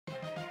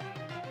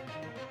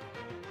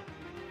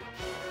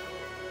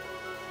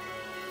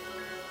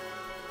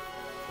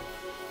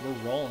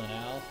We're rolling,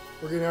 Al.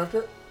 We're getting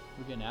after it?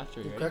 We're getting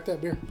after it. You ready? Crack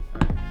that beer.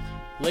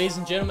 Ladies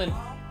and gentlemen,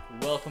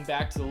 welcome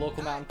back to the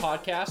Local Mountain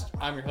Podcast.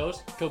 I'm your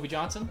host, Kobe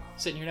Johnson.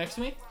 Sitting here next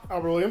to me,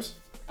 Albert Williams.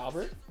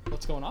 Albert.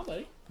 What's going on,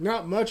 buddy?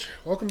 Not much.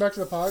 Welcome back to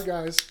the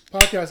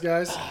podcast,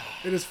 guys.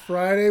 It is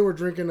Friday. We're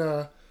drinking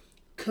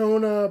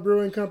Kona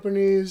Brewing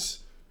Company's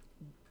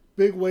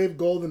Big Wave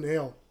Golden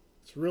Ale.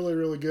 It's really,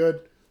 really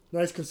good.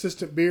 Nice,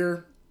 consistent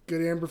beer.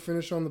 Good amber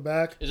finish on the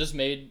back. Is this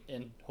made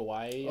in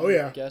Hawaii? Oh,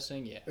 yeah. I'm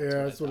guessing? Yeah.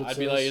 That's what it I'd says.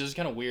 be like, it's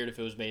kind of weird if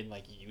it was made in,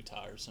 like,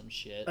 Utah or some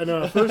shit. I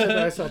know. At first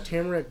I saw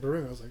Tamarack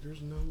Brewing. I was like,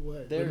 there's no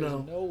way. There's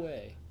But no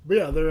way. But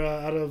yeah, they're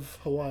out of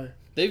Hawaii.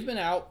 They've been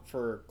out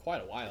for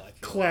quite a while, I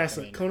feel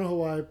Classic. Like. Kona,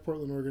 Hawaii,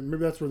 Portland, Oregon.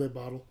 Maybe that's where they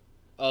bottle.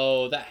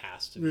 Oh, that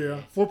has to be.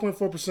 Yeah.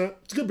 4.4%.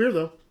 It's a good beer,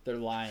 though. They're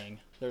lying.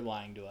 They're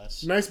lying to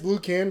us. Nice blue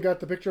can. Got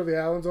the picture of the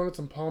islands on it.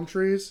 Some palm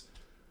trees.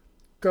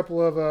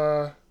 Couple of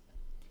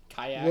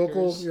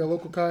Kayakers.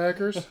 local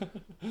kayakers.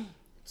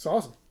 It's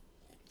awesome.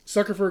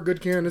 Sucker for a good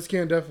can. This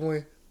can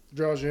definitely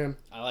draws you in.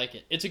 I like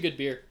it. It's a good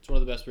beer. It's one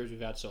of the best beers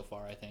we've had so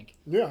far, I think.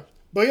 Yeah.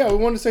 But yeah, we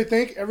wanted to say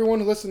thank everyone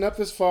who listened up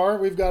this far.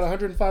 We've got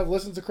 105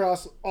 listens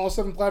across all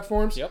 7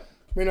 platforms. Yep.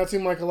 May not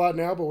seem like a lot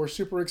now, but we're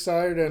super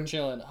excited and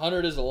Chilling.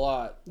 100 is a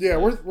lot. yeah,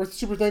 we're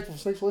super thankful.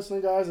 Thanks for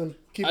listening, guys, and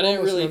keep. I didn't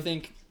on really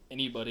listening. think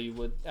anybody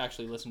would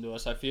actually listen to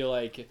us. I feel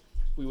like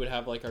we would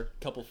have like our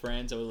couple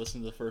friends that would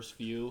listen to the first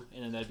few,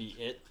 and then that'd be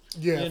it.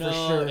 Yeah, you know? for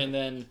sure. And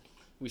then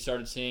we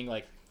started seeing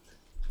like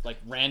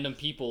random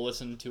people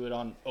listen to it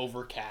on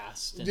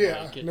Overcast. And,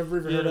 Yeah, like, never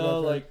even you heard know,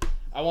 about that. like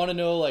I want to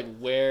know like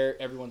where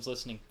everyone's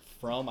listening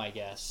from. I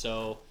guess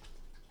so.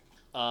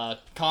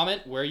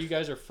 Comment where you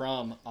guys are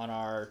from on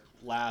our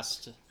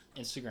last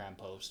Instagram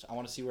post. I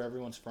want to see where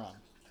everyone's from.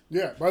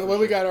 Yeah. By the way,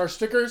 we got our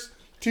stickers,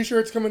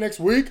 T-shirts coming next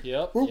week.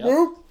 Yep. Whoop yep.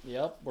 whoop.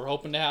 Yep, we're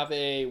hoping to have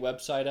a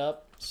website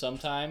up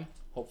sometime,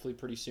 hopefully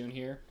pretty soon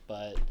here.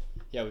 But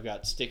yeah, we've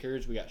got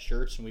stickers, we got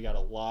shirts, and we got a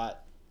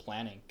lot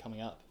planning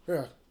coming up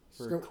Yeah.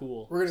 for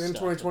cool. We're gonna end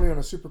stuff. 2020 on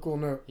a super cool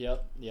note.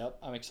 Yep.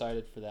 I'm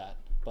excited for that.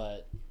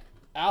 But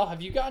Al,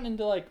 have you gotten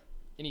into like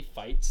any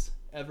fights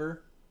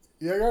ever?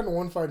 Yeah, I got in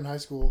one fight in high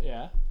school.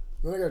 Yeah.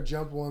 Then I got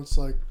jumped once,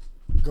 like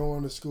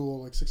going to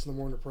school like 6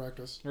 a.m. to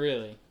practice.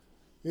 Really?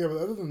 Yeah, but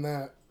other than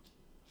that,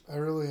 I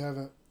really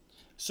haven't.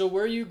 So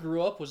where you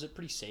grew up, was it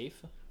pretty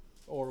safe,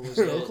 or was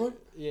In it? Oakland?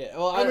 Yeah.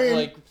 Well, I I mean,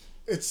 like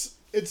It's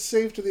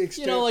safe to the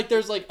extent. you know like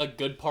there's like a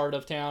good part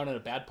of town and a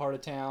bad part of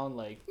town.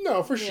 Like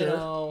no, for you sure.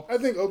 know. I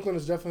think Oakland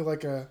is definitely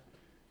like a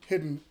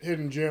hidden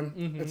gem.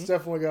 Mhm. It's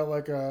definitely got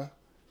like a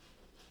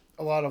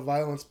lot of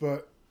violence,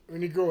 but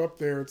when you grow up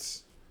there,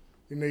 it's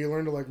you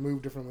learn to like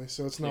move differently.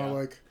 So it's not Yeah.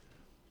 like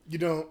you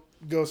don't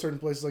go certain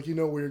places like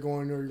where you're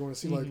going or you're going to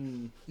see like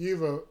Mhm.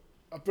 you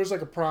have there's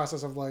like a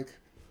process of like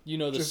You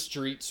know the Just-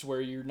 streets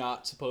where you're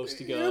not supposed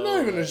to go. you're not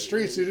even in the like,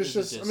 streets. You're is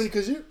just it I mean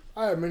because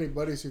I have many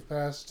buddies who've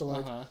passed to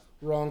like uh-huh.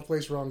 wrong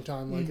place, wrong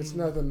time. Like it's Mhm.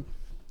 nothing.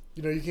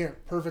 You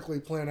can't perfectly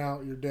plan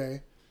out your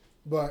day,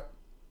 but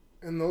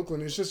in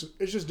Oakland, it's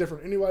just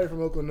different. Anybody from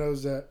Oakland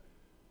knows that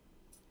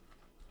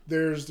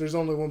there's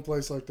only one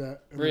place like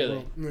that. In Really? The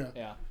world.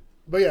 Yeah. Yeah.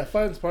 But yeah,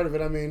 fighting's part of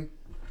it. I mean,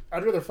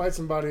 I'd rather fight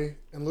somebody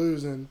and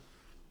lose and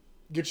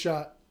get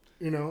shot,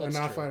 and That's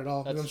not true. fight at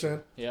all. That's you know what I'm true.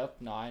 saying? Yep.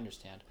 No, I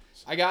understand.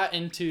 I got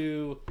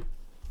into.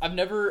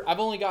 I've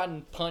only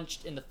gotten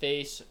punched in the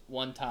face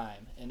one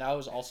time, and that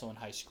was also in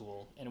high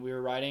school. And we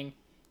were riding,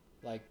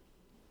 like,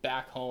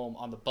 back home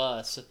on the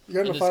bus. You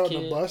got in and a this fight on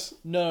kid- the bus?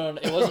 No,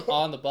 it wasn't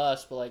on the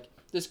bus, but like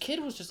this kid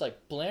was just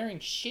like blaring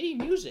shitty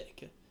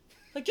music,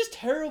 like just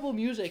terrible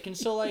music, and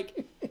so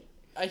like.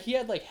 He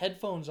had like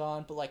headphones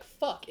on, but like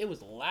fuck, it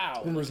was loud.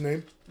 Remember his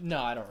name?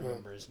 No, I don't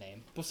remember his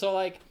name. But so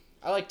like,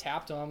 I like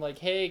tapped him. I'm like,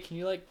 hey, can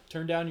you like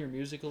turn down your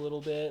music a little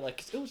bit? Like,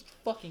 'cause it was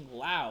fucking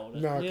loud.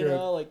 Not you good.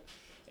 know, like,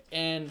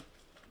 and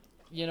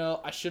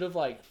I should have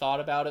like thought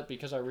about it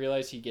because I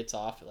realized he gets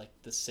off at like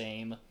the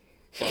same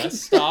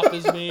bus stop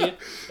as me,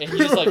 and he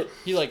just like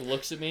he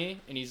looks at me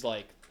and he's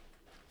like,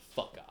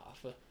 fuck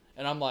off,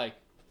 and I'm like,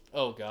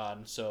 oh god.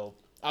 And so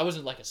I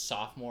wasn't like a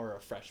sophomore or a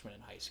freshman in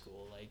high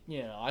school. Like,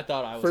 I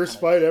thought I was First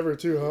kinda, fight ever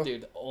too, huh?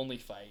 dude, the only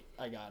fight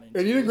I got into.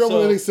 And you didn't grow up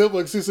with any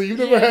siblings too, so you've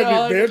never had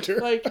any banter.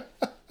 Like,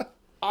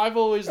 I've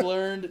always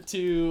learned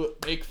to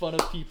make fun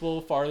of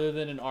people farther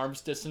than an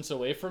arm's distance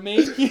away from me.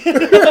 Right?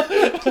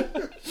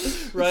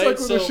 It's like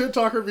when the shit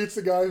talker beats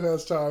the guy who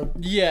has time.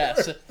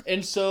 Yes.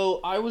 And so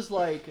I was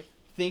like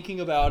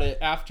thinking about it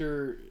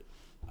after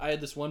I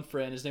had this one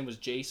friend, his name was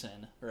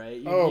Jason,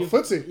 right?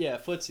 Footsie. Yeah,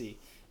 Footsie.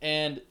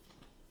 And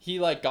he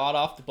like got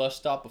off the bus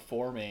stop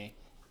before me,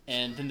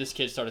 and then this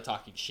kid started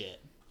talking shit.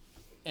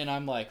 And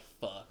I'm like,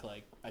 fuck,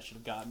 like I should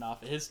have gotten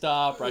off at his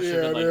stop, or I should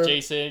have been like,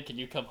 Jason, can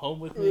you come home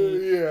with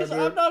me? Yeah, Because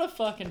I'm not a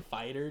fucking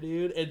fighter,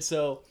 dude. And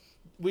so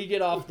we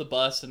get off the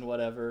bus and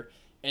whatever,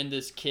 and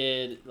this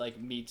kid like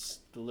meets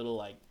the little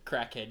like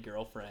crackhead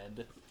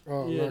girlfriend,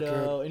 Oh, not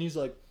good. and he's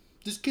like,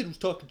 this kid was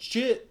talking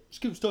shit.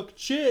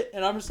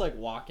 And I'm just like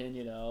walking,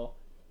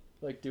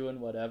 like doing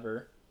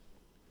whatever.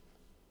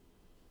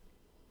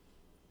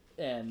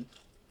 And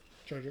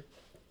Charger.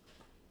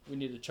 We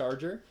need a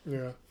charger.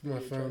 Yeah, for my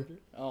phone. Charger.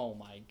 Oh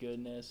my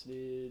goodness,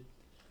 dude.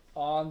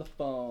 On the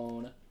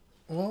phone.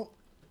 Well,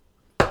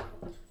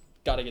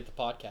 gotta get the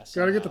podcast.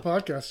 Gotta get the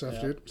podcast stuff,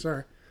 dude.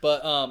 Sorry.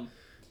 But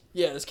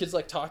yeah, this kid's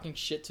like talking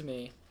shit to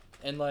me,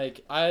 and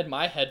like I had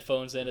my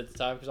headphones in at the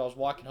time because I was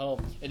walking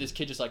home, and this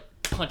kid just like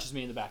punches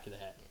me in the back of the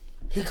head.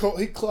 He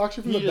clocked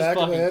you from the He back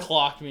just of the fucking head.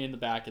 clocked me in the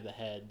back of the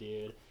head,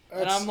 dude.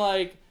 And I'm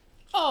like,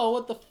 oh,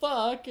 what the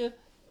fuck?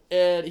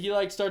 And he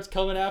like starts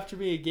coming after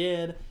me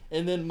again,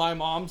 and then my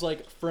mom's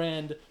like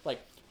friend like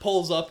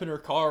pulls up in her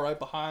car right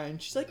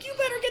behind. She's like, you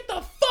better get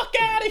the fuck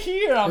out of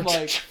here. I'm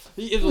like,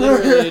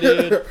 literally,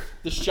 dude,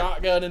 the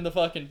shotgun in the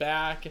fucking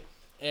back,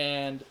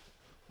 and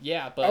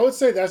yeah, but I would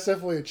say that's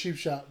definitely a cheap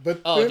shot.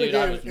 But then dude,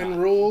 again, in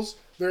rules,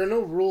 there are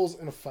no rules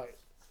in a fight.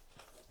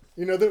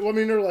 You know,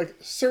 they're like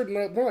certain,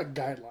 more like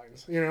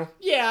guidelines. You know.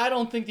 Yeah, I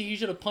don't think that he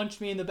should have punched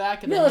me in the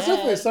back of the head. No, it's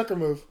definitely a sucker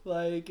move.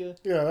 Like, yeah,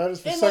 that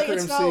is for and sucker like,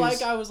 it's MCs. not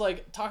like I was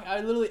like talking. I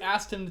literally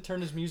asked him to turn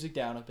his music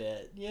down a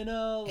bit. You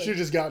know, You should have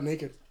just got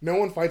naked. No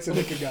one fights a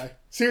naked guy.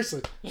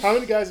 Seriously, how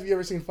many guys have you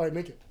ever seen fight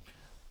naked?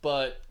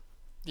 But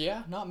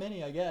yeah, not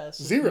many, I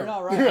guess. Zero. You're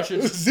not right. Yeah, I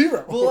should...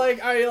 Zero. Well,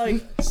 like I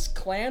like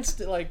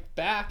glanced like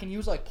back, and he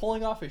was like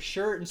pulling off his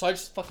shirt, and so I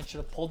just fucking should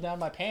have pulled down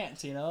my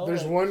pants. You know.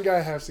 There's like... one guy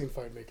I have seen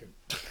fight naked.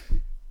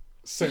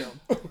 Sam.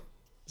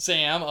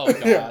 Sam. Oh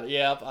god.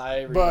 Yep,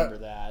 I remember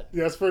that.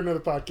 Yeah, it's for another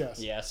podcast.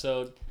 Yeah.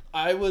 So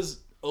I was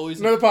always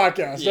another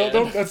podcast. Yeah.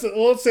 Don't.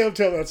 We'll let Sam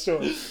tell that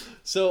story.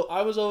 So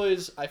I was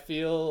always. I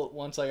feel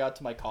once I got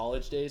to my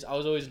college days, I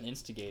was always an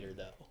instigator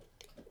though.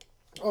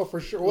 Oh,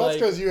 for sure. Well, that's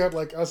because you had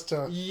like us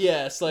to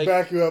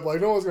back you up. Like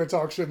no one's gonna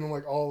talk shit, and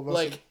like all of us.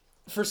 Like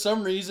for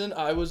some reason,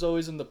 I was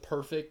always in the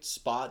perfect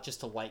spot just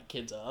to light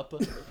kids up.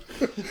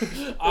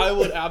 I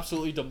would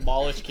absolutely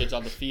demolish kids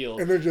on the field,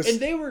 and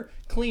they were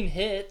clean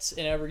hits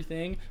and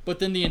everything. But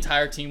then the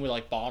entire team would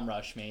like bomb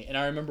rush me. And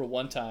I remember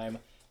one time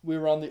we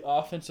were on the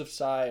offensive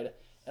side,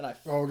 and I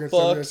fucked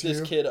MSU?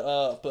 this kid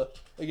up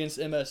against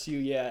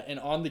MSU. Yeah, and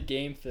on the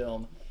game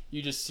film,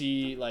 you just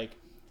see like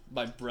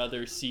my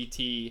brother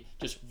CT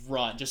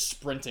just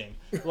sprinting,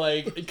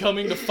 like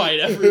coming to fight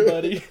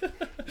everybody.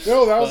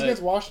 No, that was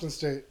against Washington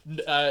State.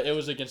 It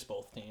was against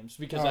both teams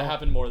because that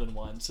happened more than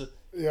once.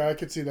 Yeah, I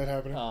could see that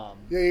happening.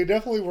 Yeah, you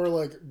definitely were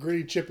like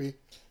gritty, chippy.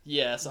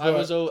 Yes, I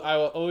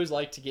always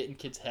like to get in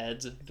kids'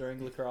 heads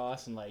during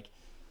lacrosse and like,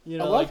 you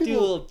know, like do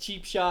little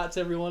cheap shots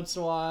every once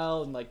in a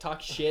while and like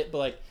talk shit, but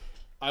like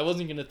I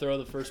wasn't gonna throw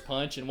the first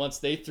punch, and once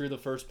they threw the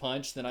first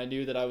punch, then I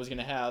knew that I was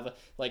gonna have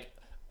like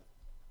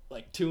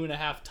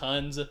 2.5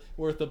 tons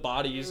worth of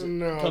bodies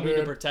coming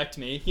to protect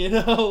me, you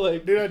know?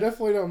 Like, dude, I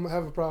definitely don't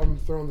have a problem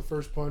throwing the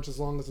first punch as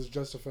long as it's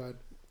justified.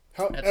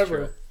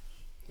 However,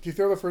 if you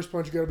throw the first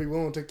punch, you got to be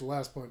willing to take the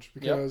last punch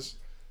because,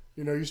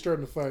 you know, you're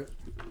starting to fight.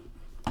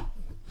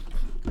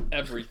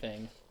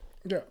 Everything.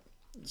 Yeah.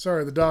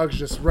 Sorry, the dog's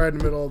just right in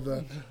the middle of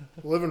the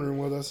living room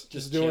with us,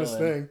 just doing his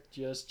thing.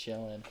 Just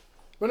chilling.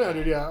 But no,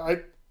 dude, yeah,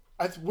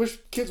 I wish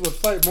kids would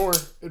fight more.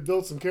 It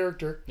builds some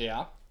character.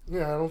 Yeah.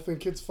 Yeah, I don't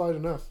think kids fight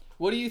enough.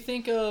 What do you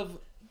think of,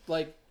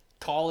 like,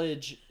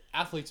 college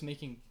athletes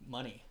making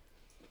money?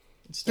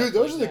 Dude,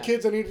 those are the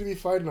kids that need to be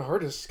fighting the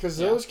hardest. Because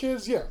those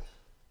kids, you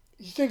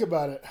think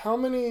about it. How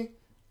many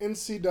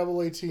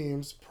NCAA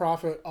teams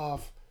profit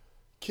off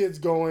kids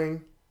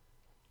going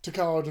to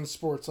college and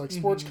sports? Like,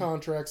 sports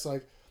contracts,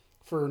 like,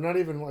 for not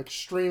even, like,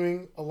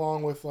 streaming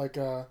along with, like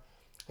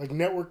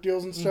network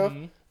deals and stuff.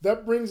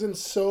 That brings in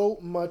so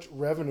much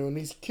revenue. And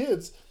these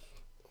kids...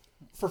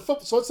 So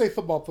let's say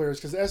football players,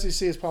 because the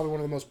SEC is probably one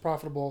of the most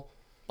profitable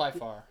by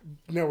far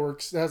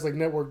networks that has like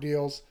network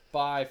deals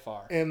by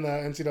far in the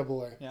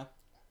NCAA. Yeah,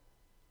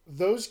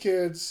 those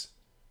kids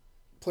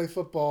play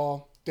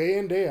football day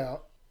in day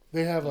out.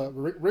 They have a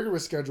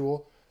rigorous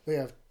schedule. They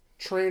have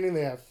training.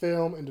 They have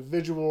film,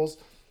 individuals,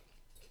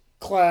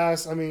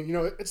 class. I mean, you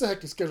know, it's a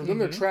hectic schedule. Then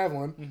they're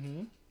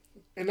traveling,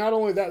 and not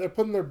only that, they're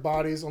putting their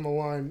bodies on the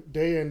line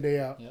day in day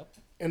out. Yep.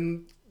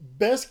 And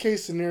best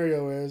case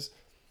scenario is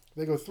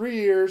they go 3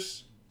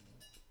 years.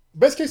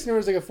 Best case scenario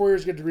is they get 4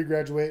 years to get a degree,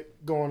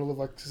 graduate, go on to live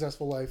like a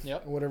successful life,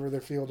 whatever their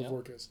field of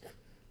work is.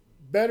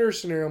 Better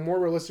scenario, more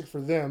realistic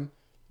for them,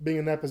 being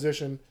in that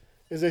position,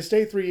 is they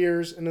stay 3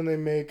 years and then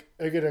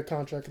they get a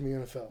contract in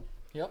the NFL.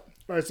 Yep.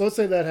 All right, so let's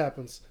say that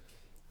happens.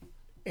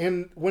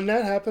 And when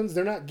that happens,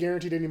 they're not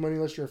guaranteed any money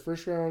unless you're a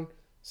first round,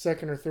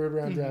 second or third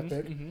round draft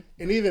pick.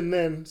 And even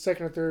then,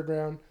 second or third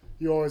round,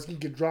 you always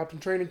get dropped in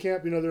training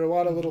camp. You know, there are a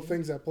lot of little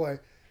things at play.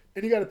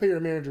 And you got to pay your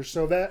manager.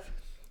 So that,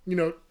 you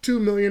know,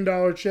 $2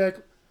 million check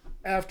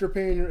after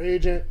paying your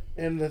agent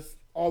and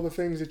all the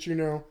things that you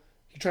know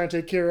you're trying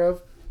to take care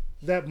of,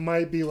 that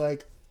might be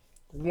like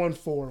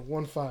 1.4,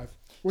 1.5,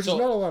 which is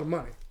not a lot of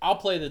money. I'll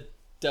play the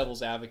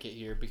devil's advocate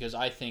here because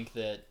I think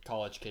that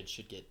college kids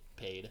should get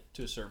paid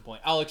to a certain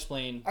point. I'll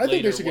explain I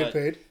think they should get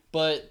paid.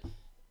 But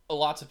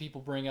lots of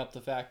people bring up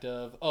the fact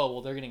of, oh,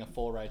 well, they're getting a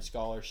full ride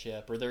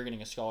scholarship or they're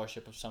getting a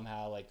scholarship of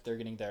somehow, like, they're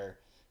getting their,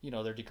 you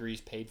know, their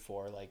degrees paid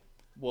for. Like,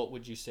 what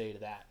would you say to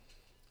that?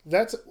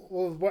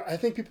 I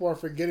think people are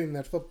forgetting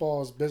that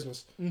football is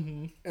business.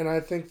 And I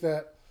think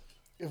that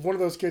if one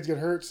of those kids get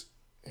hurt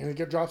and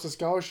he drops a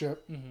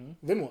scholarship,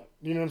 then what?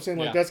 You know what I'm saying?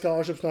 Like, Yeah. that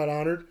scholarship's not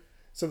honored.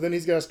 So then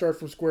he's got to start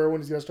from square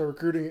one. He's got to start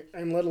recruiting,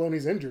 and let alone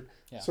he's injured.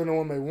 Yeah. So no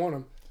one may want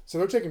him. So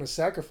they're taking a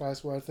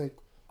sacrifice, what I think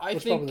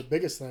was probably the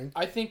biggest thing.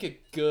 I think a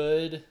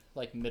good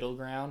like middle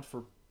ground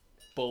for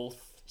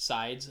both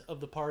sides of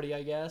the party,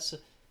 I guess.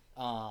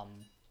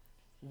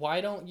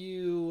 Why don't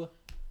you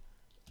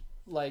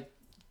like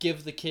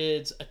give the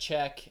kids a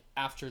check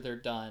after they're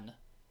done,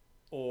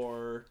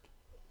 or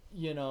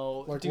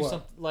Like do what?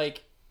 something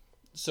like,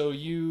 so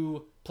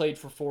you played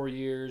for 4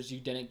 years, you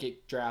didn't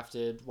get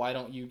drafted. Why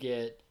don't you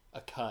get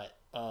a cut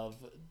of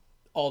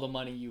all the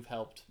money you've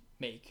helped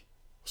make?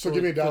 So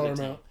give me a for the dollar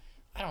team? amount.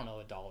 I don't know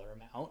a dollar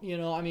amount.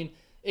 I mean,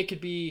 it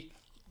could be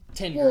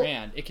 10 Well,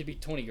 grand. It could be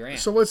 20 grand.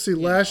 So let's see.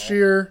 Last know?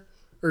 year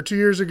or 2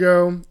 years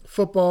ago,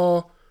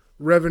 football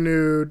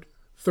revenued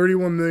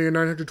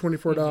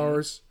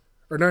 $31,924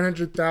 or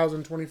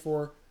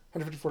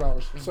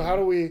 $900,024. So how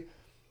do you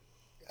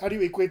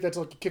equate that to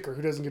like a kicker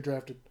who doesn't get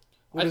drafted?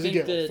 What I does he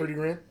think get? Like that- 30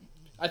 grand?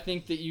 I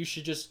think that you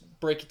should just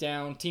break it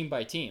down team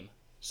by team.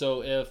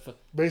 So if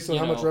Based on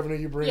how much revenue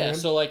you bring in?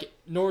 so like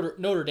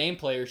Notre Dame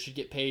players should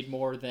get paid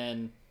more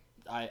than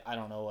I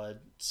don't know, a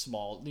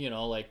small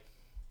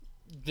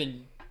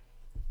than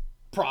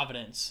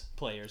Providence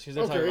players, because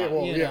they're Okay, talking yeah,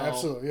 about, well, yeah,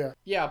 absolutely, yeah.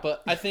 Yeah,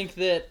 but I think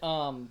that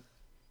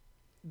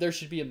there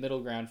should be a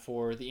middle ground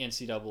for the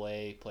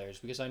NCAA players,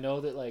 because I know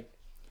that like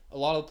a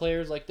lot of the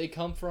players, like, they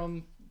come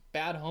from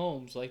bad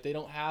homes, like they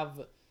don't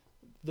have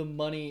the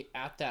money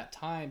at that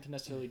time to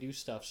necessarily do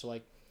stuff. So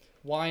like,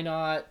 why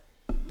not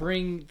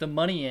bring the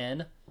money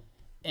in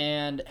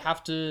and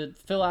have to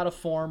fill out a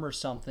form or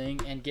something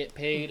and get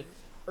paid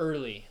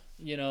early?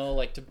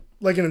 Like to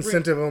Like an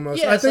incentive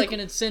almost. yeah, I it's think, like an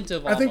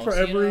incentive. I think for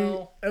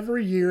almost,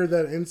 every year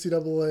that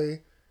NCAA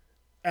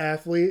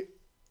athlete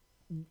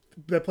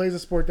that plays a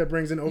sport that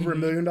brings in over $1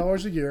 million a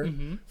year,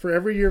 for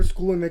every year of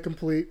schooling they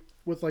complete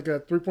with like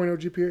a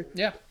 3.0 GPA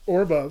yeah,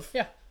 or above,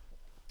 yeah,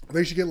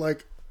 they should get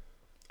like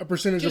a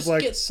percentage just of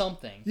like get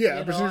something.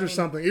 a percentage of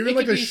something, even it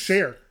like could a be-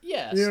 share.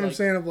 Yes, You know what I'm like-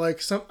 saying? Of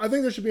like some, I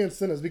think there should be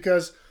incentives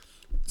because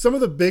some of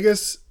the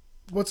biggest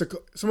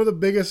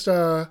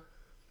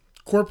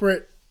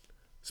corporate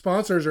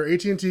sponsors are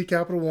AT&T,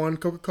 Capital One,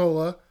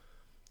 Coca-Cola.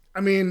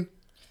 I mean,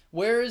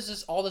 Where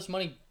is all this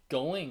money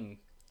going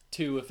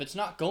to if it's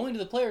not going to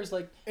the players?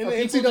 Like, and are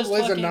the people just NCAA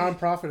is a fucking-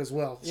 non-profit as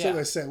well, so Yeah.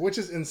 they say, which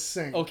is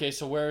insane. Okay,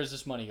 so where is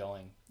this money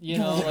going?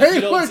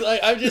 Right,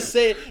 I'm just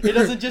saying it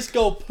doesn't just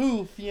go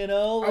poof.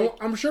 Like,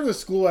 I'm sure the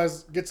school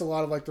gets a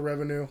lot of like the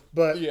revenue,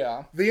 but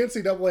yeah, the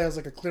NCAA has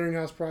like a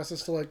clearinghouse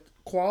process to like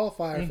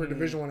qualify for a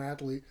Division I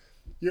athlete.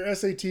 Your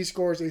SAT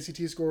scores,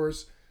 ACT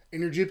scores,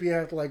 and your GPA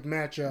have to like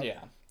match up. yeah.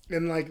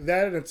 And like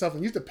that in itself,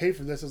 and you have to pay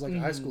for this as like a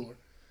high schooler.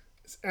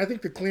 I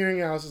think the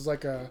clearinghouse is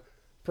like a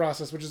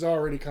process which is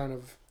already kind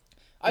of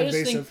I just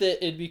think invasive.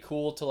 that it'd be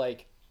cool to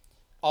like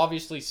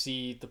obviously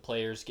see the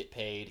players get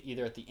paid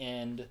either at the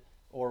end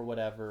or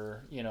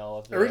whatever.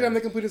 Of Every their- time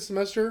they complete a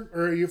semester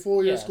or a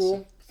full year of Yes.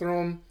 school, throw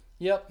them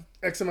Yep.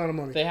 X amount of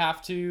money. They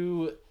have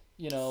to,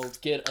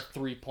 get a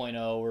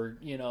 3.0 or,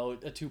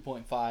 a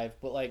 2.5.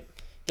 But, like,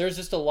 there's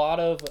just a lot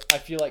of, I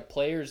feel like,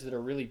 players that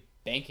are really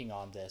banking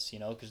on this,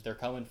 because they're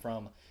coming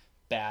from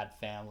bad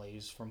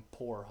families, from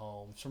poor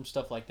homes, from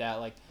stuff like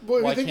that. Like, Well,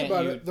 if why you think can't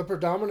about you... it, the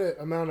predominant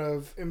amount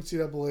of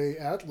NCAA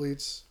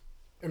athletes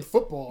in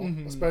football,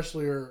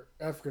 especially, are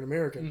African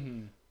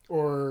American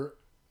or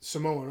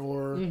Samoan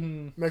or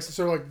Mexican,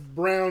 so like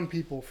brown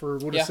people for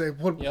we'll just say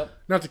Yep.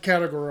 not to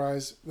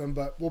categorize them,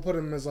 but we'll put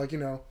them as like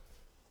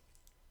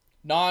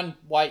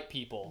Non-white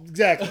people.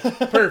 exactly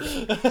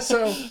perfect.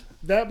 So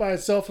that by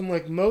itself, and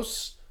like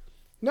most,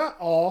 not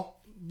all,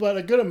 but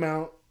a good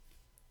amount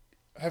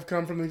have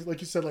come from these,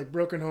 like you said, like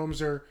broken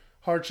homes or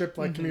hardship,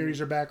 like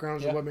communities or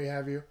backgrounds or what may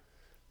have you.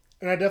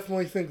 And I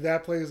definitely think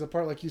that plays a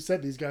part. Like you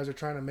said, these guys are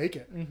trying to make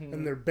it,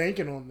 and they're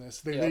banking on this.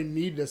 They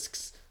need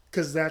this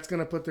because that's going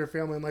to put their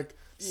family in like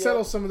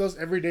settle some of those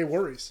everyday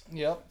worries.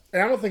 Yep.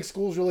 And I don't think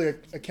schools really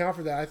account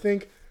for that. I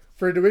think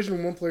for a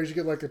Division I players, you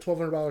get like a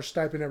 $1,200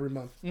 stipend every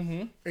month,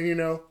 and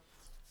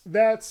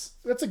that's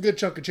a good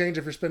chunk of change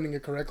if you're spending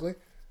it correctly.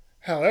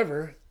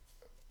 However,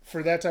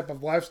 for that type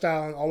of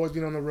lifestyle and always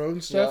being on the road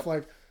and stuff,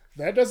 like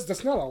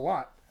that's not a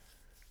lot.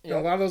 A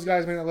lot of those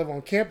guys may not live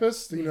on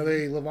campus.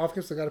 They live off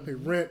campus. They got to pay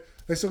rent.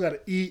 They still got to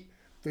eat.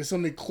 They still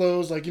need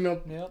clothes. Like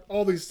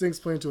all these things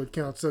play into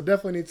account. So it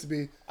definitely needs to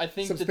be I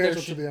think that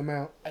substantial to the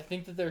amount. I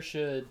think that there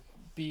should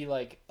be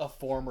like a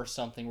form or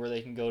something where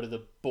they can go to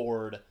the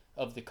board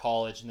of the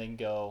college and they can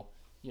go,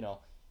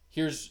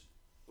 here's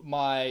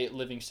my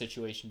living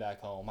situation back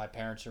home. My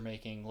parents are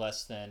making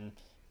less than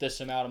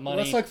this amount of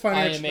money. Well, that's like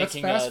I am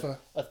financial. That's making FAFSA.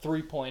 a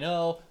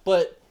 3.0,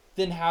 but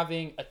then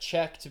having a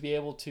check to be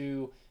able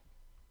to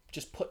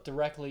just put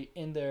directly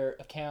in their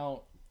account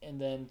and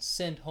then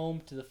send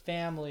home to the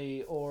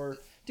family or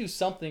do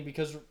something,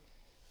 because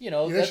They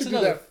that's should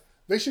another do that.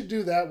 They should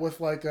do that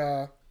with like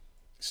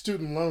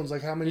student loans.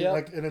 Like how many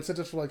like an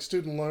incentive for like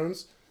student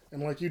loans.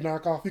 and like you can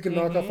knock off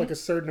like a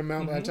certain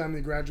amount by the time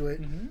you graduate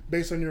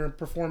based on your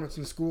performance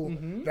in school.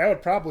 That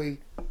would probably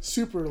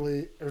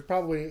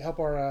help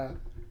our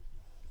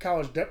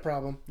college debt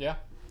problem. Yeah,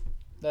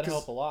 that'd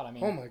help a lot. I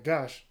mean, oh my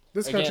gosh,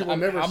 this country will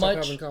never stop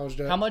having college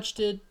debt. How much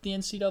did the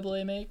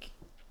NCAA make?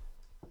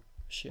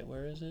 Shit,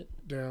 where is it?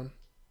 Down.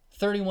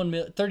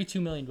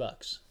 $32 million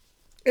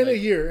in a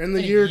year. In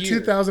the year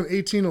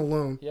 2018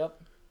 alone. Yep.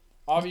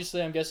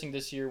 Obviously, I'm guessing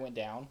this year went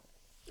down.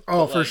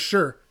 Oh, for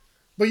sure.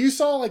 But you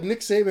saw like Nick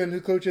Saban, who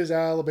coaches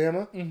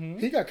Alabama.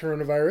 He got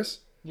coronavirus.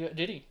 Yeah,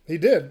 did he? He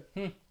did.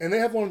 And they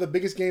have one of the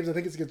biggest games. I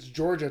think it's against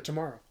Georgia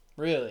tomorrow.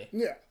 Really?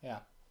 Yeah. Yeah.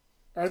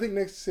 I think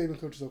Nick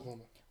Saban coaches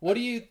Oklahoma. What do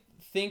you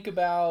think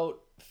about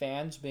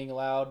fans being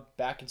allowed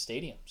back in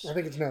stadiums? I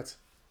think it's nuts.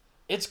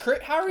 It's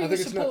crazy. How are you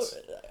supposed?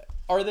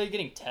 Are they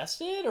getting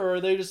tested, or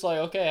are they just like,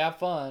 okay, have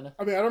fun?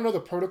 I mean, I don't know the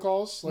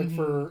protocols. Like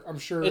I'm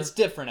sure it's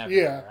different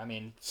everywhere. Yeah. I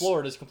mean,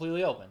 Florida's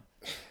completely open.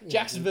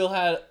 Jacksonville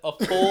had a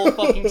full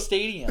fucking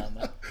stadium,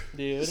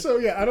 dude. So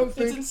yeah, I don't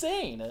think it's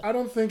insane. I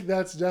don't think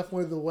that's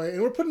definitely the way.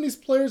 And we're putting these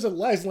players at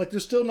license, like they're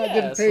still not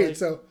getting paid. Like,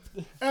 so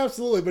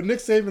absolutely, but Nick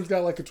Saban's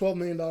got like a $12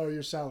 million a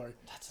year salary.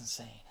 That's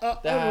insane.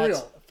 That's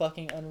unreal.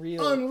 Fucking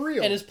unreal.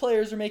 Unreal. And his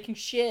players are making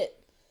shit.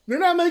 They're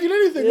not making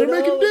anything. They're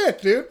making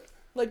dick, dude.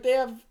 Like they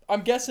have.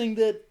 I'm guessing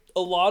that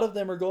a lot of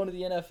them are going to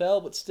the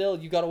NFL, but still,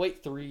 you got to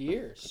wait 3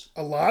 years.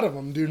 A lot of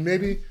them, dude.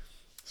 Maybe.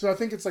 So I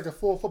think it's like a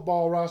full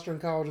football roster in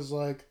college is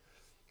like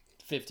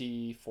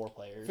 54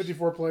 players.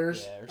 54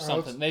 players? Yeah, or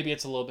something. Maybe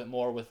it's a little bit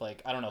more with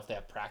like, I don't know if they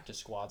have practice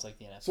squads like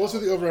the NFL. So let's do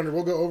the over-under.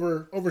 We'll go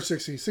over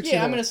 60. 60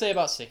 yeah, I'm going to say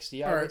about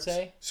 60, I would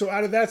say. So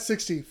out of that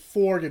 60,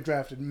 4 get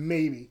drafted.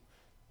 Maybe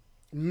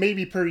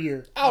per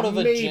year. Out of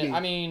I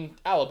mean,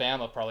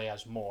 Alabama probably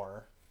has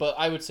more. But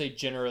I would say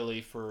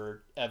generally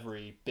for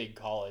every big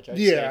college, I'd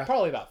say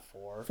probably about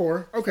 4.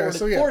 4? Okay, 4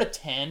 so 4 to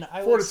 10,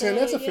 I 4 would to 10, say,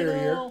 that's a fair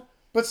year.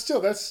 But still,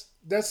 that's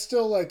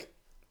still like,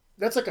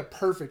 that's like a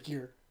perfect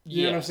year.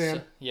 You know what I'm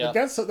saying? Yeah.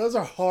 Like those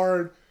are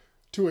hard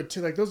to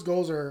attain. Like those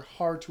goals are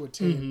hard to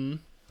attain.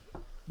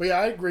 But yeah,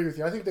 I agree with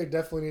you. I think they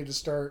definitely need to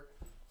start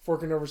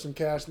forking over some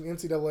cash. The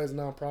NCAA is a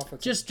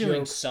nonprofit. Just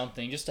doing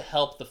something, just to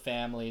help the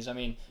families. I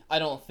mean, I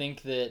don't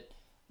think that,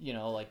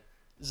 like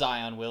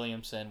Zion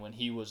Williamson, when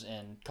he was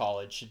in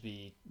college, should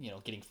be,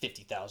 getting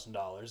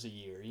 $50,000 a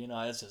year.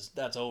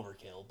 That's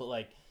overkill. But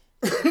like,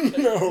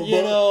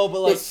 but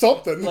like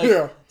something,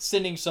 like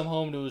sending some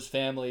home to his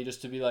family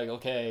just to be like,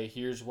 okay,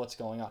 here's what's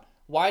going on.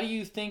 Why do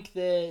you think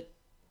that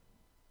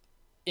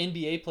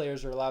NBA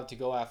players are allowed to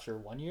go after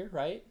 1 year,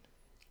 right?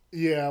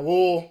 Yeah,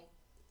 well,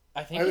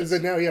 I think it's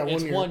 1 year.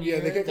 1 year. Yeah,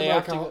 they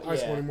can't come out of high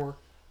school anymore.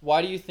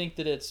 Why do you think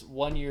that it's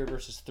 1 year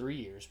versus 3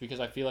 years? Because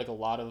I feel like a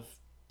lot of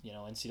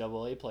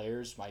NCAA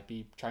players might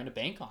be trying to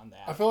bank on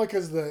that. I feel like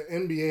because the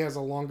NBA has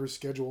a longer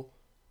schedule.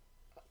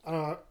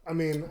 I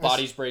mean,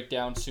 bodies break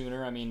down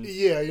sooner. I mean,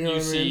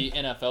 you see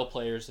NFL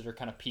players that are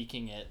kind of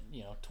peaking at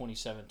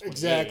 27, 28.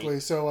 Exactly.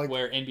 So like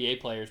where NBA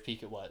players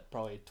peak at what?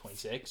 Probably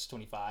 26,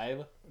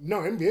 25. No,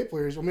 NBA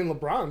players. I mean,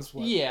 LeBron's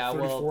what?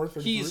 34,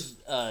 33? He's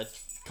a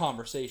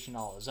conversation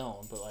all his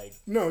own. But like,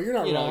 no, you're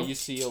not wrong. You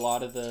see a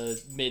lot of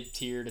the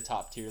mid-tier to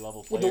top-tier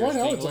level players Dwight being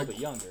a Howard's little bit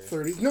younger.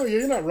 30. No,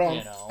 you're not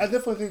wrong. I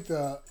definitely think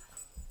the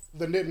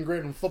knit and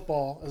grit in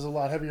football is a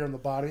lot heavier on the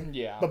body.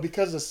 Yeah. But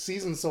because the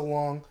season's so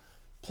long,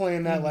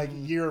 playing that like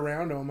year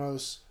round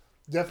almost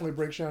definitely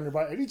breaks down your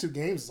body. 82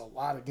 games is a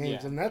lot of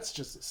games, and that's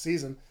just a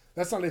season.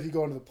 That's not if you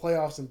go into the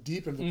playoffs and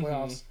deep into the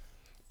playoffs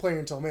playing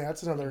until May.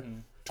 That's another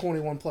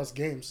 21 plus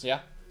games.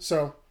 Yeah.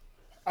 So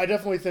I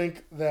definitely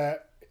think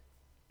that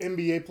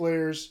NBA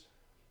players,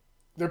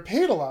 they're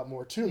paid a lot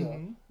more too,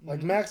 though.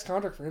 Like max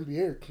contract for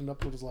NBA came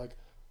up with like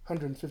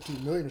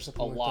 115 million or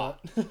something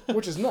that,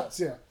 which is nuts.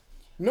 Yeah.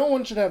 No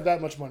one should have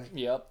that much money.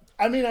 Yep.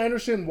 I mean, I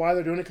understand why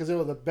they're doing it because they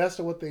were the best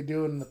at what they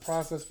do, and the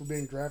process for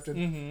being drafted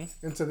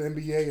into the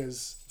NBA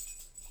is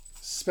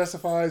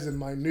specifies and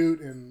minute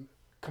and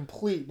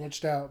complete,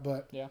 niched out.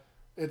 But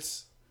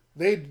it's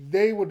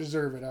they would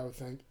deserve it, I would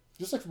think,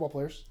 just like football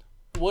players.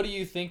 What do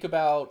you think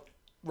about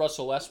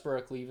Russell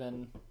Westbrook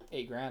leaving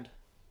 $8,000?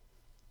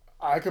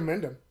 I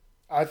commend him.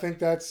 I think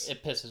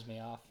it pisses me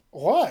off.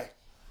 Why?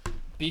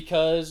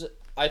 Because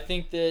I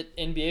think that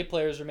NBA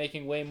players are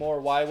making way more.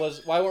 Why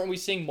weren't we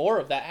seeing more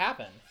of that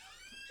happen?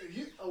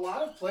 A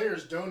lot of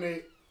players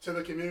donate to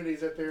the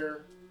communities that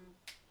they're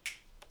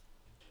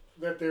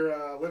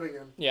living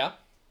in. Yeah.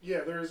 Yeah,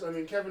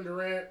 Kevin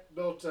Durant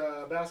built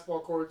basketball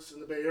courts in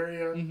the Bay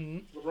Area.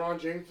 LeBron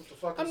James with the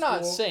fucking I'm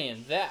not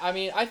saying that. I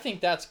mean, I think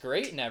that's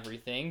great and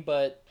everything,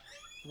 but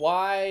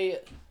why?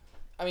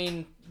 I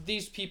mean,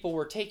 these people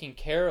were taking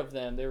care of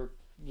them. They were,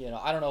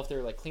 I don't know if they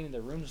were like cleaning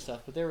their rooms and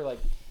stuff, but they were like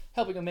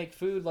helping them make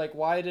food. Like,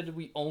 why did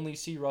we only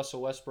see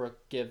Russell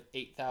Westbrook give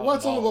 $8,000? Well,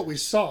 that's only what we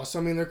saw. So,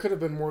 I mean, there could have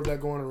been more of that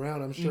going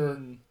around, I'm sure.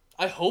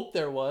 I hope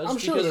there was. I'm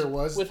sure there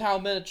was. With how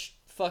much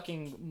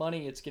fucking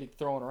money it's getting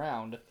thrown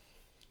around.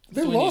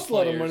 They lost a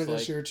lot of money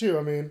this year, too.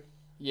 I mean.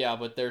 Yeah,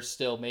 but they're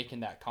still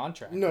making that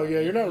contract. No, yeah,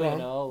 you're not wrong.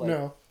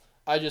 No.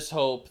 I just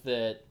hope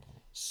that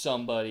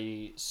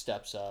somebody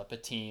steps up, a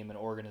team, an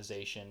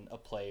organization, a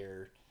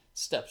player,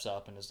 steps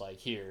up and is like,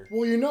 here,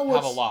 Well, you know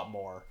have what? a lot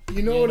more.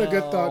 You know what a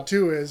good thought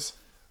too is,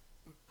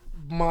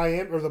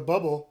 Miami or the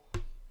bubble,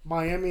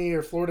 Miami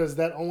or Florida is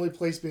that only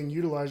place being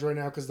utilized right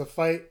now because the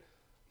fight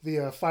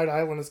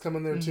island is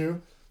coming there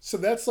too. So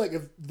that's like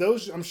if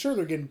those, I'm sure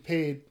they're getting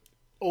paid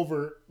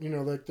over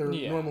like their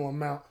normal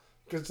amount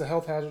because it's a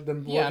health hazard.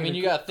 Them Yeah, I mean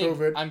you got to think.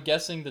 COVID. I'm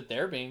guessing that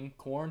they're being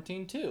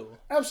quarantined too.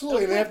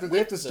 Absolutely, they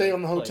have to stay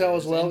on the hotel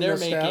as well. And they're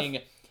staff.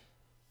 making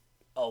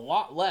a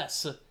lot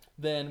less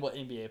than what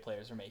NBA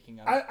players are making.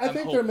 I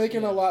think they're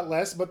making a lot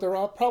less, but they're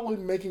all probably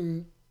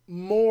making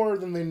more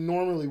than they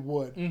normally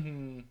would.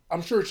 Mm-hmm.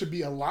 I'm sure it should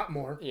be a lot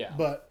more. Yeah,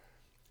 but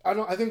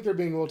I think they're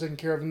being well taken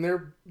care of, and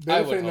they're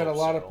benefiting that a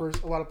lot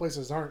of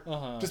places aren't,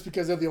 just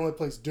because they're the only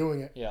place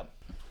doing it. Yeah.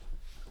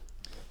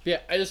 Yeah,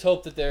 I just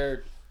hope that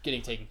they're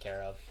getting taken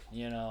care of.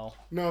 No,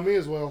 me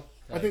as well.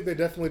 Like, I think they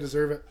definitely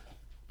deserve it.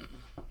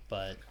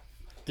 But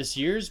this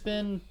year's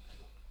been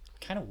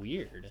kind of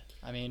weird.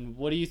 I mean,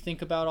 what do you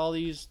think about all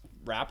these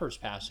rappers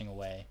passing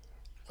away?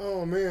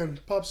 Oh man,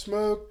 Pop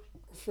Smoke,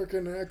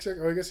 freaking XX.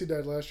 Oh, I guess he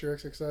died last year.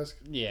 XXS.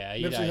 Yeah,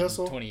 he Nipsey died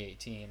Hussle. in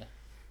 2018.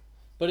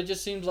 But it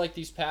just seems like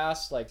these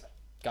past,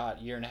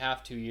 year and a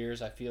half, 2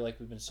 years, I feel like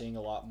we've been seeing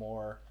a lot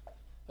more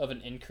of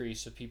an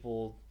increase of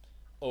people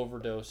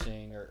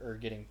overdosing or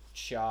getting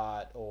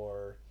shot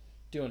or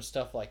doing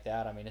stuff like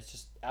that. I mean, it's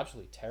just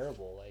absolutely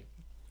terrible. Like,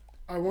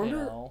 I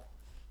wonder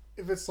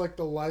if it's like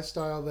the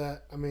lifestyle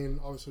that, I mean,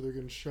 obviously they're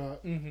getting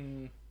shot.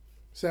 Mm-hmm.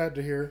 Sad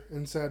to hear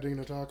and sad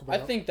to talk about.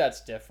 I think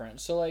that's different.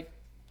 So, well,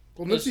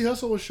 Nipsey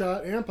Hussle was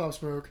shot and Pop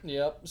Smoke.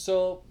 Yep.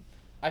 So,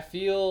 I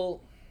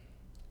feel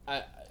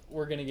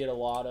we're going to get a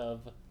lot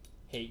of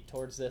hate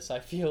towards this, I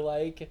feel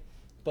like.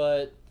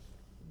 But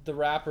the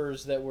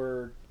rappers that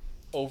were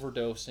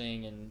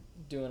overdosing and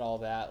doing all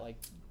that,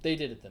 they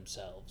did it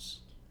themselves.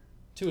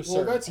 To a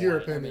certain that's your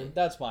point. opinion. I mean,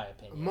 that's my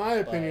opinion. My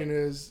opinion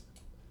is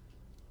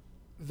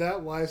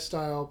that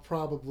lifestyle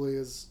probably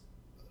is...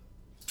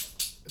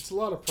 It's a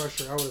lot of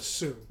pressure, I would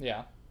assume.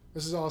 Yeah.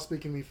 This is all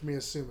speaking for me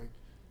assuming.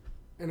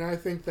 And I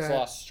think that... It's a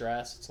lot of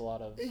stress. It's a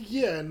lot of...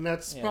 Yeah, and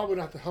that's probably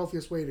not the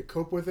healthiest way to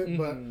cope with it,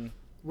 but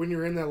when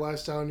you're in that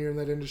lifestyle and you're in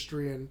that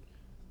industry and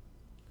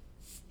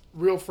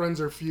real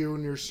friends are few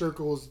and your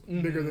circle is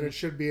bigger than it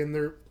should be, and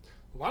a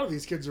lot of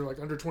these kids are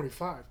under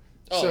 25.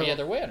 Oh, so yeah,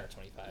 they're way under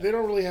 25. They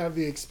don't really have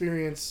the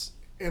experience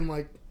and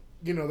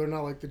they're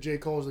not like the J.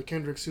 Cole's, the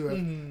Kendricks who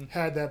have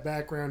had that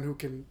background who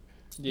can,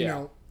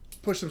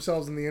 push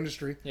themselves in the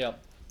industry.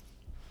 Yep.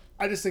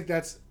 I just think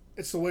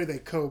it's the way they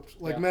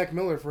coped. Mac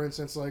Miller, for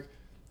instance,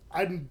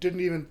 I didn't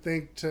even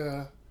think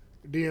to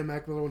DM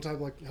Mac Miller one time,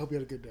 hope you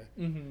had a good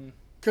day.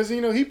 Because,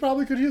 he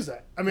probably could use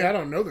that. I mean, I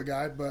don't know the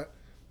guy, but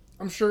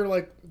I'm sure,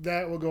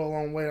 that will go a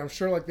long way. I'm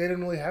sure, they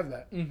didn't really have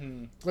that.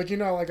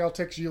 I'll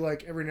text you,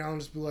 every now and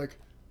just be like,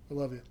 I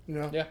love you,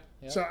 Yeah.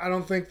 So I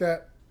don't think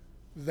that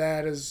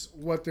is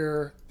what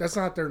that's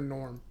not their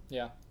norm.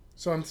 Yeah.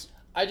 So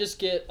I just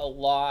get a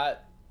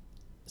lot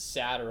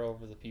sadder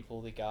over the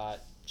people that got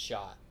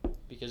shot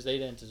because they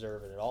didn't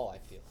deserve it at all, I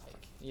feel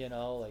like.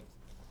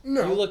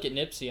 No. You look at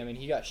Nipsey, I mean,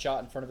 he got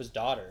shot in front of his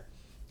daughter.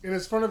 In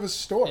front of his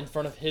store. In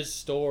front of his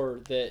store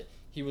that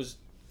he was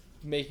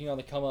making on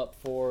the come up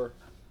for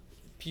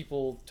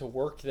people to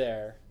work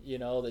there,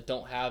 that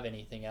don't have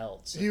anything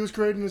else. He was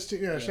creating this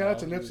team. Yeah, shout out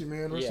to Nipsey,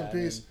 man. Rest in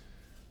peace.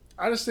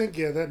 I just think,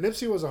 that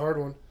Nipsey was a hard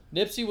one.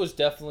 Nipsey was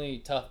definitely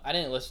tough. I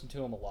didn't listen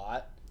to him a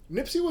lot.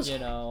 Nipsey was...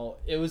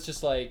 it was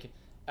just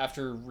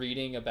after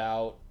reading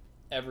about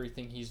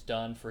everything he's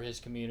done for his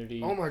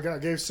community. Oh my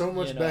God, gave so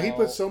much back. He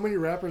put so many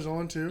rappers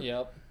on, too.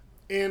 Yep.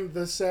 And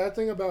the sad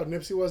thing about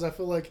Nipsey was I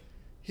feel like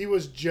he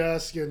was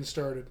just getting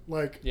started.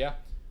 Yeah.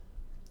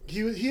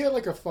 He had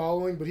a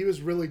following, but he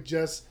was really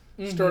just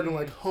starting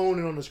to hone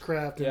in on his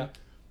craft. And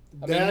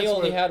I mean, he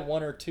only had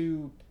one or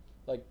two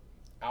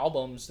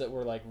albums that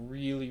were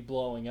really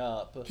blowing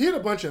up. He had a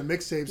bunch of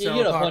mixtapes. Yeah, he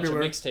had a bunch of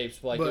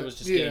mixtapes, but it was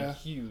just getting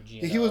huge.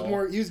 He was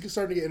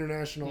starting to get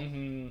international.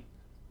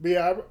 But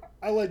yeah,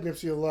 I like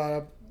Nipsey a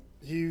lot.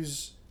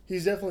 He's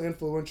definitely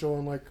influential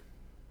and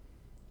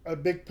a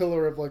big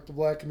pillar of the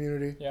black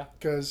community. Yeah,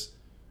 because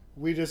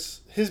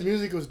his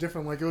music was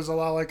different. It was a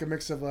lot like a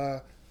mix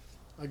of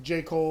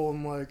J. Cole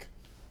and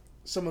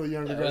some of the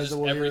younger guys that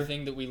were everything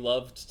here. That we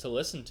loved to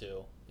listen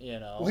to.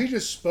 Well, he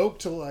just spoke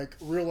to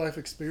real life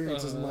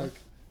experiences and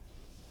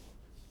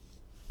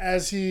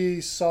as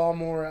he saw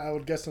more, I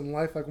would guess, in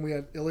life, when we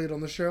had Elliot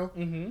on the show,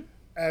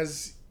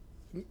 as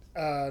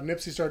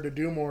Nipsey started to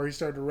do more, he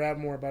started to rap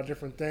more about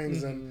different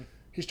things, and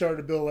he started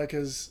to build he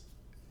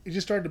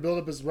just started to build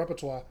up his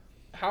repertoire.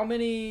 How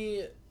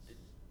many?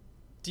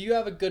 Do you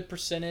have a good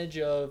percentage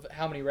of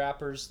how many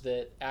rappers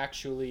that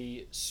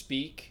actually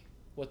speak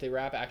what they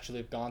rap, actually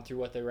have gone through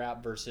what they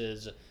rap,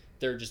 versus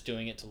they're just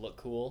doing it to look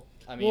cool?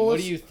 I mean, what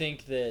do you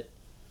think that?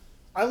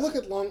 I look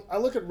at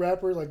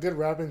rapper good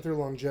rapping through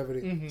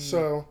longevity.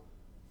 So,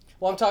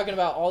 well, I'm talking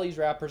about all these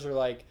rappers are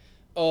I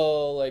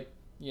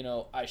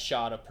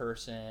shot a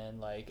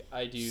person,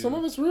 I do some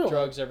of it's real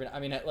drugs every. I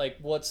mean,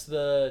 what's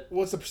the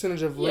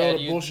percentage of real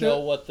do you bullshit? Know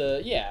what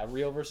the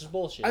real versus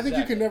bullshit? I think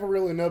you can never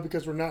really know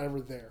because we're not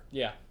ever there.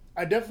 Yeah,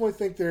 I definitely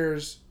think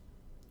there's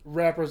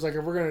rappers, like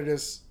if we're going to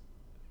just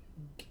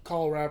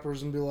call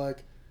rappers and be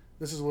like,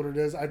 this is what it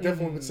is, I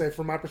definitely would say,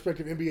 from my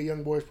perspective, NBA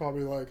YoungBoy is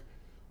probably like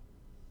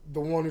the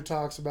one who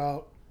talks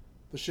about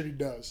the shit he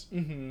does.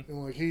 And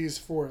like he's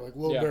for it. Like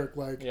Lil Durk,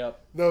 like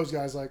those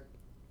guys, like,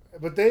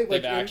 but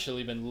they've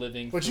actually been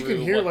living but through you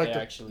can hear what like they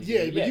actually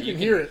yeah, do. but you can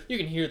hear it. You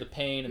can hear the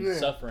pain and the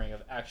suffering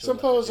of actually. Some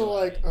pose are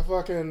like a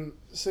fucking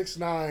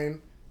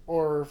 6ix9ine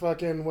or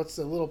fucking what's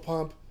the Lil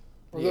Pump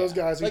or those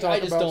guys who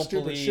talk about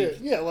stupid shit.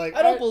 Yeah, like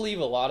I don't believe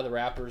a lot of the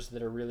rappers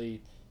that are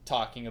really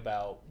talking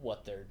about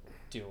what they're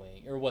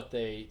doing or what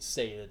they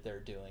say that they're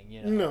doing.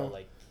 You know,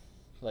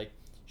 like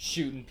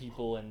shooting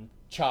people and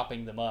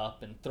chopping them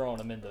up and throwing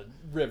them in the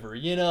river,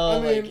 you know? I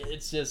mean, like,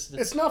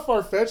 it's not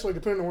far-fetched, like,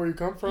 depending on where you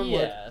come from.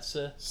 Yeah,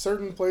 like,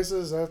 certain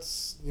places,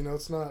 that's, you know,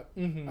 it's not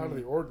out of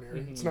the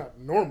ordinary. It's not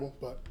normal,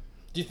 but...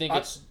 Do you think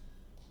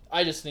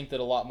I just think that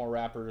a lot more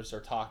rappers are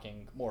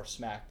talking more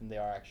smack than they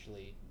are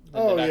actually...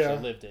 They've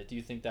actually lived it. Do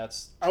you think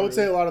that's true? I would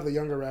say a lot of the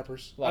younger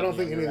rappers. I don't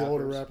think any of the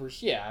older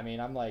rappers. Yeah, I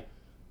mean, I'm like...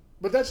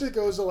 But that shit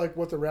goes to, like,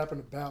 what they're rapping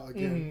about,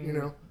 again, you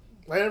know?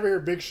 I never hear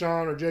Big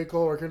Sean or J.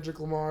 Cole or Kendrick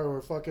Lamar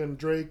or fucking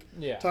Drake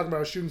talking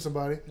about shooting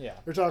somebody. Yeah.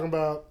 They're talking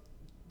about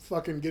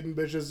fucking getting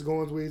bitches,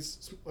 going to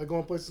weeds, like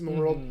going places in the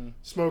world,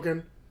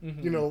 smoking,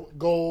 you know,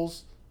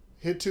 goals,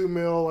 hit 2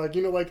 mil, like,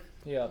 you know, like,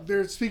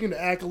 they're speaking to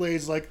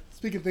accolades, like,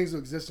 speaking things to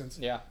existence.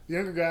 Yeah. The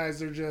younger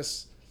guys are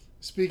just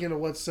speaking of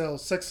what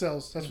sells. Sex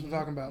sells. That's what they're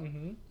talking about.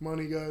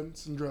 Money,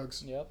 guns, and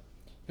drugs. Yep.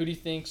 Who do you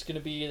think's going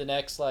to be the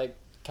next, like,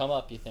 come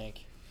up, you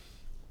think?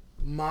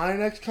 My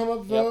next come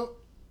up vote?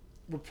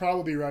 Would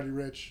probably be Roddy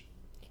Ricch.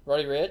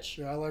 Roddy Ricch?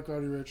 Yeah, I like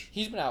Roddy Ricch.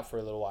 He's been out for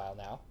a little while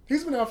now.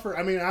 He's been out for...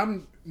 I mean,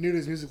 I'm new to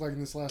his music like in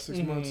this last 6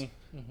 months.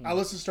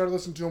 I started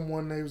listening to him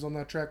one day. He was on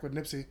that track with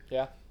Nipsey.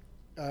 Yeah.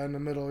 In the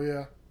middle,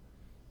 yeah.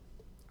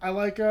 I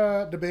like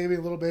the Baby,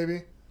 Little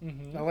Baby.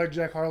 I like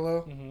Jack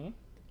Harlow.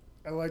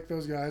 I like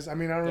those guys. I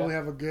mean, I don't really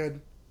have a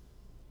good...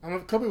 A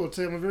couple people would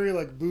say I'm a very,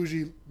 like,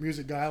 bougie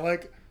music guy. I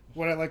like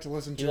what I like to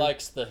listen to. He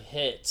likes the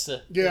hits.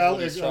 Yeah, I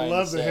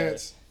love the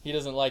hits. He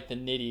doesn't like the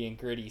nitty and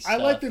gritty stuff. I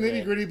like the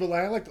nitty gritty, but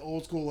like, I like the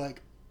old school,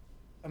 like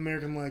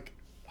American, like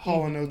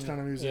Hall and Oates kind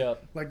of music.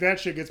 Yep. Like that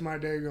shit gets my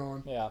day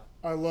going. Yeah.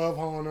 I love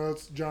Hall and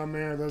Oates, John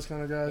Mayer, those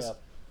kind of guys.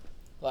 Yep.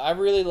 Well, I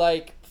really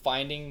like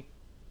finding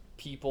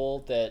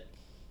people that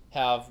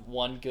have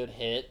one good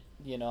hit.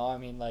 You know, I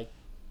mean, like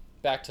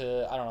back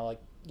to I don't know, like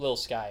Lil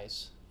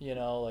Skies. You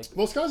know, like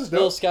Lil Skies is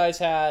dope. Lil Skies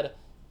had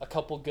a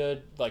couple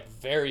good, like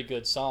very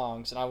good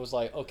songs, and I was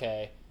like,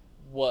 okay.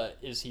 What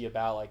is he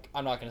about? Like,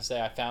 I'm not going to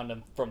say I found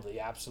him from the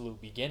absolute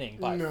beginning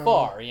by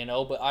far, you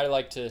know, but I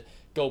like to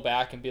go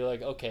back and be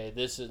like, okay,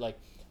 this is like,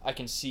 I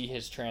can see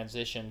his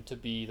transition to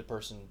be the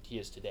person he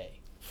is today.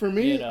 For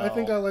me, you know? I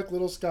think I like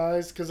Little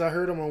Skies because I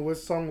heard him on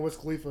Wiz song Wiz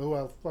Khalifa, who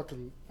I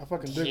fucking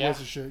dig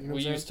Wiz's shit. You know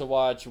we used to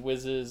watch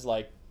Wiz's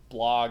like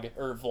blog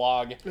or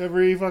vlog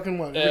every fucking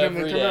what?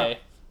 Every day.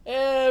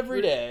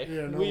 Every day.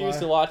 Yeah, no we used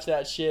to watch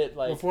that shit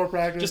like before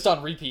practice, just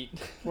on repeat.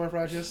 Before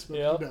practice,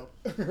 no.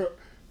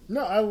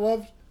 No, I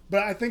love,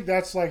 but I think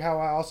that's like how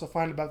I also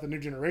find about the new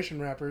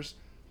generation rappers,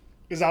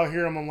 is I'll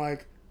hear them on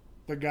like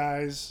the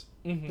guys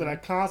that I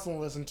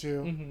constantly listen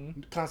to,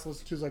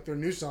 like their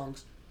new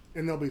songs,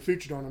 and they'll be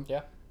featured on them.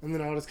 Yeah. And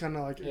then I'll just kind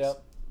of like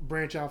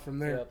branch out from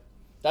there. Yep.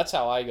 That's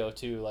how I go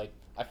too. Like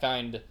I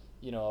find,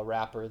 you know, a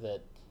rapper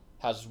that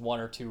has 1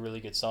 or 2 really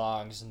good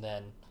songs, and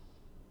then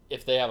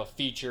if they have a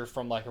feature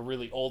from like a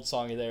really old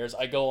song of theirs,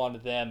 I go onto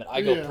them and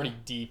I go pretty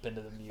deep into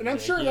the music. And I'm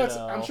sure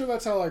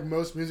that's how like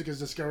most music is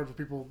discovered for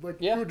people like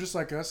who are just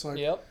like us. Like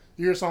you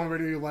hear a song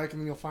radio you like, and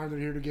then you'll find it,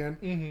 hear it again,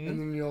 and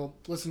then you'll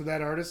listen to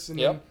that artist, and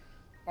then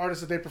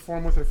artists that they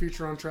perform with or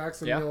feature on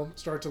tracks, and you'll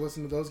start to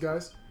listen to those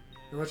guys.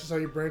 And that's just how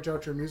you branch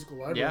out your musical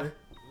library. Yeah.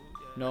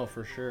 No,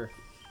 for sure.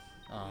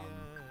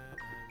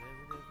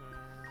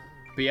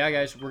 But yeah,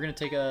 guys, we're going to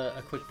take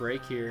a quick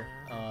break here.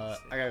 I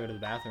got to go to the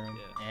bathroom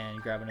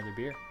and grab another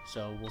beer.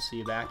 So we'll see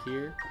you back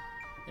here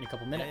in a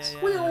couple minutes.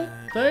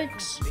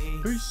 Thanks.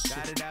 Peace.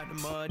 Started out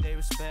the mud, they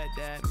respect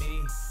that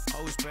me.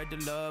 Always spread the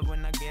love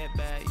when I get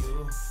back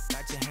you.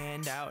 Got your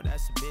hand out,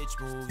 that's a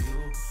bitch move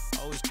you.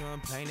 Always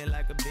complaining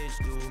like a bitch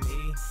do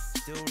me.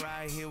 Still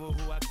right here with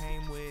who I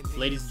came with.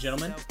 Ladies and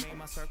gentlemen,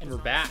 and we're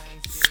back.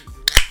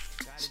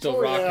 Still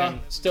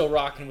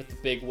rocking with the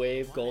Big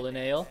Wave Golden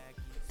Ale.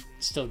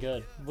 Still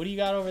good. What do you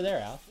got over there,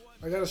 Al?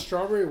 I got a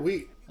strawberry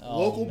wheat.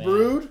 Local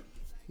brewed.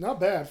 Not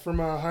bad. From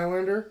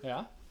Highlander.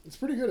 Yeah. It's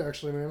pretty good,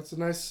 actually, man. It's a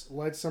nice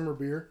light summer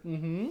beer.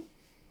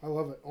 I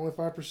love it. Only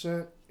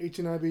 5%.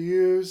 18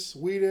 IBUs.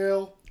 Wheat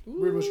ale.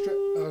 Brewed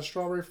with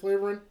strawberry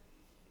flavoring.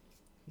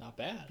 Not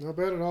bad. Not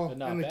bad at all.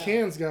 And the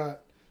can's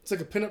got... It's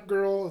like a pinup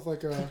girl with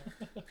like a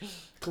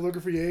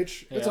calligraphy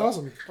H. It's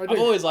awesome. I've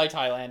always liked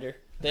Highlander.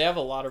 They have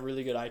a lot of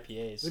really good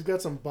IPAs. They've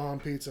got some bomb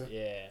pizza.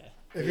 Yeah.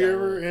 If you're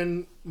ever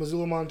in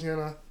Missoula,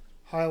 Montana,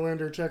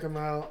 Highlander, check them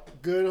out.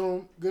 Good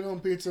home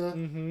pizza.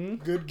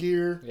 Good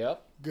gear.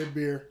 Yep. Good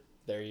beer.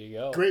 There you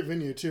go. Great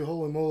venue too.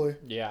 Holy moly.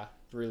 Yeah,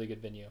 really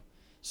good venue.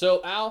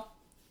 So Al,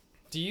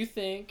 do you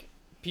think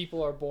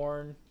people are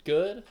born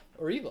good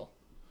or evil?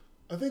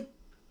 I think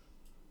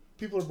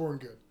people are born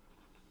good.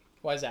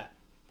 Why is that?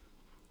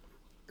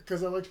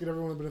 Because I like to give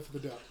everyone the benefit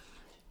of the doubt.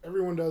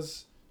 Everyone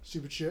does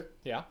stupid shit.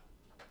 Yeah.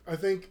 I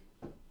think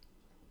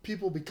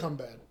people become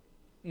bad.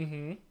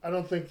 Mm-hmm. I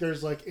don't think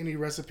there's like any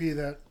recipe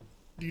that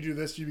you do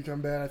this, you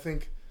become bad. I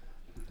think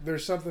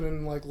there's something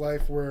in like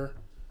life where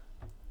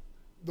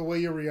the way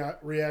you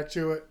react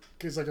to it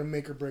is like a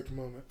make or break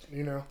moment,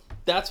 you know?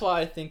 That's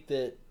why I think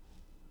that,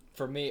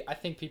 for me, I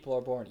think people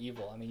are born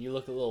evil. I mean, you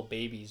look at little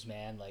babies,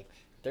 man, like,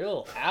 they're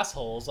little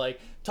assholes. Like,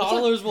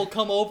 toddlers will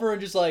come over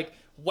and just, like,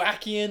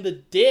 whack you in the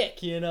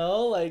dick, you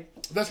know? Like,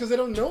 that's because they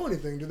don't know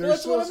anything, dude. They're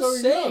that's what I'm so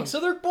saying. young. So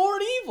they're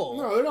born evil.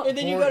 No, they're not and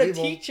then you born gotta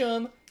evil. teach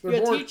them. They're You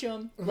gotta born- teach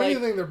them. If Like,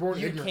 anything, they're born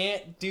you ignorant.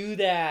 can't do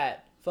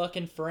that.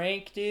 Fucking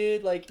Frank,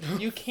 dude. Like,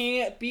 you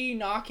can't be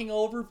knocking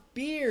over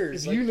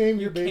beers. If Like, you name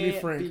your baby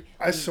can't Frank, be-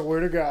 I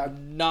swear to God.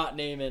 Not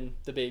naming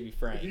the baby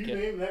Frank. If you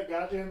name that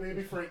goddamn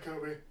baby Frank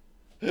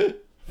Kobe.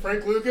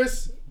 Frank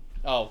Lucas?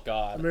 Oh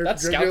God, American that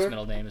drug Scout's dealer?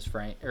 middle name is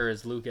Frank or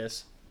is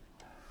Lucas,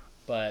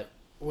 but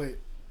Wait,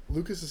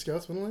 Lucas is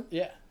Scout's middle name?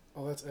 yeah,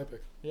 Oh, that's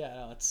epic. yeah,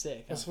 no, it's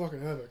sick. That's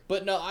fucking epic.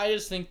 But no, I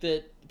just think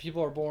that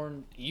people are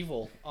born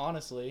evil,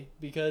 honestly,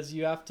 because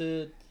you have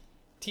to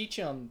teach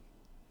them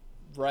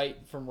right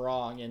from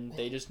wrong, and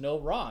they just know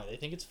wrong. They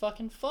think it's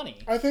fucking funny.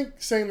 I think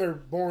saying they're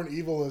born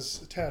evil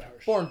is a tad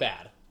harsh. Born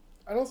bad,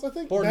 I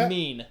think born that,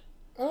 mean.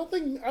 I don't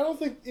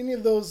think any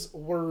of those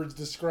words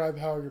describe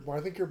how you're born.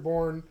 I think you're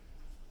born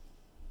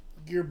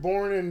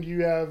and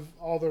you have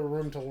all the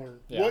room to learn.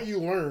 Yeah. What you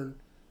learn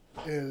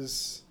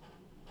is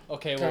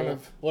Okay, kind well,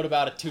 of- what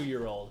about a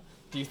 2-year-old?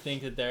 Do you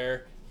think that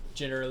they're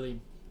generally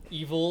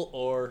evil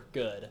or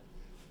good?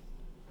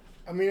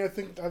 I mean, I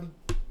think I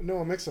know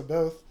a mix of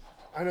both.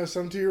 I know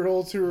some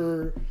 2-year-olds who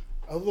are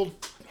a little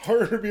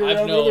harder to be I've around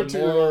than known other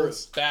more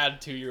 2-year-olds. bad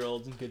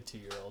 2-year-olds and good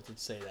 2-year-olds. Would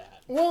say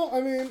that. Well,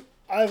 I mean,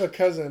 I have a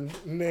cousin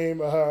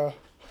named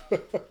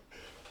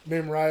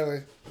named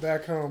Riley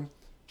back home.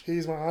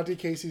 He's my Auntie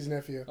Casey's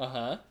nephew.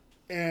 Uh-huh.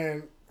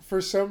 And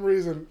for some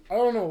reason, I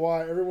don't know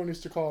why, everyone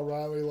used to call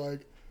Riley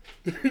like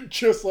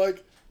just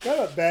like not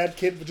a bad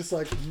kid, but just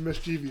like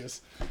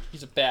mischievous.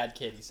 He's a bad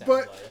kid, he sounds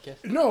But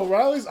like. no,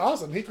 Riley's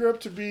awesome. He grew up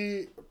to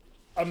be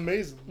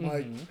amazing,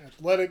 like Mhm.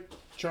 athletic,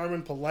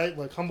 charming, polite,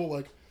 like humble,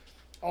 like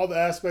all the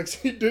aspects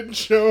he didn't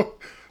show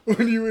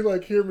when you would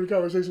like hear him in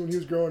conversation when he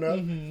was growing up.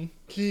 Mm-hmm.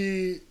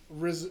 He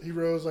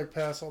rose like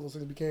past all those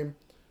things, and became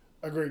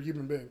a great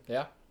human being.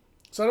 Yeah.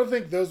 So I don't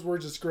think those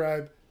words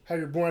describe how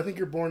you're born. I think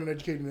you're born and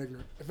educated and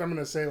ignorant. If I'm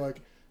gonna say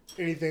like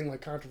anything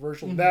like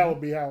controversial, that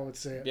would be how I would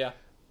say it. Yeah.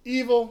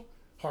 Evil,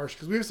 harsh,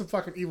 because we have some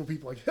fucking evil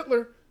people like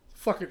Hitler.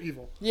 Fucking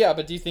evil. Yeah,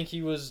 but do you think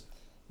he was,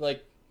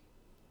 like,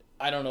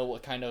 I don't know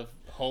what kind of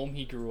home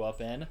he grew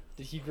up in.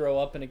 Did he grow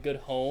up in a good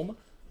home?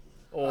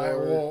 Or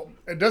Well,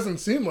 it doesn't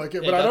seem like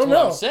it, Yeah, but I that's don't what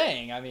know. I'm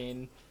saying. I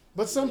mean,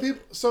 But some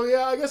people, so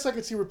yeah, I guess I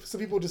could see where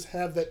some people just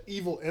have that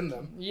evil in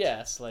them.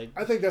 yes, like,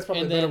 I think that's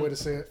probably a And better then- way to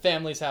say it.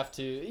 families have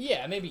to,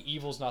 yeah, maybe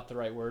evil's not the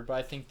right word, but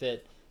I think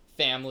that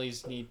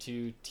families need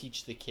to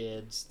teach the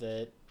kids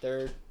that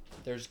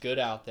there's good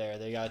out there.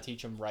 They gotta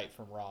teach them right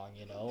from wrong,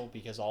 you know,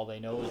 because all they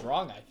know is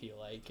wrong, I feel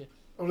like.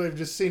 Or they've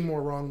just seen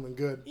more wrong than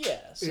good.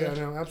 Yes. Yeah,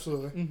 no,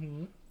 absolutely.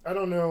 Mm-hmm. I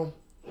don't know.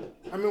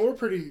 I mean, we're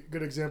pretty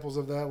good examples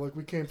of that. Like,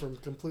 we came from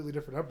completely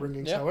different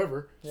upbringings. Yep.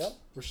 However, Yep.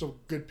 we're still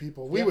good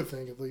people. We Yep. would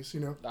think, at least, you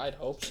know. I'd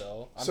hope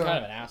so. I'm So- kind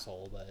of an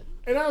asshole, but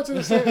And I would say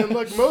the same. And,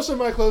 like, most of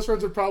my close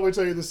friends would probably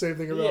tell you the same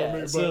thing about yeah.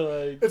 me. But So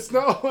like, it's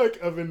not, like,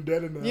 a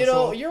vendetta. you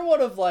know, you're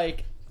one of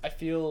like I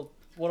feel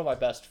one of my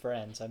best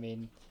friends. I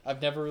mean,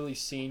 I've never really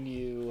seen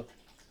you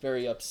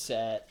very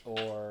upset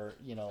or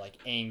like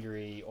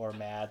angry or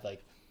mad.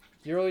 Like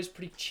you're always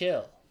pretty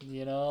chill,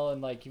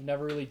 and like you've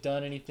never really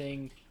done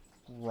anything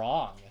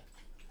wrong.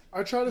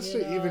 I try to stay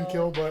even know.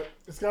 kill, but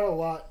it's got a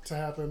lot to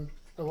happen.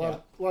 A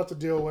lot to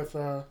deal with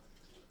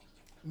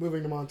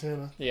moving to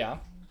Montana. Yeah,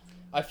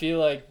 I feel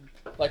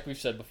like we've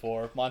said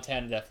before,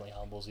 Montana definitely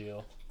humbles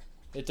you.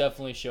 It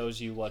definitely shows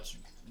you what's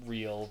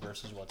real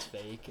versus what's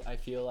fake. I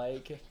feel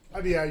like.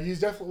 Yeah, you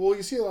definitely. Well,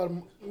 you see a lot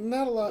of,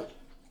 not a lot.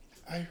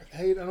 I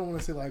don't want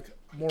to say like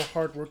more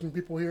hardworking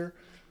people here,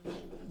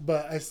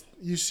 but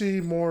you see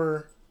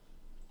more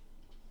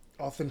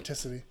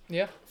authenticity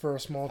Yeah, for a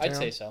small town. I'd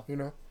say so. You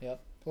know,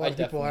 Yep. a lot I'd of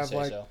people definitely have say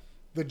like so.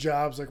 the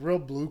jobs, like real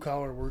blue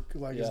collar work,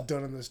 like is Yeah.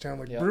 done in this town,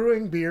 like Yeah.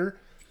 brewing beer.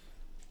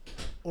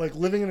 Like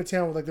living in a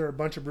town with like there are a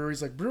bunch of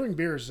breweries, like brewing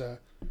beer is a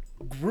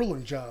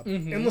grueling job,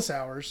 Mhm. endless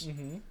hours,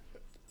 Mm-hmm.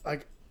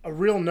 like a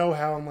real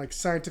know-how and like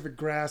scientific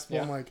grasp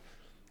Yeah. on like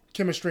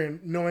chemistry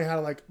and knowing how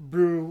to like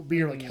brew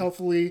beer like Mhm.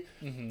 healthily.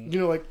 Mm-hmm. You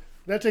know, like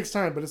that takes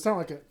time, but it's not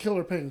like a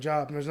killer paying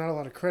job, and there's not a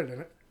lot of credit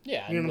in it.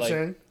 Yeah, You know and, what I'm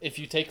like, saying? if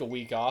you take a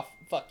week off,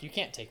 fuck, you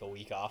can't take a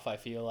week off. I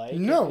feel like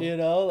No.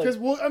 like, Because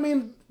well, I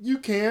mean, you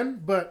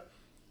can, but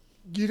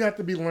you'd have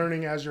to be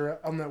learning as you're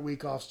on that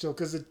week off still,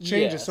 because it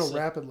changes so Yes.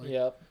 rapidly.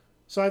 Yep.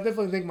 So I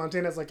definitely think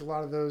Montana has like a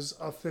lot of those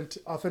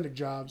authentic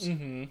jobs.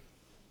 Mm-hmm.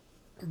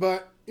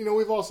 But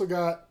we've also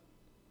got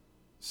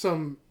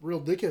some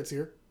real dickheads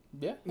here.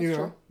 Yeah. You That's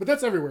know, true. but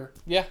that's everywhere.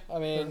 Yeah, I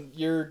mean,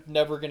 you're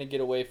never gonna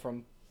get away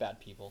from bad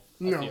people.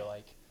 No. I feel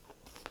like.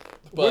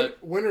 But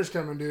winter's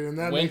coming, dude, and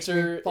that makes me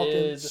winter fucking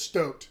is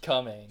stoked.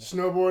 coming.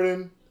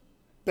 Snowboarding,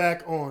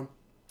 back on.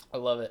 I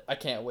love it. I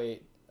can't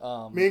wait.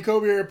 Me and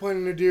Kobe are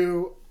planning to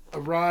do a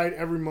ride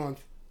every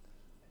month.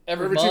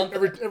 Every month?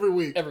 Every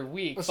week. Every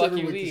week. Let's Fuck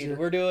every you, week this weed. year.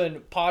 We're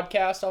doing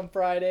podcast on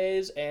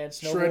Fridays and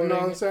snowboarding. Shredding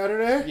on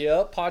Saturday?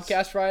 Yep.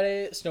 Podcast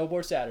Friday,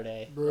 snowboard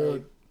Saturday. Bro.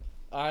 Like,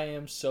 I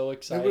am so Maybe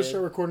excited. we'll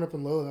start recording up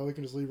in low. That we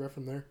can just leave right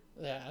from there.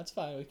 Yeah, that's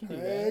fine. We can do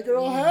Hey, that.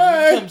 girl, You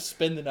hey! come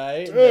spend the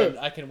night, and Dude. then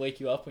I can wake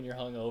you up when you're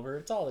hungover.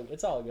 It's all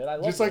good. I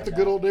love Just like the doing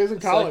good that. old days in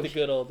It's college. like the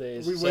good old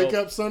days. We wake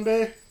up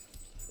Sunday.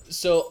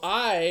 So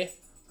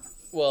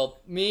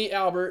me,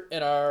 Albert,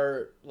 and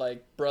our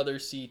brother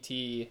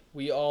CT,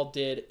 we all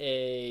did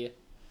a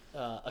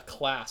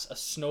class, a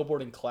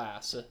snowboarding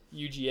class.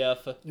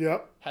 UGF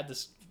Yep. had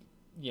this,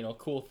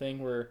 cool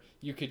thing where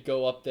you could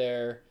go up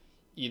there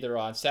either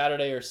on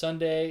Saturday or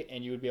Sunday,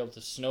 and you would be able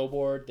to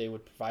snowboard. They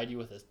would provide you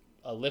with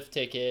a lift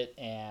ticket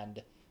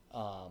and,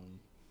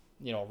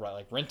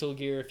 rental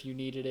gear if you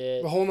needed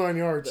it. The whole 9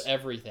 yards.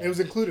 Everything. It was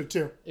included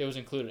too. It was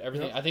included.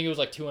 Everything. Yep. I think it was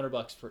like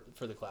 $200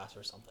 for the class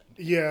or something.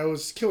 Yeah, it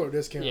was killer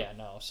discount. Yeah,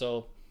 no.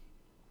 So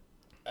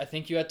I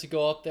think you had to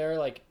go up there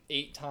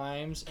 8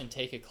 times and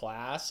take a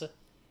class.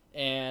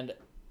 And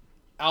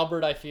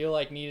Albert, I feel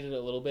like, needed it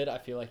a little bit. I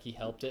feel like he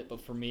helped it.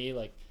 But for me,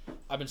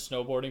 I've been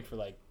snowboarding for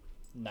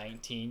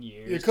 19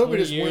 years. Yeah, Kobe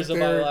 20 just years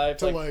went of there my life.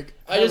 to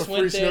I have just a free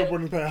went there,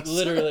 snowboarding pass.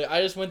 literally,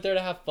 I just went there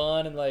to have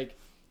fun and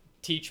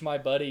teach my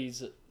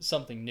buddies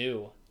something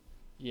new,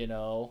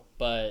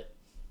 But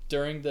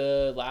during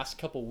the last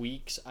couple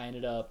weeks, I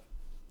ended up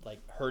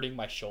hurting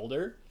my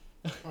shoulder.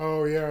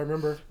 Oh yeah, I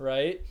remember.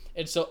 Right?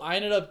 And so I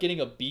ended up getting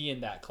a B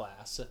in that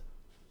class.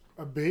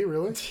 A B,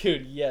 really?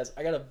 Dude, yes.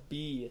 I got a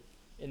B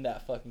in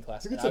that fucking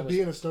class. Who gets and a B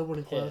in a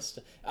snowboarding class? pissed.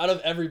 Out of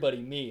everybody,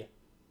 me.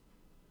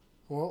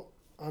 Well,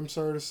 I'm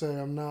sorry to say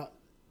I'm not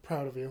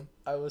proud of you.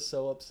 I was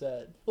so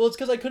upset. Well, it's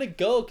because I couldn't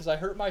go because I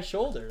hurt my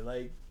shoulder.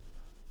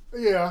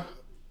 Yeah.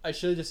 I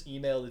should have just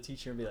emailed the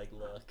teacher and be like,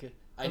 look,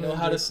 I know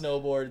how to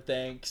snowboard,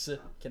 thanks.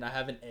 Can I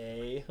have an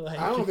A? I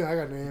don't think I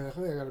got an A. I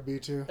think I got a B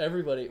too.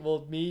 Everybody,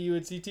 well, me, you,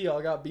 and CT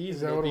all got B's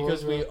Is in that it what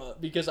it was,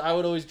 because I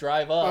would always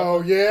drive up.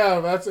 Oh yeah,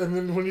 and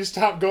then when you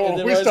stop and going,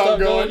 then we when I stop stopped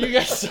going. You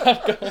guys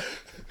stopped going.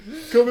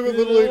 Kobe would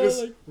literally know,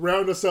 just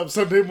round us up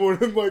Sunday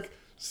morning.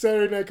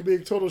 Saturday night could be a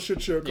total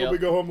shit show. Kobe Yep.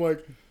 go home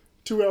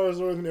 2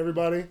 hours earlier than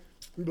everybody.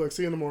 He'd be like,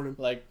 see you in the morning.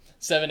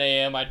 7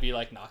 a.m. I'd be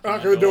knocking Knock on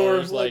on the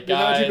doors, door, how'd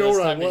guys, you know it's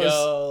where I time to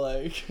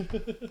go.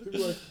 He'd be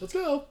like, let's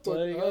go. It's all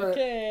right.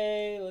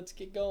 Okay, let's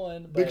get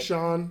going. Big But-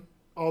 Sean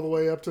all the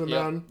way up to the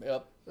mountain,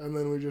 Yep. and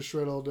then we just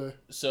shred all day.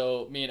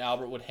 So me and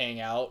Albert would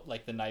hang out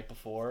the night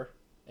before,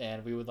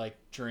 and we would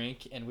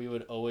drink, and we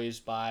would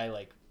always buy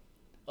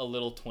a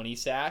little 20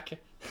 sack.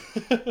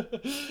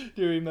 Do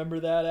you remember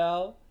that,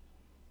 Al?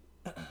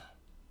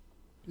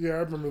 Yeah, I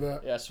remember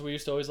that. Yeah, so we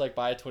used to always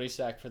buy a 20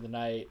 sack for the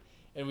night,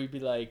 and we'd be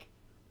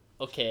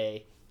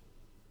okay,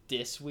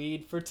 this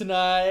weed for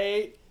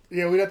tonight,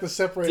 Yeah, we'd have to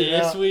separate it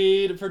out. this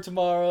weed for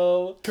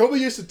tomorrow. Kobe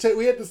used to take.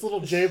 We had this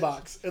little J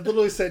box. It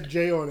literally said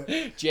J on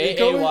it.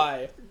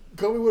 J-A-Y.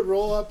 Kobe would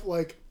roll up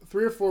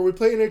 3 or 4. We'd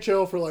play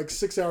NHL for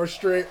 6 hours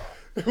straight.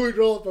 We'd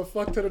roll up a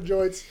fuck ton of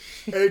joints,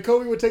 and then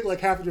Kobe would take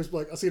half of just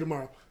I'll see you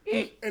tomorrow.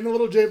 And the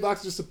little J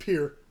box would just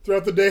appear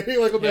throughout the day,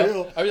 on the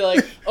hill. I'd be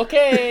like,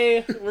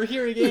 okay, we're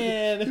here He'd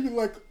again. be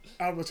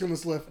I'm let's go on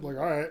this lift. I'm all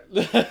right.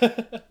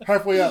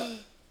 Halfway up,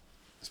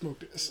 smoke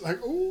this.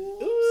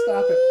 Ooh,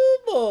 stop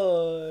it.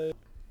 Boy.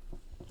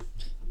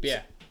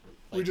 Yeah.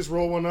 We just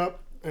roll one up,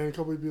 and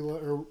Kobe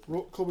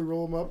Kobe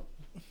roll them up,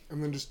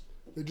 and then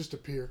they just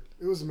appear.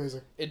 It was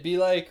amazing. It'd be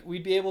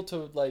we'd be able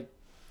to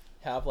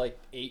have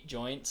 8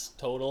 joints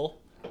total.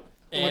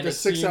 In a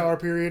 6 hour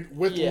period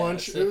with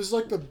lunch. It was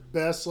the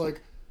best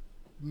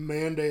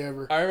man day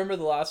ever. I remember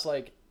the last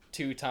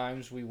 2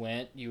 times we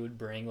went, you would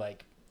bring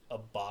a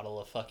bottle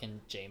of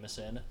fucking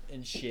Jameson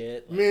and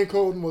shit. Me and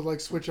Colton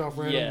would switch off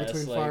random Yes,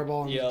 between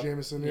Fireball and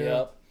Jameson. Yeah.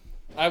 Yep.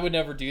 I would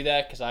never do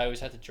that because I always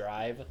had to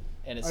drive,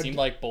 and it I seemed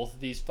d- both of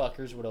these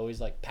fuckers would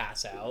always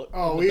pass out.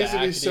 Oh, in we the used to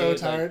be back, so dude.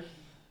 tired.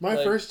 My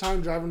like- first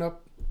time driving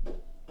up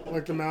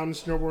the mountain,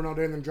 snowboarding all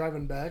day, and then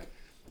driving back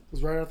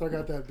was right after I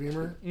got that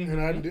Beamer, and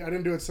I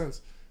didn't do it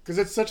since because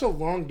it's such a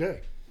long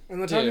day,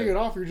 and the time you Dude. get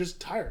off, you're just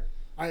tired.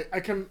 I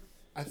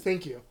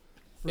thank you.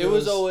 It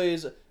was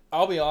always.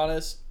 I'll be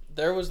honest.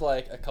 There was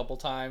a couple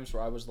times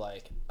where I was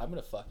I'm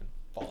gonna fucking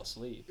fall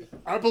asleep.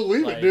 I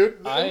believe it,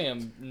 dude. I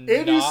am.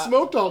 And you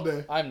smoked all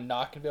day. I'm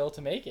not gonna be able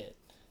to make it.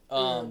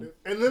 And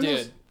then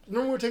dude.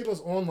 remember we were taking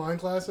those online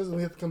classes and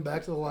we have to come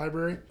back to the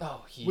library.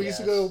 Oh, We used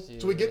to go.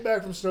 So we get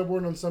back from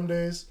snowboarding on some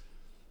days,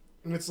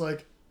 and it's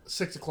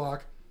 6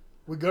 o'clock.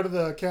 We go to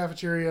the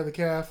cafeteria, the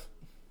caf,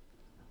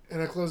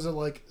 and it closes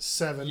at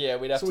 7. Yeah,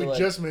 we'd have so to we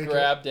just make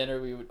grab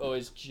dinner. We would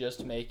always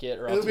just make it,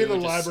 or it else would be we in the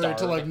would just library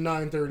till starve.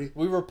 9:30.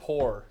 We were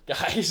poor,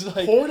 guys.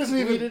 Poor doesn't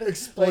we even didn't-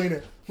 explain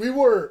it. We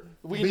were.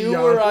 We beyond. knew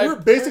where we were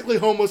basically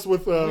homeless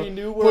with we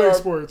knew where playing our,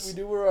 sports. We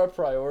knew where our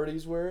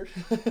priorities were,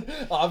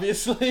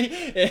 obviously,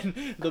 and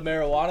the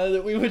marijuana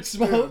that we would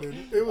smoke. Yeah,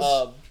 dude. It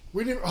was.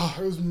 We didn't. Oh,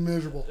 it was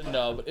miserable.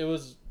 No, but it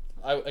was.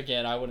 I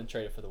wouldn't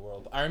trade it for the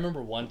world. But I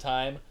remember one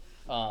time,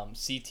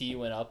 CT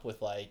went up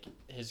with like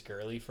his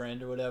girly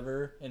friend or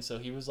whatever, and so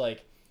he was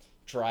like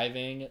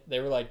driving. They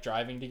were like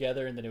driving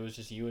together, and then it was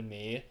just you and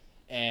me.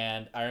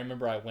 And I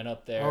remember I went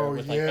up there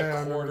with like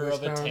a quarter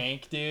of a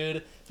tank,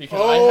 dude,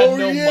 because I had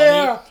no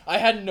money. I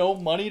had no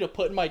money to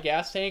put in my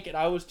gas tank, and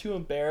I was too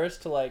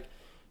embarrassed to like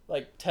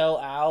tell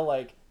Al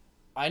like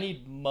I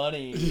need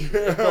money. Yeah,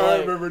 but, like, I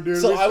remember,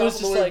 dude. So I was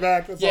just like,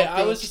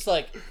 I was just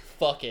like,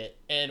 fuck it,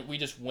 and we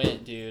just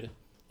went, dude,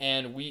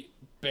 and we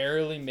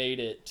barely made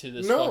it to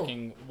this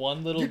fucking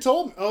one little. You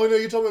told me. Oh no,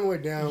 you told me on the way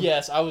down.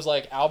 Yes, I was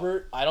like,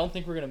 Albert, I don't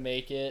think we're gonna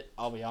make it.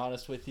 I'll be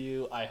honest with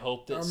you. I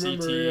hope that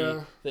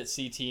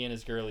CT and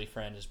his girly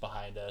friend is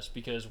behind us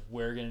because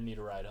we're gonna need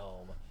a ride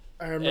home.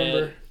 I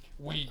remember. And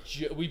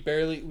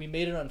we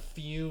made it on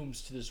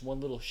fumes to this one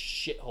little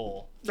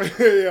shithole.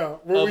 Yeah,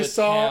 where we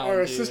saw our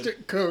dude.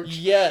 Assistant coach.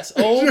 Yes.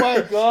 Oh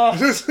my god.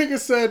 This nigga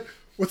said,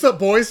 "What's up,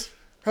 boys?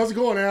 How's it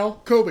going,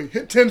 Al? Kobe,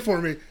 hit 10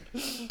 for me."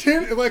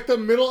 10 in like the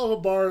middle of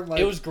a bar. Like,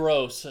 it was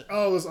gross.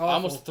 Oh, it was awful. I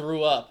almost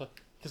threw up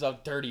because how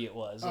dirty it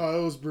was. Oh,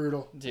 it was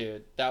brutal.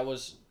 Dude, that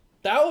was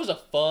a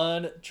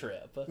fun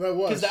trip. That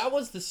was. Because that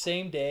was the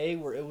same day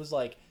where it was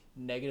like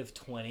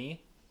 -20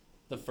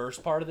 the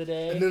first part of the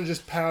day. And then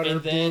just powder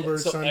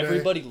Bluebird Sunday.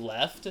 Everybody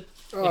left.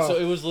 Oh. And so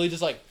it was literally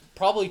just like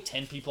probably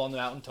 10 people on the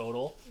mountain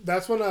total.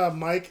 That's when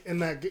Mike and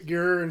that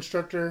gear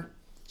instructor.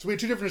 So we had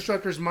two different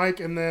instructors, Mike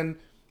and then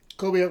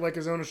Kobe had like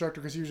his own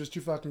instructor because he was just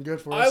too fucking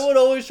good for us. I would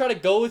always try to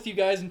go with you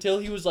guys until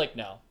he was like,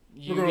 no,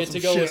 you get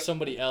to go with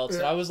somebody else. Yeah.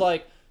 And I was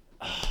like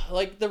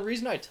the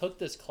reason I took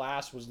this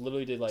class was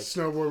literally to like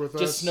snowboard with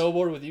us. Just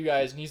snowboard with you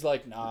guys. And he's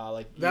like, nah,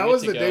 like that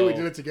was the day we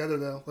did it together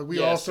though. Like we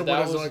also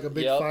went as like a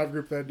big 5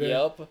 group that day.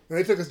 Yep. And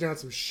they took us down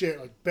some shit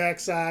like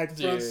backside,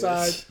 front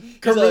side,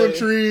 Cumberland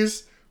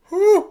trees.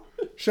 Whoo!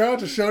 Shout out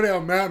to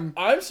Showdown Mountain.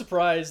 I'm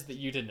surprised that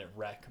you didn't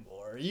wreck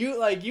more.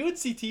 You and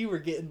CT were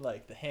getting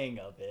like the hang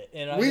of it,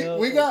 and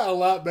we got a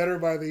lot better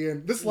by the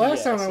end. This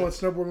last time I went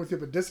snowboarding with you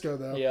at the disco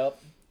though. Yep.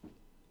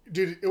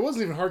 Dude, it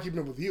wasn't even hard keeping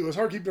up with you. It was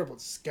hard keeping up with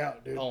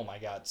Scout, dude. Oh my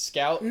god,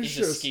 Scout! He's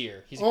a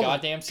skier. He's a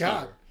goddamn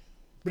skier.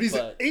 But he's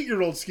an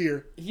 8-year-old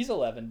skier. He's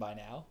 11 by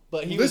now,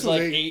 but he was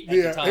like 8 at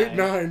the time. 8,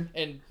 9.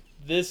 And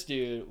this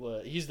dude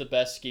he's the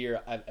best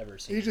skier I've ever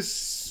seen. He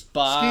just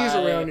skis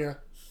around you.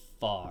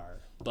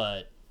 Far.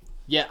 But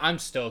yeah, I'm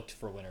stoked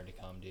for winter to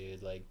come,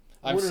 dude. Like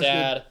I'm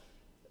sad.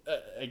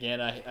 Again,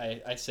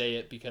 I say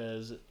it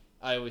because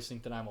I always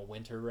think that I'm a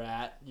winter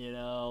rat, you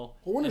know.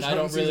 Well, winter's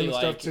hunting season and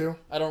stuff too.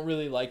 I don't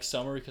really like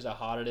summer because of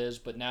how hot it is,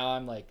 but now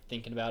I'm like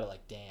thinking about it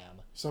like, damn.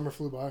 Summer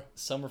flew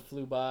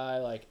by.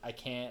 Like I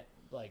can't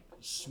like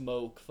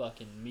smoke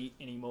fucking meat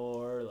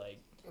anymore. Like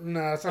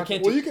nah, it's not. I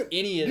can't do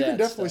any of that. You can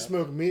definitely stuff.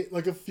 smoke meat.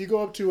 Like if you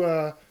go up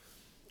to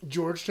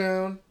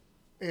Georgetown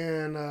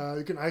and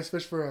you can ice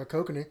fish for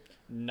kokanee.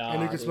 Nah,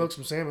 and you can smoke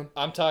some salmon.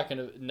 I'm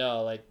talking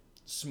like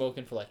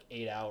smoking for like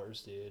 8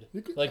 hours, dude.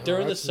 Like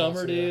during the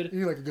summer, dude. You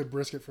need like a good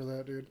brisket for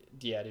that, dude.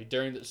 Yeah, dude.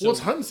 Well, it's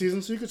hunting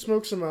season, so you could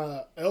smoke some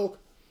elk.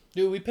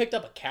 Dude, we picked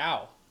up a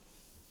cow.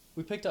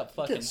 We picked up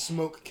fucking. You can't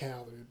smoke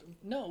cow, dude.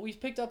 No, we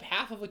picked up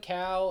half of a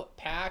cow,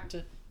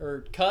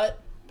 cut,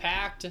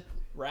 packed,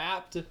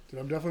 wrapped. Dude,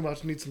 I'm definitely about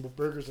to need some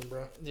burgers,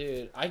 bro.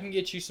 Dude, I can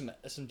get you some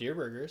deer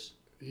burgers.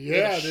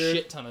 Yeah, dude.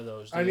 Shit ton of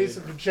those. Dude. I need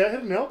some. Did Chet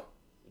hit an elk?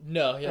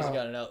 No, he hasn't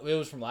got an elk. It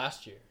was from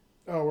last year.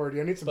 Oh, word.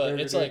 Yeah, I need some burgers.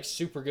 But it's like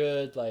super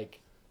good,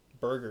 like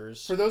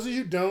burgers. For those of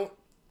you who don't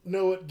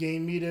know what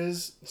game meat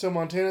is, so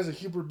Montana's a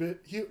super big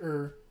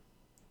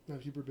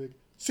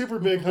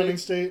hunting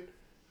state.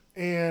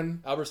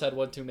 And Albert's had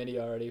one too many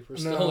already. We're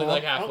still only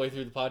like halfway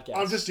through the podcast.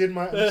 I'm just getting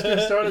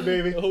started,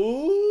 baby.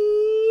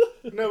 Ooh.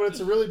 No, but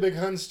it's a really big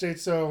hunting state,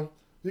 so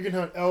you can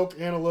hunt elk,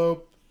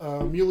 antelope,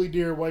 muley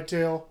deer,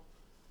 whitetail,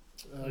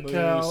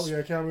 cow,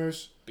 cow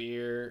moose,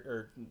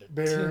 bear,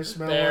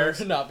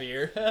 not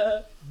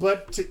beer.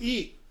 But to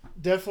eat,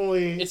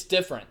 definitely, it's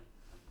different.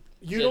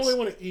 You'd only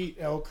want to eat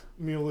elk,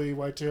 muley,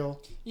 whitetail,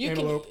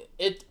 antelope.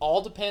 It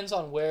all depends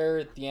on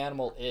where the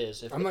animal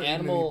is. I'm not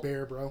eating any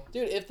bear, bro.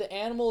 Dude, if the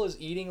animal is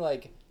eating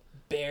like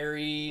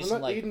berries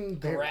and like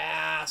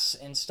grass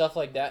and stuff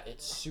like that,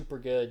 it's super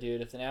good, dude.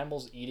 If an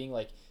animal's eating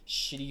like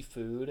shitty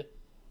food,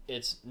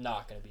 it's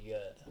not gonna be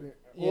good. Yeah.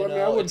 Well,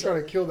 I wouldn't try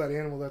to kill that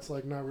animal. That's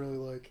like not really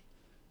like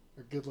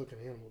a good-looking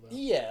animal, though.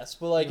 Yes,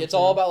 but like it's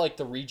all about like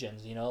the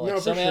regions, you know.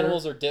 Like some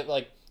animals are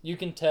like you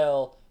can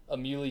tell a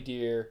muley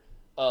deer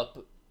up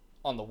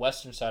on the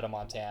western side of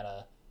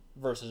Montana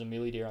versus a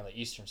muley deer on the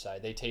eastern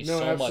side. They taste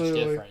much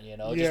different, you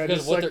know, just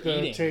because of what they're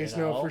eating. Taste,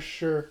 you know? No, for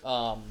sure.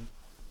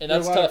 And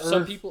that's tough.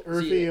 Some people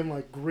earthy and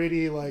like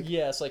gritty, like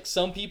yes, like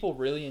some people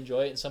really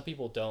enjoy it and some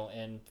people don't.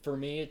 And for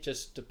me, it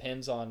just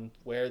depends on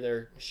where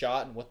they're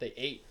shot and what they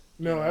ate.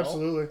 No,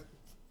 absolutely.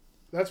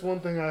 That's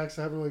one thing I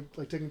actually haven't really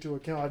like taken into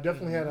account. I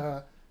definitely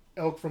had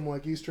elk from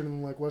like eastern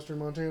and like western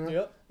Montana.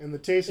 Yep. And the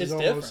taste is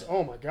almost different.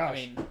 Oh my gosh. I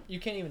mean, you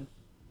can't even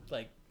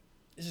like.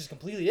 This is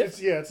completely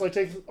different. It's like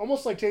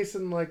almost like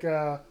tasting like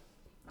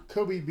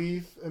Kobe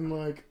beef and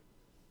like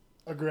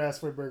a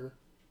grass-fed burger.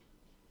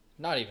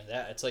 Not even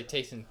that. It's like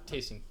tasting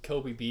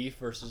Kobe beef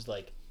versus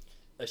like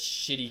a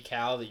shitty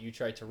cow that you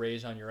tried to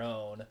raise on your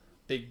own.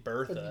 Big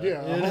Bertha.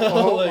 Yeah,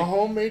 like, a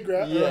homemade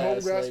home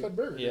it's grass-fed like,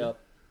 burger. Yep.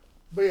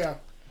 But yeah,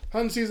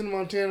 hunting season in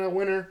Montana,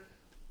 winter.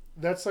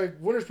 That's like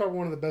winter's probably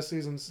one of the best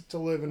seasons to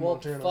live in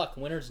Montana. Fuck,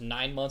 winter's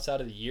 9 months out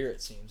of the year.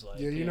 It seems like.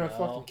 Yeah, you're not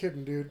fucking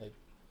kidding, dude. Like,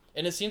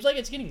 and it seems like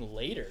it's getting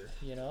later.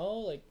 You know,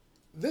 like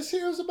this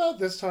year was about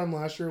this time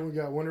last year when we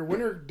got winter.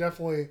 Winter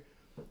definitely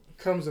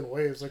comes in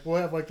waves. Like we'll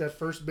have like that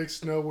first big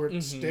snow where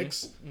it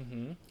sticks,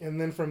 and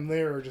then from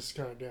there it just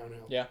kind of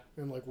downhill. Yeah.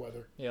 And like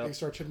weather. Yeah. They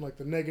start hitting like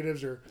the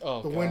negatives or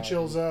the God, wind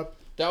chills dude. up.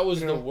 That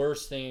was the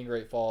worst thing in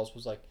Great Falls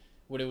was like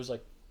when it was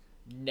like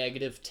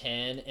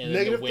 -10 and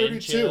then the wind 32,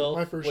 chill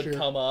my first would year.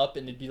 come up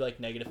and it'd be like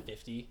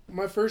 -50.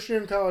 My first year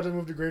in college, I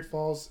moved to Great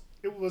Falls.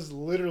 It was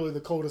literally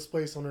the coldest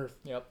place on earth.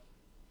 Yep.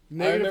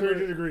 Negative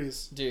 30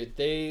 degrees. Dude,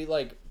 they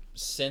like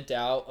sent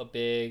out a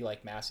big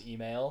like mass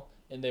email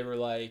and they were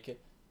like,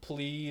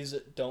 please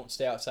don't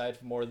stay outside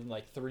for more than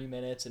like 3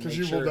 minutes and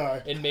will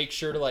die. And make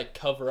sure to like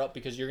cover up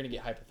because you're gonna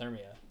get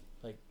hypothermia.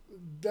 Like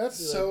that's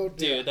so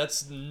dude, yeah.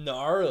 that's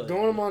gnarly.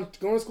 Going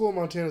to school in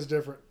Montana is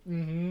different.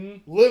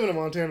 Mm-hmm. Living in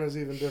Montana is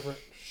even different.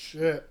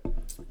 Shit.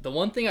 The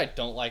one thing I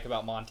don't like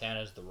about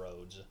Montana is the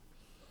roads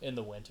in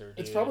the winter. Dude.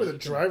 It's probably the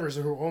drivers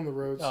who own the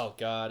roads. Oh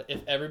God! If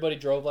everybody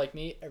drove like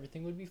me,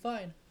 everything would be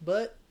fine.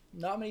 But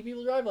not many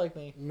people drive like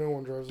me. No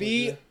one drives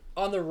Be like me.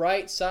 on the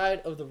right side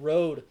of the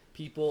road,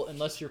 people,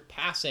 unless you're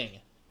passing.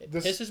 It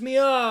pisses me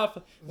off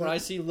when I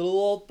see little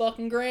old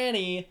fucking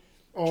granny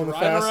driving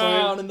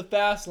around in the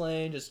fast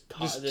lane, just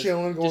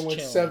chilling, going like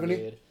 70.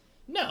 Dude.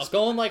 No,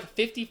 going like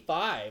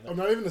 55. I'm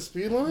not even the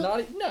speed limit.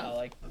 No,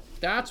 like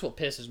that's what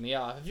pisses me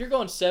off. If you're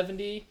going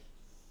 70,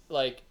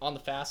 like on the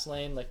fast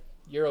lane, like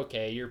you're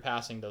okay. You're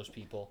passing those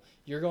people.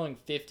 You're going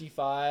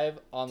 55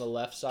 on the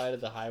left side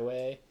of the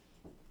highway.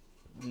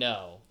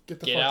 No,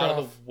 get out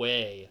of the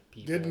way,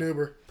 people. Get an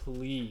Uber,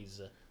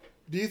 please.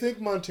 Do you think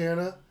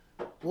Montana?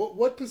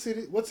 What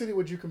city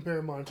would you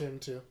compare Montana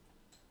to,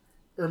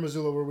 or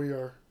Missoula, where we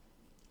are?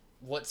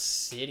 What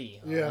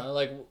city? Huh? Yeah.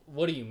 Like,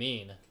 what do you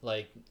mean?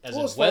 Like, as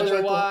in as far as,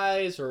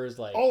 weather-wise, or is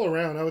like all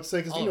around? I would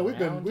say because we've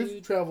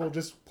dude. traveled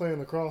just playing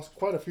lacrosse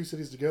quite a few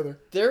cities together.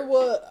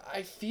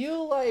 I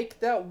feel like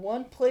that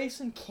one place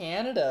in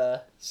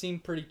Canada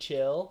seemed pretty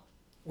chill.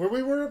 Where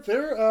we were up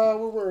there? Where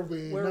were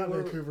we? Not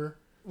Vancouver.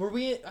 Were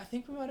we? I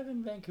think we might have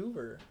been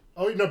Vancouver.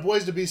 Oh no,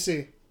 Boys to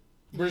BC,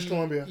 British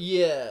Columbia.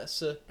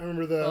 Yes. I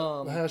remember the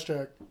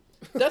hashtag.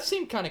 That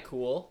seemed kind of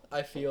cool.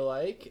 I feel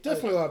like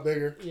definitely a lot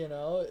bigger. You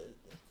know,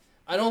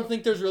 I don't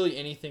think there's really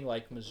anything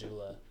like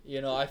Missoula.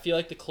 You know, I feel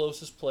like the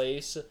closest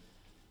place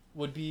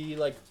would be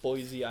like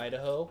Boise,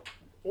 Idaho,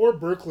 or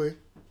Berkeley,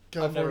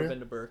 California. I've never been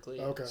to Berkeley,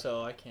 okay,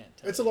 so I can't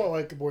tell. It's a lot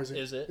like Boise.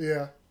 Is it?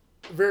 Yeah,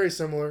 very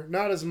similar.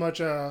 Not as much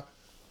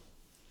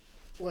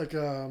like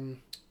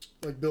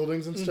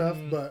buildings and stuff,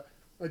 but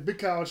like big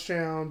college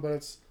town. But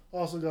it's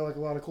also got like a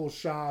lot of cool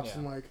shops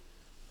and like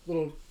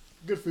little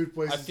good food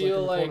places. I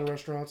feel like in the corner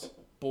restaurants.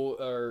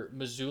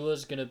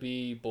 Missoula's gonna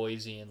be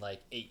Boise in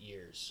like 8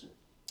 years.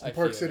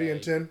 Park City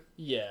in 10.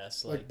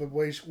 Yes, but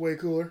way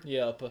cooler.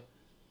 Yep.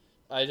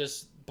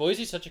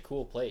 Boise's such a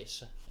cool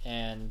place,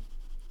 and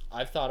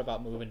I've thought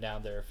about moving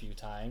down there a few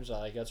times.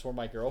 Like that's where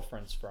my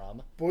girlfriend's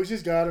from.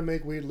 Boise's got to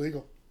make weed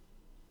legal.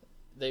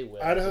 They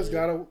will. Idaho's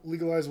got to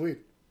legalize weed.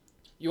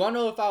 You want to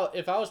know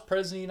if I was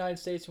president of the United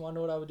States? You want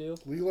to know what I would do?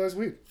 Legalize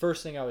weed.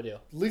 First thing I would do.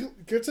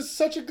 It's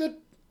such a good.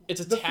 It's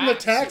a from the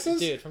taxes,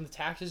 dude. From the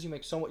taxes, you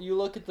make so much. You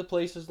look at the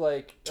places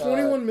like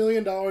 $21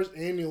 million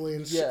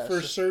annually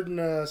for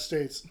certain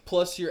states.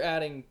 Plus, you're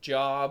adding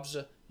jobs.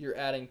 You're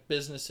adding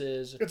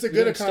businesses. It's a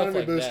good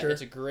economy booster.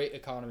 It's a great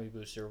economy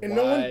booster. And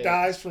no one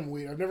dies from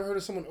weed. I've never heard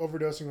of someone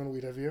overdosing on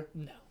weed. Have you?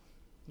 No.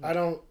 I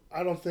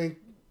don't think.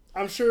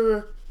 I'm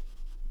sure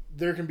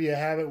there can be a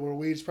habit where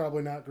weed's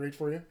probably not great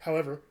for you.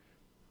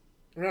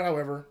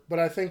 But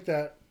I think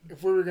that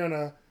if we were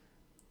gonna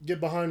get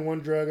behind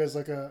one drug as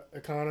like a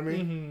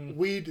economy,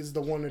 weed is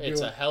the one to do it. It's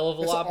a hell of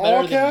a lot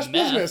better than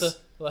meth. Business.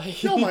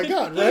 Like, oh my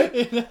god, right?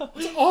 You know?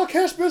 It's all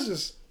cash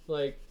business.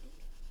 Like,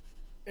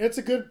 it's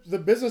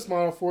the business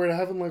model for it,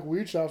 having like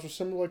weed shops or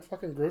some like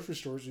fucking grocery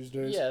stores these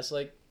days. Yeah, it's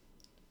like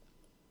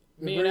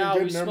me and Al,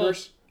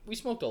 we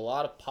smoked a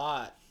lot of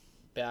pot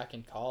back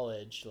in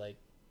college. Like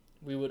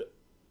we would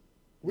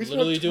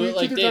literally do it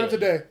like 2 times a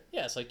day.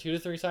 Yeah, it's like 2 to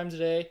 3 times a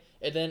day.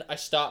 And then I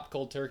stopped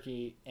cold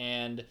turkey,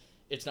 and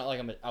it's not like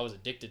I was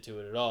addicted to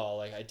it at all.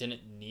 Like I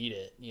didn't need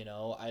it, you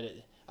know.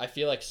 I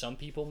feel like some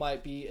people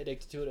might be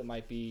addicted to it. It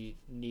might be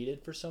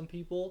needed for some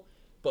people,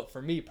 but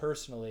for me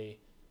personally,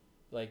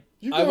 like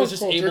I was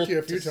just able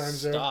to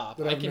stop.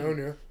 That I've known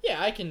you.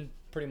 Yeah, I can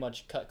pretty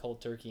much cut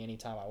cold turkey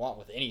anytime I want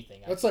with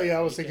anything. That's like I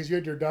was thinking, because you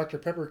had your Dr.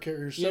 Pepper kick,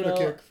 your soda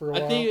kick for a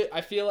while.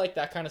 I feel like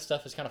that kind of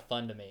stuff is kind of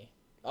fun to me.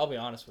 I'll be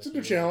honest with you. It's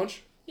a new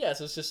challenge. Yeah,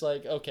 so it's just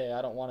like, okay,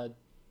 I don't want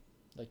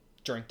to like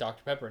drink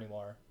Dr. Pepper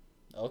anymore.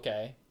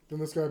 Okay. Then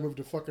this guy moved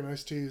to fucking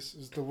iced teas.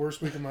 It's the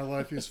worst week of my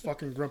life. He's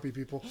fucking grumpy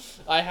people.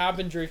 I have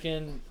been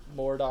drinking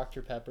more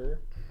Dr. Pepper.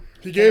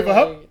 He gave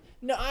up?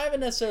 No, I haven't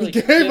necessarily He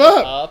gave given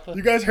up. up.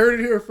 You guys heard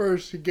it here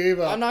first. He gave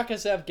up. I'm not gonna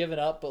say I've given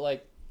up, but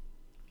like,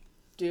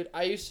 dude,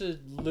 I used to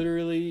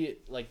literally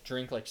like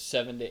drink like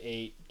 7 to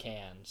 8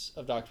 cans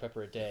of Dr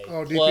Pepper a day.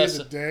 Oh, DPs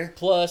a day?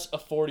 Plus a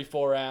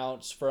 44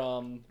 ounce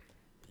from,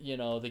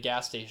 the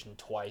gas station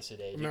twice a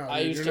day. Dude. No, I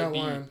dude, used you're to not be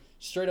lying.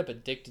 straight up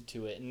addicted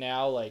to it, and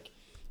now like,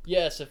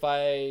 yes, if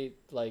I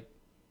like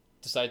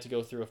decide to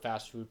go through a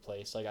fast food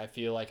place, like I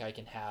feel like I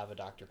can have a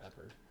Dr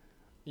Pepper.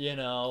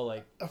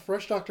 Like A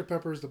fresh Dr.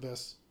 Pepper is the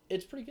best.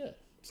 it's pretty good.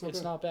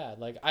 It's Not bad.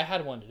 Like I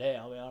had one today.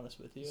 I'll be honest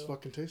with you. It's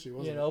fucking tasty,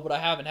 wasn't it? But I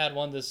haven't had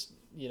one this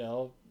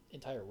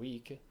entire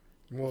week.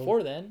 Well,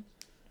 Before then,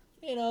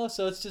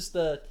 so it's just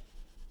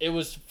it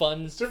was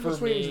fun it's for different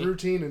between me.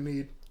 routine and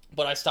need.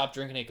 But I stopped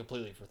drinking it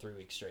completely for 3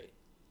 weeks straight.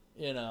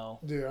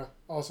 Yeah,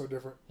 also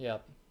different.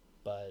 Yep.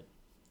 But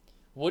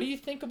what do you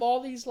think of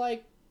all these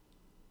like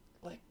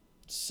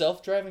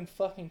self-driving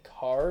fucking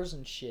cars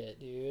and shit,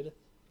 dude?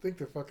 I think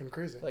they're fucking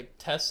crazy. Like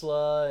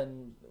Tesla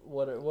and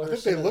what I are think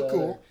some they of look the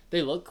cool. other-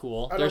 They look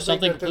cool. I don't There's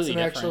think something that that's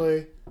completely an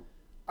different.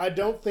 I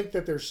don't think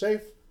that they're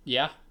safe.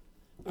 Yeah.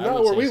 I Not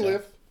would where say we so.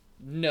 live.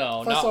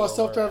 No, If not I saw where a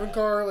self-driving we're at.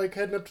 car like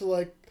heading up to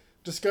like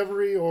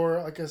Discovery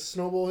or like a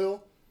snowball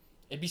hill,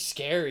 It'd be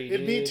scary.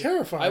 it'd be dude.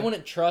 terrifying. I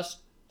wouldn't trust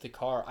the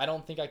car. I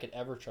don't think I could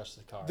ever trust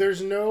the car.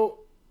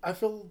 I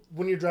feel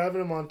when you're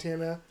driving in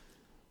Montana,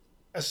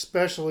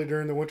 especially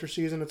during the winter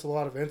season, it's a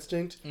lot of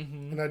instinct,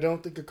 Mm-hmm. and I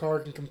don't think a car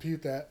can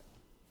compute that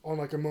on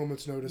like a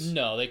moment's notice.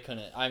 No, they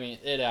couldn't. I mean,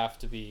 it'd have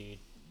to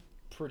be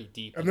pretty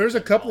deep. And there's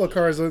a couple of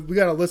cars. We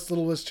got a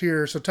little list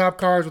here. So top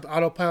cars with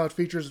autopilot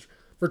features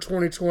for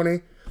 2020.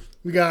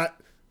 We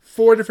got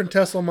 4 different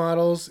Tesla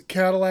models: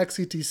 Cadillac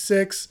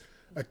CT6,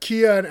 a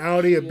Kia, an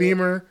Audi, a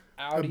Beamer,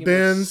 Audi, a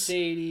Benz,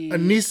 Mercedes, a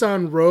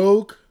Nissan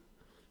Rogue,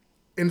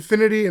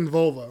 Infiniti, and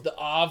Volvo. the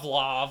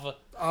Avlov.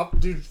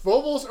 Dude,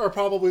 Volvos are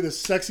probably the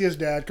sexiest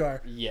dad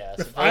car. Yes.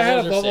 If I had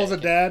a Volvos are Volvo as a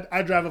sick. dad,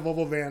 I'd drive a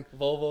Volvo van.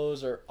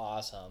 Volvos are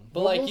awesome.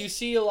 But like Volvos? you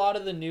see a lot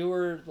of the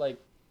newer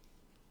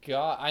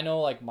God, I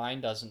know like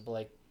mine doesn't, but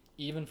like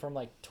even from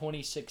like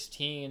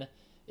 2016,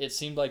 it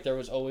seemed like there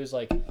was always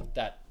like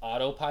that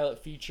autopilot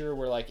feature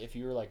where like if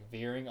you were like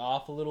veering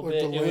off a little Like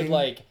bit, the it would lane-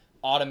 like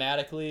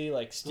automatically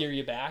like steer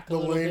you back a the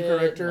little lane bit.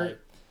 corrector.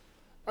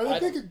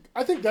 Like,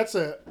 I think that's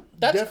That's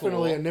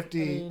definitely cool. a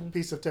nifty I mean,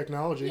 piece of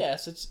technology.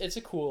 yes, it's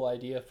a cool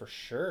idea for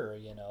sure,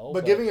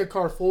 But giving a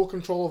car full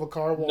control of a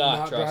car while Not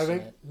not trusting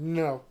driving, it.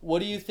 no. What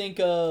do you think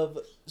of?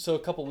 So a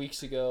couple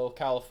weeks ago,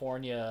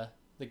 California,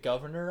 the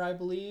governor, I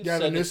believe,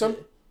 Gavin said that Newsom?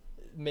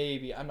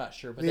 maybe I'm not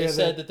sure, but Yeah, they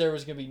said that there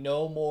was going to be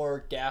no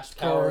more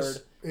gas-powered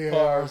Cars. Yeah.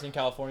 cars in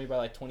California by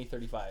like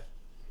 2035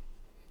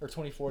 or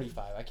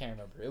 2045. I can't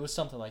remember. It was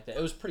something like that.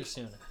 It was pretty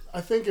soon.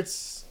 I think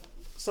it's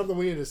something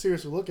we need to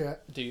seriously look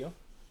at. Do you?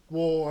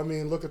 Well, I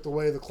mean, look at the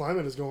way the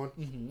climate is going.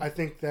 Mm-hmm. I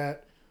think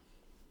that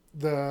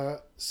the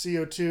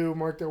CO2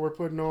 mark that we're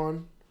putting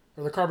on,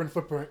 or the carbon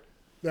footprint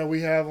that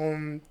we have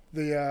on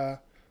the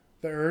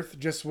Earth,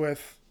 just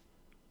with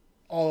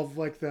all of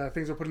like the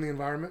things we're putting in the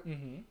environment,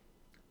 Mm-hmm.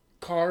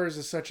 cars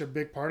is such a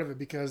big part of it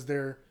because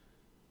they're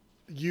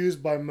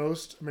used by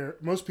most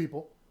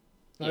people.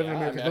 Not even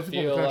Americans, I most people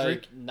in feel the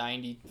country.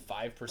 like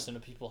 95%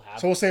 of people have.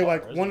 So we'll say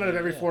cars. like 1 out of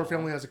every Yeah. 4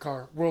 family has a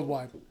car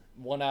worldwide.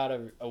 1 out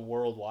of a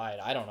worldwide.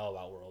 I don't know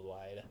about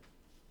worldwide.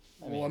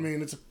 I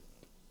mean,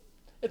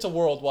 It's a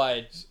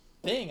worldwide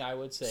thing, I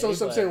would say. so I'm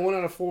but- saying 1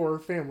 out of 4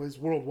 families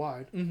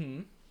worldwide.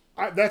 Mhm.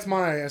 That's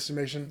my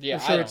estimation. Yeah,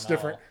 I'm I sure don't it's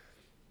different. know.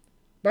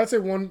 But I'd say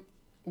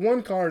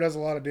one car does a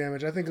lot of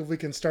damage. I think if we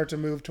can start to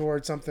move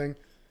towards something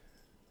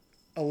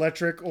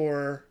electric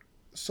or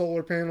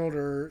solar paneled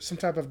or some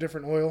type of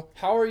different oil.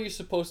 How are you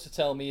supposed to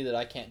tell me that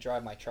I can't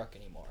drive my truck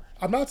anymore?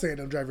 I'm not saying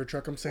don't drive your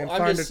truck. I'm saying Well,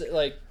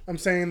 find I'm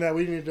saying that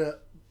we need to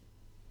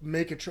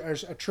make a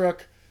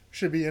truck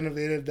should be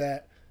innovative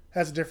that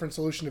has a different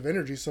solution of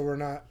energy, so we're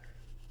not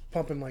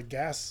pumping like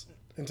gas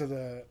into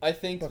the. I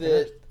think fucking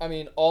that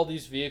earth. all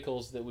these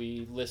vehicles that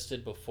we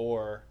listed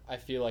before, I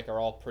feel like are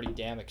all pretty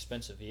damn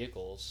expensive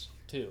vehicles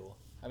too.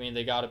 I mean,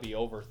 they got to be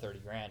over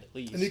 $30,000 at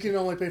least. And you can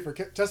only pay for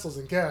Teslas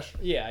in cash.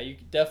 Yeah, you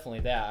definitely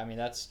that. I mean,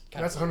 that's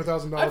That's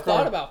 $100,000 I've car.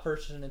 thought about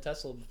purchasing a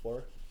Tesla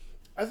before.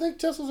 I think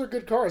Teslas are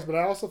good cars, but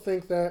I also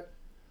think that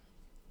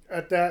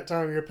at that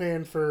time you're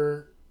paying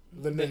for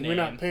the name. You're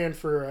not name. paying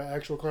for an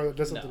actual car that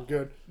does something No.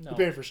 good. No. You're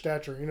paying for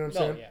stature. You know what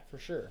I'm No, saying? yeah, for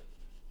sure.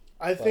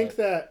 I think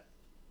that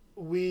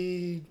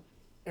we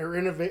are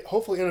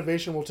hopefully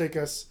innovation will take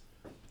us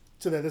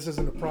to that this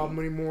isn't a problem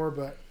anymore,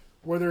 but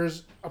where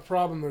there's a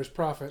problem, there's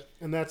profit,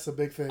 and that's the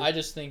big thing. I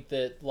just think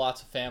that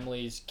lots of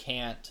families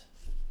can't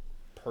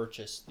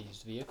purchase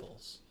these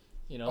vehicles.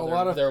 You know, A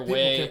lot of they're people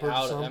way can't purchase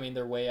out. them. I mean,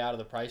 they're way out of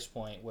the price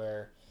point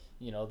where,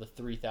 the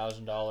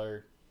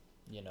 $3,000,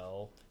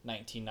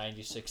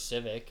 1996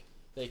 Civic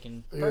they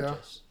can Yeah.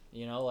 purchase.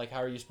 Like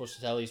how are you supposed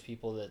to tell these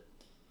people that,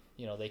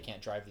 they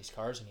can't drive these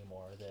cars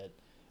anymore?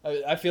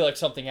 That I feel like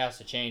something has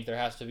to change. There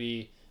has to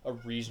be a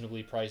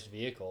reasonably priced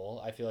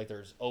vehicle. I feel like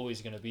there's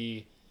always going to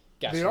be.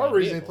 They gasoline are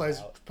reasonably vehicles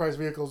out. priced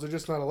vehicles. They're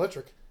just not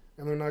electric,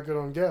 and they're not good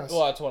on gas.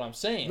 Well, that's what I'm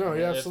saying. No,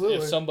 yeah, absolutely.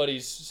 If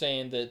somebody's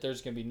saying that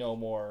there's going to be no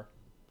more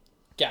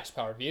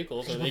gas-powered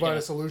vehicles, are they provide going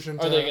a solution.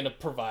 Are they going to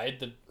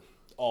provide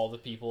all the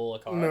people a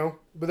car? No,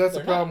 but that's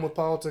They're the problem not. with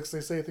politics.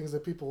 They say things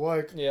that people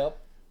like, Yep.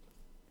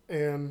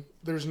 and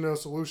there's no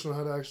solution on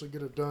how to actually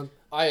get it done.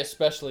 I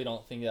especially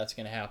don't think that's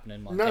going to happen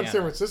in Montana. Not in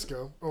San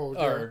Francisco. Oh,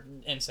 yeah. Or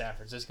in San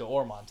Francisco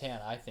or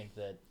Montana. I think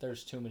that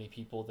there's too many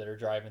people that are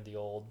driving the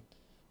old,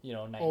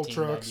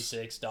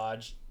 1996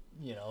 Dodge,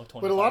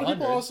 2500. But a lot of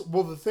people also.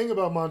 Well, the thing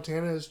about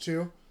Montana is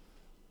too.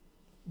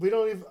 We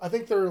don't even. I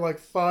think there are like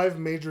 5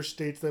 major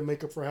states that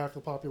make up for half the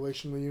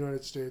population in the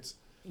United States.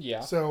 Yeah.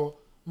 So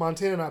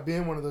Montana not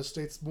being one of those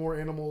states, more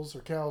animals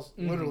or cows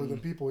literally than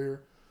people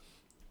here.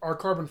 Our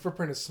carbon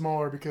footprint is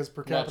smaller because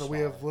per capita we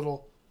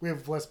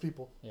have less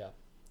people. Yeah.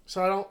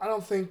 So I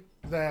don't think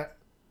that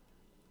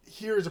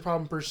here is a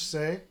problem per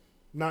se,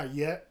 not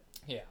yet.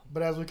 Yeah.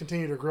 But as we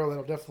continue to grow,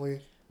 that'll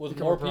definitely With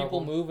become more a problem.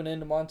 people moving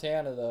into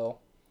Montana, though,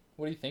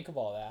 what do you think of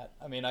all that?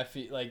 I mean, I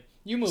feel like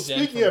you moved in.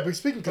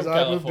 Speaking because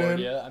I moved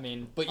in. I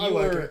mean, but I you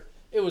like were. it.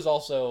 It was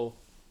also.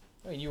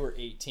 I mean, you were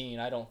 18.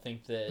 I don't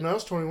think that. No, I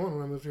was 21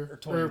 when I moved here. Or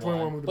 21. when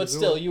I moved to But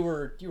Missoula. still, you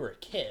were a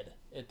kid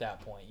at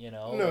that point.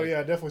 No, Like, yeah,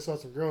 I definitely saw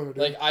some growing to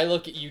do. Like, I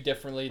look at you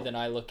differently than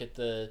I look at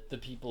the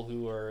people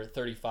who are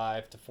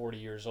 35 to 40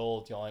 years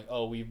old going,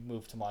 oh, we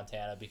moved to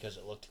Montana because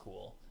it looked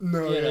cool.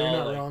 No, you yeah, know, you're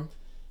not like- wrong.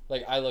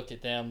 Like, I looked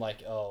at them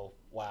like, oh,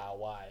 wow,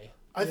 why?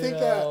 I think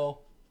that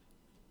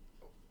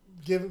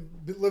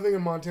living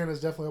in Montana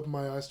has definitely opened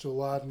my eyes to a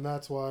lot, and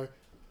that's why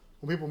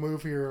when people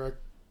move here,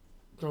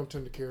 I don't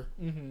tend to care.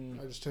 Mm-hmm.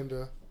 I just tend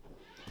to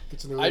get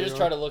to know who I they just are.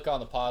 try to look on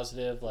the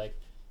positive, like,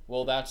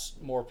 well, that's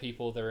more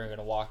people that are going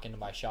to walk into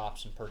my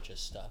shops and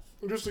purchase stuff.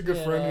 I'm just a good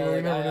You friend, know, you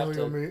like, never I know have who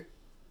you'll to- meet.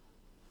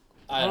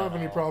 I I don't don't have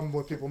any know. problem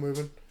with people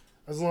moving,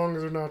 as long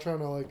as they're not trying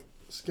to like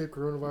escape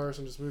coronavirus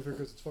and just move here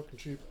because it's fucking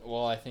cheap.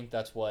 Well, I think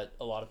that's what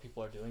a lot of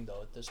people are doing,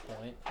 though, at this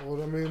point.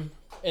 Well, I mean,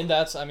 And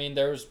that's, I mean,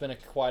 there's been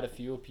quite a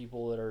few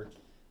people that are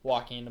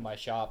walking into my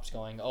shops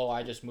going, oh,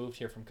 I just moved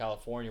here from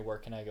California, where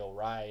can I go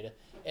ride?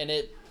 And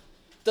it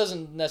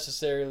doesn't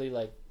necessarily,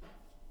 like,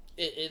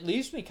 it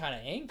leaves me kind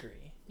of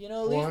angry. It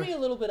leaves Why? me a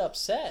little bit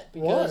upset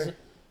because Why?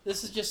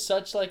 this is just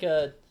such like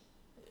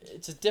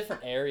it's a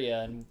different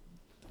area, and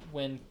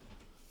when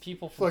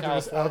people from like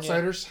just California,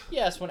 outsiders.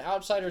 yes, when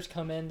outsiders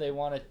come in, they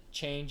want to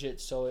change it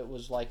so it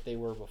was like they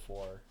were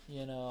before,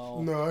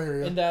 No, I hear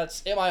you. And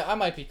that's, I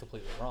might be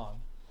completely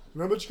wrong.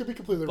 No, but you could be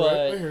completely But-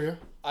 right. I hear you.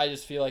 I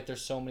just feel like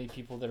there's so many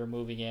people that are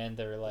moving in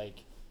that are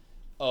like,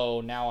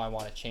 oh, now I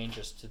want to change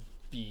this to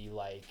be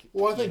like.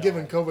 Well, I think you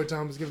given know, COVID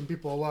time has given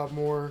people a lot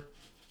more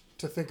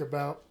to think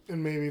about,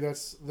 and maybe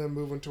that's them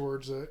moving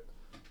towards a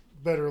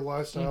better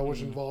lifestyle, which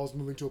Mhm. involves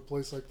moving to a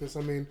place like this.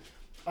 I mean,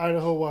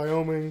 Idaho,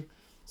 Wyoming,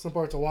 some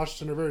parts of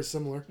Washington are very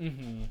similar,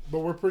 Mhm. but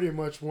we're pretty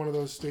much one of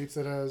those states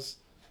that has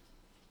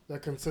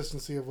that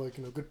consistency of like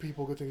good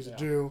people, good things Yeah. to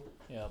do,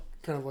 Yeah.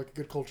 kind of like a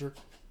good culture.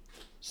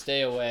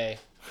 Stay away.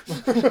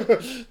 Don't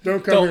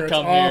come Don't here.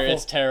 come it's here. awful.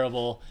 It's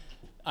terrible.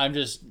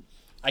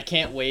 I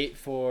can't wait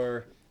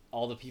for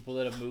all the people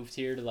that have moved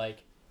here to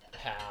like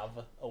have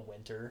a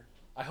winter.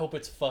 I hope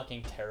it's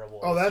fucking terrible.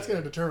 Oh, this that's year.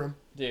 gonna determine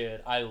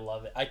Dude, I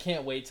love it. I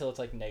can't wait till it's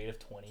like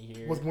 -20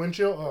 here with wind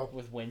chill. Oh,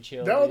 with wind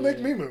chill. that would dude. make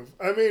me move.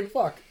 I mean,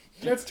 fuck,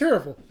 that's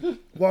terrible.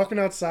 Walking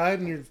outside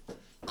and your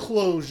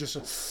clothes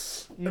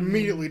just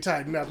immediately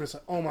tighten up. It's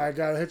like, oh my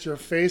god, it hits your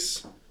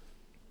face.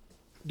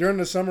 During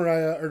the summer,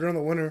 or during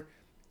the winter,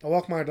 I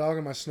walk my dog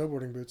in my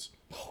snowboarding boots.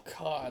 Oh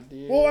god,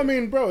 dude. Well, I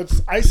mean, bro,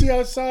 it's icy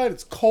outside.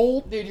 It's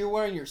cold. Dude, you're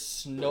wearing your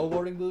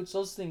snowboarding boots.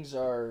 Those things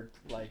are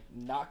like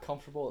not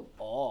comfortable at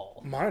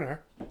all. Mine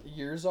are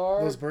Yours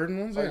are. those burden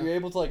ones. Are Yeah, you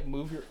able to like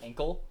move your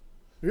ankle?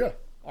 yeah.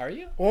 Are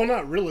you? Well,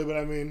 not really, but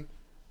I mean,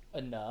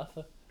 Enough.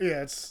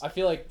 yeah, it's I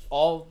feel like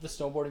all the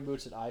snowboarding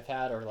boots that I've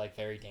had are like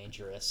very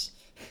dangerous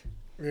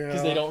yeah.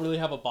 because they don't really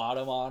have a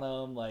bottom on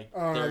them. Like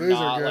Oh, they're these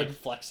are not good. like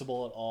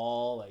flexible at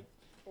all. Like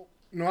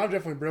No, I've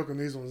definitely broken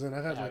these ones in.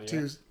 I've had Have like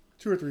you?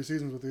 two or three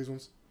seasons with these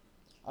ones.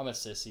 I'm a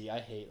sissy. I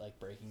hate like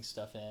breaking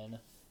stuff in,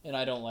 and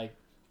I don't like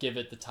give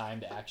it the time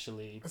to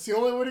actually That's the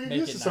only way to get make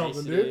used it to nice,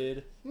 something, dude.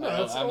 dude. No, I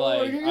that's don't- I'm the only way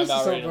to like get I'm used to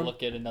not ready to something.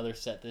 look at another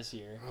set this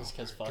year just Oh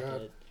because my fuck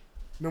God. it.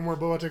 No more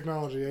boa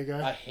technology, eh,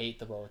 guy? I hate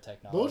the boa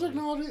technology. Boa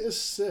technology is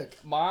sick.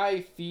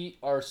 My feet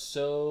are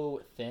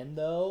so thin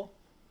though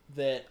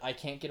that I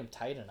can't get them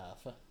tight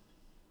enough.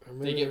 I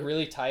mean, They get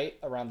really tight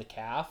around the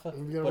calf, Maybe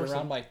you but gotta wear around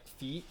some- my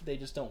feet they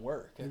just don't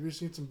work. Maybe you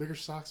just need some bigger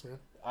socks, man.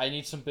 I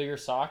need some bigger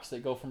socks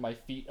that go from my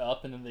feet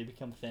up and then they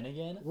become thin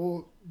again.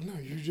 Well, no,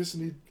 you just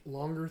need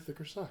longer,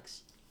 thicker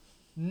socks.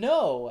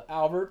 No,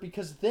 Albert,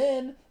 because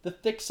then the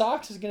thick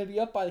socks is going to be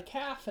up by the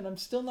calf and I'm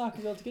still not going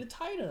to be able to get it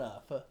tight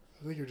enough. I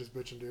think you're just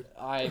bitching, dude.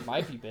 I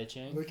might be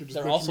bitching. I think you're just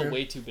They're bitching, also man.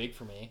 way too big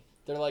for me.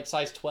 They're like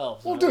size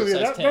 12. Well, dude,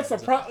 yeah, that's the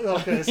problem.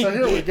 Okay, so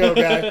here we go,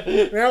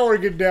 guy. Now we're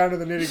getting down to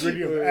the nitty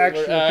gritty of the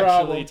actual We're actually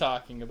problem.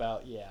 talking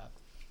about, yeah.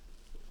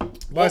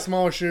 Buy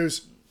smaller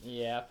shoes.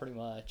 Yeah, pretty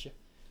much.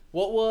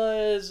 What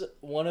was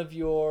one of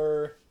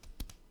your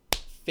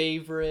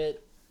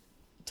favorite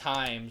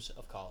times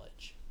of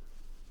college?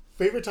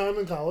 Favorite time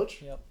in college?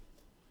 Yep.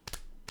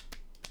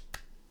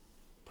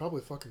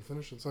 Probably fucking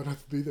finishing, so I don't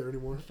have to be there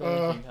anymore.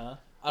 Finishing, huh?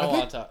 I I don't think-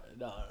 want to talk.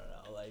 No.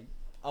 Like,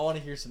 I want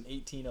to hear some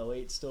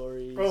 1808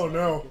 stories. Oh, like,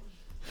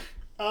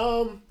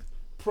 no.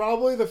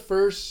 Probably the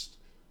first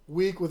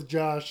week with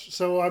Josh.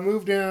 So I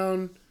moved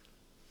down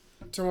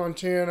to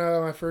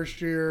Montana my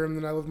first year, and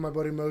then I lived with my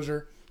buddy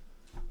Moser.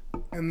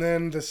 And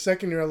then the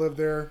second year I lived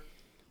there,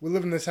 we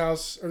lived in this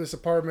house, or this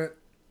apartment,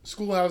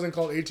 school housing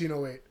called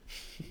 1808.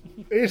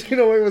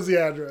 1808 was the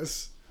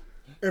address.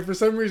 And for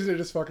some reason it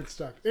just fucking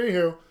stuck.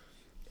 Anywho,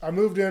 I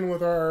moved in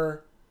with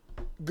our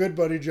good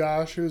buddy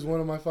Josh, who's one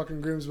of my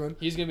fucking groomsmen.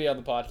 He's gonna be on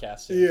the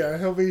podcast soon. Yeah,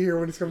 he'll be here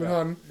when he's coming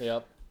on.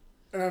 Yep.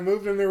 And I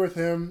moved in there with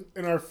him.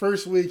 In our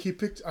first week,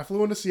 I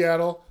flew into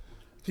Seattle.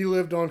 He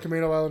lived on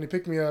Camino Island. He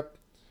picked me up.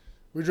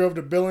 We drove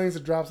to Billings to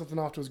drop something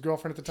off to his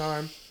girlfriend at the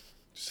time.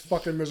 Just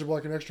fucking miserable,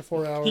 like an extra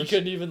 4 hours. He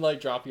couldn't even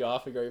like drop you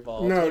off at Great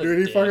Falls. No, What a dude,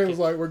 he dick. fucking was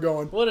like, we're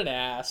going. What an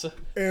ass.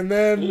 And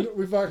then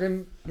we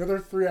fucking, another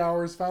 3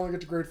 hours, finally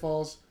get to Great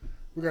Falls.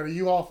 We got a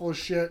U-Haul full of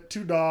shit,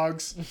 2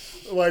 dogs.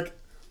 Like,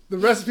 the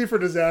recipe for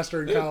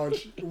disaster in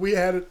college. We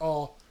had it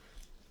all.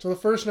 So the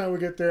first night we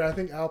get there, I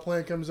think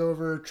Alplant comes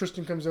over,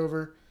 Tristan comes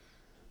over.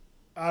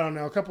 I don't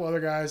know, a couple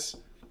other guys.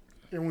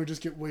 And we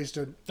just get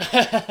wasted.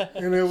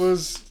 And it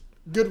was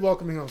good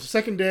welcoming home. So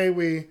second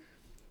day,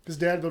 his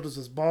dad built us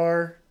this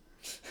bar.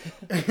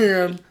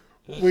 And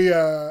we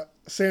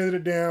sanded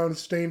it down,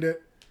 stained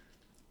it.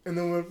 And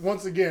then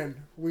once again,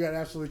 we got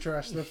absolutely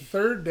trashed. The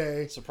third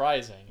day,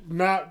 Surprising.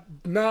 not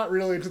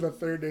really until the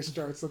third day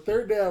starts. The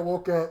third day I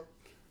woke up,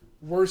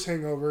 worse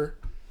hangover,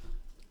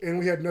 and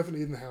we had nothing to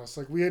eat in the house.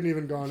 Like, we hadn't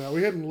even gone out.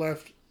 We hadn't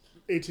left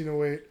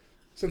 1808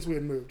 since we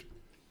had moved.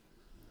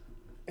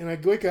 And I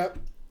wake up,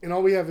 and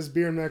all we have is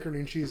beer and macaroni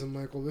and cheese. I'm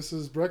like, well, this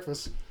is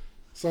breakfast.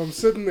 So I'm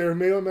sitting there,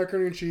 made my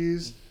macaroni and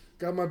cheese,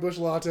 got my bush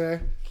latte,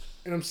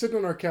 and I'm sitting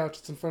on our couch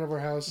that's in front of our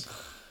house,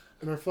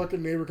 and our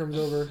fucking neighbor comes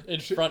over. In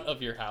front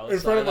of your house. In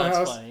front of my That's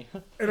house. funny.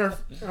 And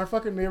our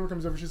fucking neighbor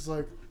comes over. She's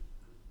like,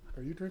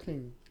 "Are you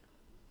drinking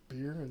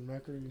beer and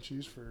macaroni and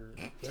cheese for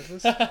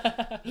breakfast?"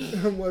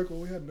 And I'm like,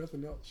 "Well, we had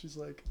nothing else." She's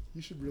like,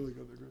 "You should really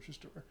go to the grocery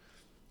store."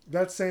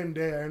 That same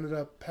day, I ended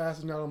up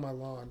passing out on my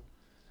lawn,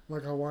 in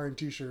like a Hawaiian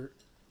t-shirt,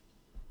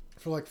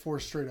 for like 4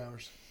 straight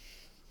hours.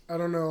 I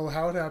don't know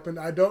how it happened.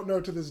 I don't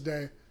know to this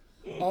day.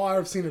 All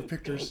I've seen are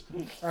pictures.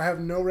 I have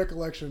no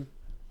recollection.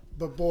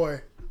 But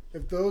boy,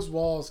 if those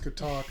walls could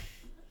talk,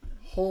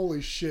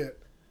 holy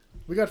shit.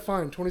 We got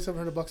fined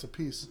 $2,700 a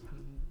piece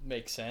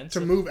Makes sense.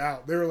 to move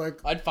out. They were like,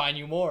 I'd fine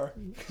you more.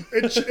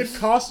 it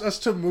cost us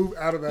to move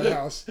out of that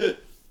house.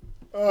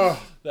 Ugh,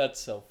 That's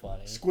so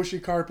funny.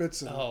 squishy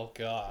carpets and Oh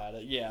god.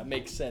 Yeah,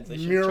 makes sense. They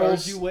should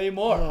murals. charge you way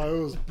more. Oh,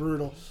 it was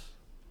brutal.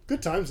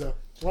 Good times though.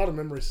 A lot of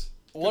memories.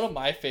 One of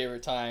my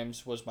favorite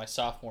times was my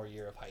sophomore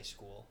year of high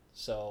school.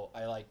 So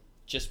I like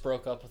just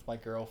broke up with my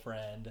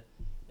girlfriend,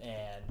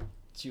 and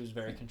she was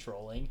very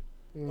controlling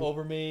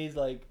over me.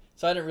 Like,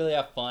 so I didn't really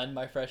have fun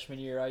my freshman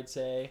year, I'd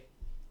say.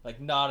 Like,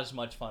 not as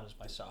much fun as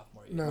my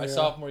sophomore year. No, My yeah.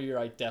 sophomore year,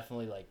 I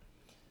definitely like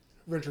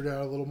Ventured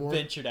out a little more.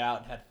 ventured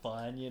out and had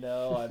fun. You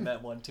know, I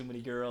met one too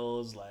many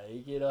girls.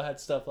 Like, you know, had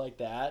stuff like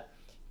that.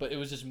 But it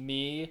was just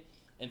me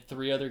and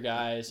 3 other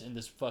guys in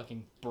this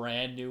fucking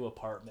brand new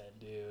apartment,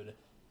 dude.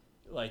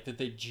 Like, that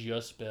they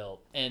just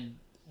built, and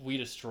we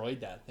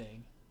destroyed that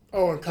thing.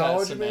 Oh, in That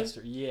college, you mean?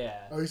 semester,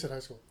 yeah. Oh, you said high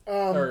school. Yeah.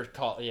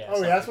 oh, yeah,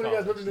 that's when you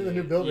guys moved into the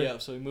new building. Yeah,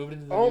 so we moved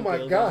into the Oh new my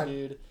building, God.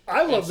 dude.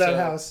 I love And that so,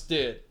 house.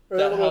 dude. Or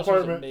That that little house was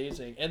apartment.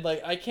 amazing, and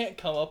like I can't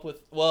come up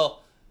with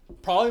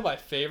probably my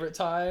favorite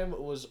time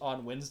was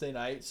on Wednesday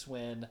nights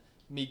when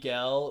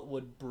Miguel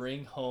would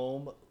bring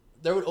home.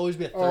 There would always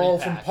be a 30 Oh,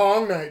 from pack.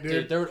 Pong night, dude.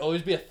 Dude, there would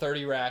always be a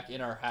 30 rack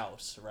in our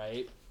house,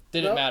 right?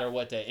 Didn't Yep. matter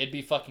what day. It'd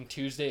be fucking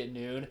Tuesday at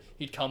noon.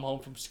 He'd come home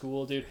from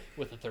school, dude,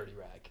 with a 30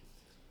 rack.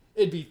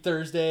 It'd be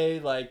Thursday,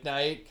 like,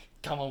 night,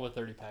 come home with a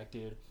 30 pack,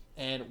 dude.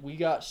 And we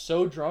got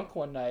so drunk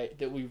one night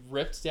that we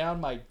ripped down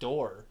my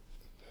door.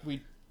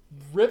 We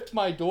ripped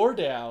my door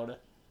down,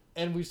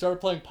 and we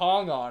started playing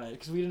Pong on it,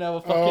 because we didn't have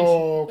a fucking...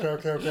 Oh,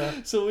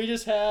 okay. So we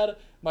just had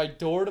my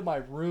door to my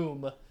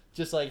room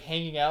just, like,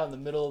 hanging out in the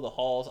middle of the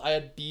halls. I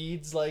had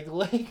beads, like,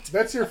 linked.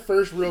 That's your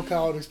first real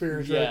college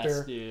experience right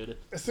there. Dude.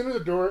 As soon as the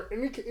door,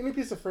 any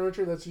piece of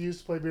furniture that's used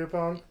to play beer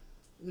pong,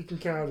 you can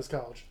count out as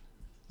college.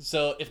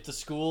 So if the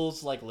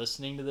school's like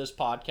listening to this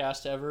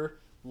podcast ever,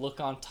 look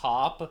on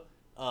top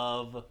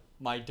of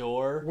my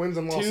door. Wins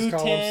and losses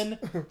columns.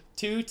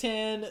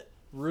 210,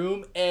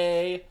 room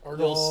A. Our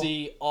You'll goal.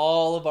 see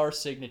all of our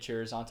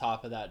signatures on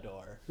top of that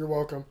door. You're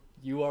welcome.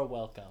 You are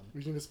welcome.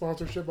 We need a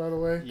sponsorship, by the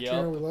way. Yep.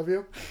 Katrina, we love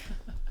you.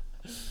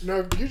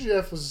 No,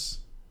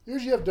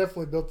 UGF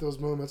definitely built those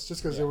moments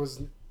just because Yeah. There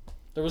wasn't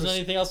There's-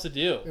 anything else to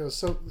do. the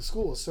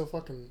school was so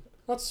fucking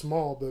not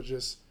small, but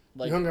just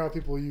Like you hung out with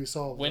people you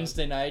saw. all the time.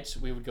 Wednesday nights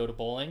we would go to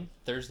bowling.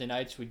 Thursday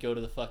nights we'd go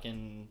to the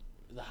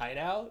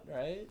hideout,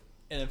 right?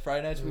 And then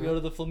Friday nights we go to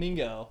the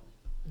Flamingo,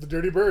 The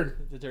Dirty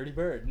Bird. the Dirty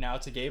Bird. Now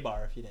it's a gay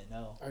bar if you didn't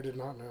know. I did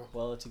not know.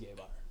 Well, it's a gay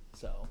bar.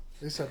 So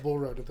They used to have bull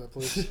ride at that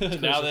place.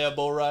 now they have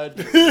bull ride.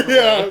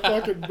 Yeah,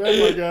 fucking bet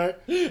my guy.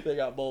 They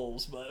got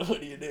bulls, but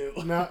what do you do?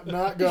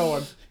 Not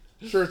going.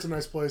 Sure, it's a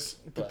nice place.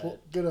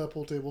 Good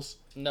pool tables.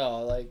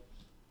 No, like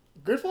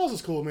Great Falls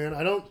is cool, man.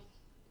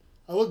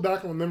 I look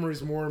back on my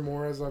memories more and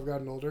more as I've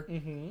gotten older.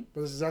 mm-hmm.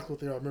 But this is exactly what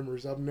they are,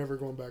 memories. I'm never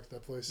going back to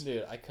that place.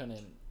 Dude, I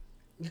couldn't.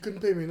 You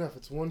couldn't pay me enough.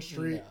 It's one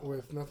street No.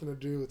 with nothing to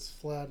do. It's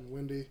flat and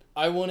windy.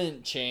 I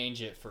wouldn't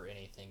change it for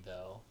anything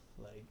though.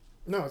 Like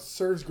No, it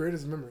serves great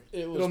as a memory.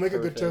 It'll make perfect.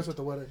 a good toast at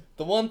the wedding.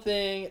 The one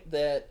thing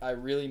that I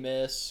really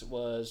miss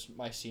was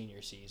my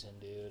senior season,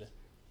 dude.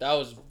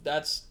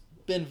 That's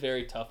been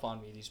very tough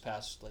on me these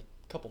past like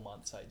couple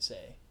months, I'd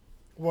say.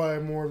 Why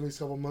more in these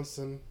couple months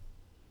than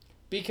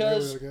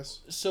Because really, I guess.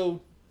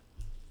 So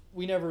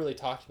we never really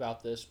talked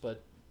about this,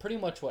 but pretty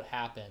much what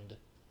happened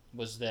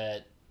was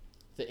that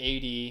the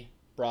AD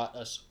brought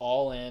us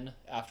all in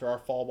after our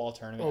fall ball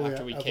tournament,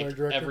 after we kicked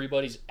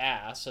everybody's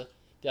ass.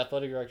 The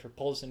athletic director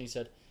pulled us in. He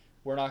said,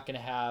 "We're not going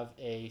to have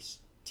a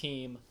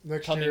team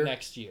coming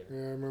next year." Yeah,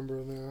 I remember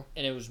now.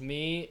 And it was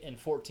me and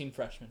 14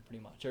 freshmen,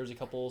 pretty much. There was a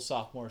couple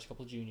sophomores, a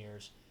couple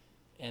juniors,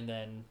 and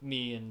then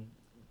me and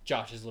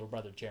Josh's little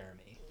brother,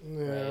 Jeremy.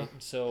 Yeah. Right?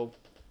 So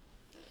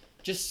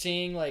just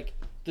seeing, like,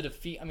 the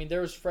defeat. I mean,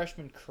 there was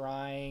freshmen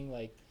crying.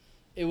 Like,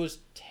 it was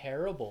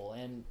terrible.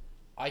 And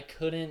I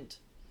couldn't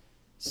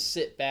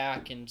sit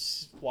back and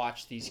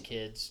watch these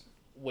kids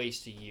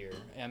waste a year.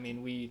 I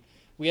mean, we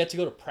had to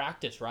go to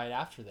practice right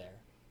after there.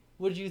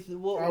 What did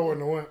you I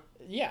wouldn't have went.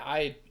 Yeah,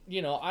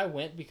 I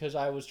went because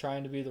I was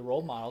trying to be the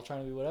role model,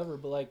 trying to be whatever.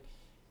 But, like,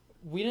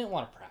 we didn't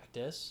want to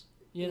practice,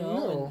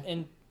 No.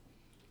 And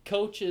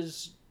coach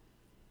is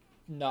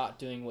not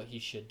doing what he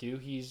should do.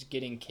 He's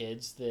getting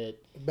kids that...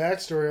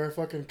 Backstory, our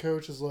fucking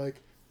coach is, like,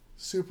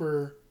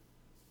 super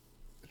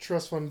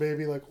trust fund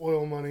baby, like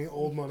oil money,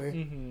 old money.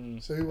 Mm-hmm.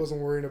 So he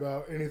wasn't worrying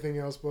about anything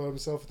else but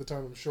himself at the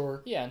time, I'm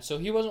sure. Yeah, and so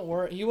he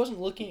wasn't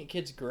looking at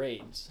kids'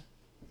 grades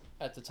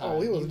at the time. Oh,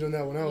 he wasn't doing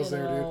that when I was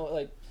there, dude.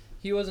 Like,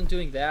 he wasn't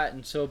doing that,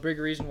 and so a big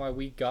reason why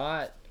we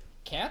got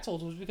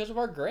canceled was because of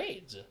our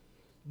grades.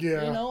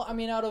 Yeah. I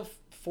mean, out of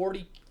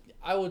 40,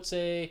 I would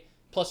say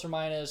plus or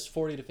minus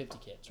 40 to 50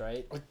 kids,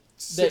 right? Like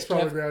 6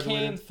 probably came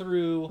graduated.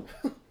 through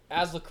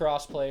as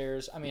lacrosse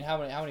players. I mean, how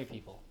many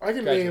people? I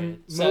can graduated?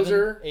 name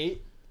 7,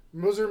 8?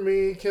 Moser,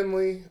 me,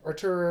 Kinley,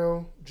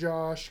 Arturo,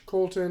 Josh,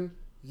 Colton,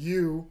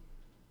 you,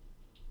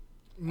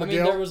 Miguel. I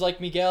mean, there was like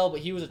Miguel,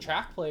 but he was a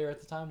track player at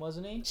the time,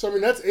 wasn't he? So, I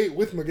mean, that's 8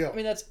 with Miguel. I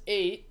mean, that's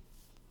 8.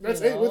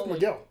 That's 8 with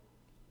Miguel.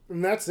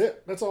 And that's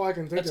it. That's all I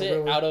can think of. That's it.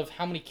 Really. Out of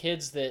how many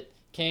kids that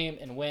came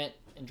and went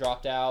and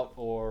dropped out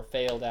or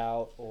failed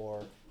out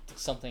or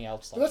something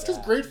else like that. That's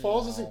because Great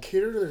Falls doesn't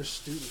cater to their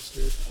students,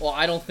 dude. Well,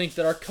 I don't think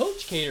that our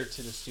coach catered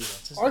to the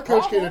students. Our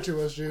coach catered to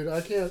us, dude.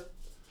 I can't...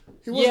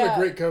 He wasn't a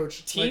great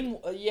coach.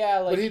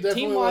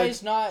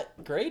 Team-wise, not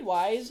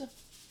grade-wise.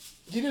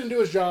 He didn't do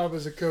his job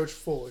as a coach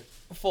fully.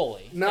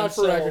 Not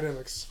for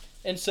academics.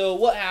 And so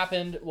what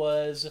happened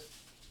was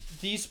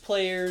these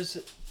players...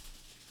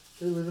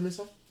 Are you leaving me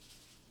some?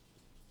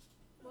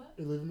 What?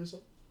 Are you leaving me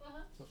some?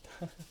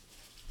 Uh-huh.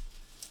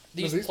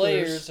 These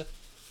players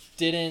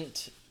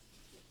didn't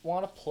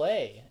want to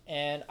play.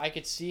 And I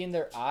could see in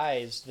their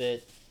eyes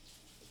that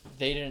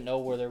they didn't know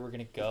where they were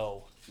going to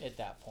go at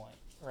that point,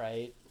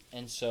 right?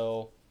 And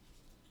so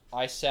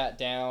I sat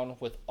down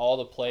with all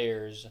the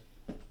players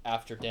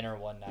after dinner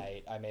one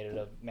night. I made it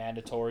a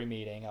mandatory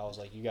meeting. I was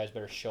like, you guys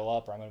better show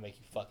up or I'm going to make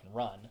you fucking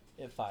run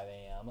at 5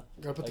 a.m.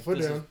 Gotta put the foot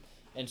down.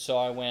 And so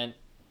I went,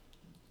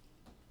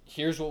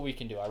 here's what we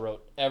can do. I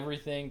wrote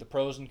everything, the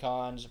pros and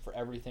cons for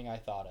everything I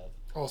thought of.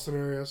 All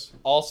scenarios.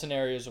 All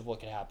scenarios of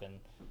what could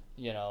happen.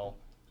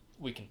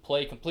 We can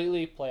play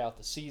completely, play out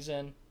the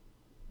season,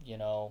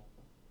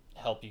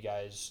 help you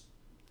guys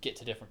get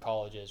to different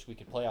colleges. We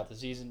could play out the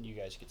season, you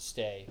guys could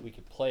stay. We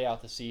could play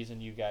out the season,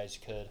 you guys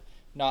could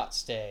not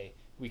stay.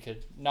 We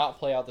could not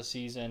play out the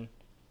season,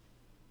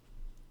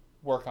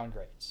 work on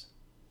grades.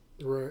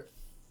 Right.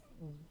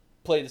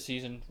 Play the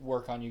season,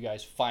 work on you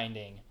guys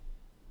finding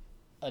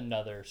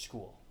another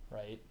school,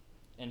 right?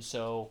 And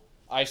so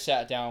I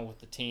sat down with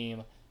the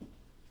team.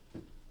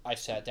 I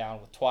sat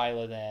down with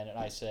Twyla then, and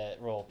I sat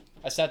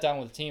down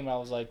with the team, and I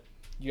was like,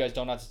 you guys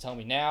don't have to tell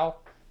me now.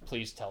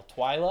 Please tell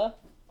Twyla,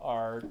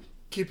 our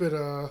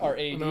AD,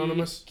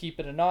 anonymous. Keep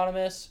it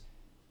anonymous.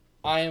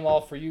 I am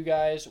all for you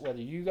guys.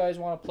 Whether you guys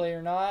want to play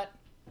or not,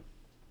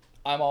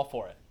 I'm all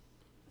for it.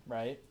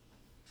 Right?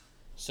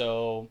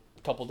 So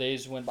a couple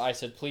days went by. I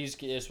said, please,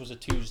 this was a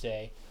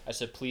Tuesday. I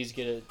said, please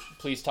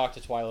talk to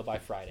Twyla by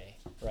Friday.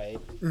 Right?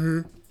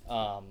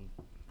 Mm-hmm.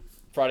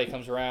 Friday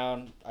comes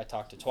around. I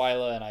talk to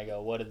Twyla, and I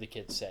go, what did the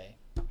kids say?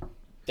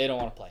 They don't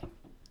want to play.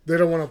 They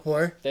don't want to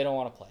play? They don't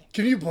want to play.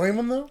 Can you blame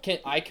them, though?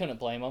 I couldn't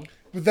blame them.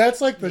 But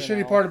that's like the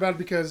shitty part about it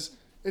because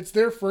it's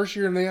their first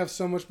year and they have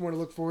so much more to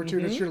look forward to.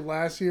 And it's your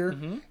last year,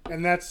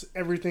 and that's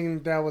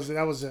everything. That was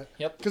it.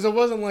 Yep. Because it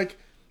wasn't like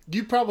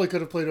you probably could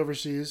have played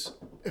overseas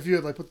if you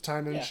had like put the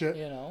time in and shit,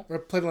 or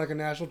played on like a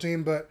national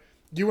team. But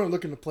you weren't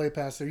looking to play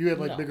past there. You had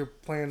like bigger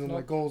plans and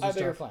like goals and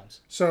stuff. I had bigger plans.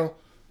 So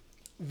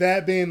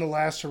that being the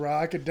last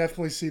hurrah, I could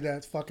definitely see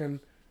that fucking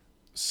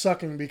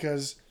sucking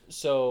because...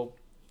 So,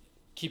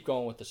 keep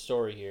going with the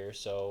story here.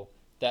 So,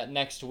 that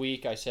next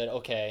week I said,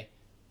 okay,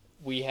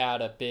 we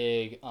had a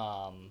big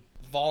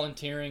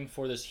volunteering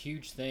for this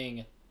huge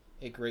thing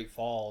at Great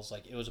Falls.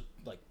 Like, it was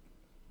like,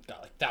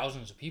 got like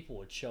thousands of people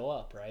would show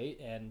up, right?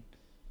 And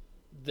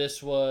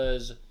this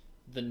was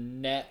the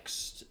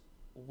next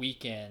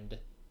weekend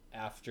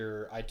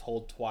after I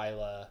told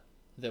Twyla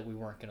that we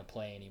weren't going to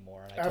play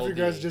anymore. And I After told you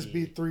guys the just AD,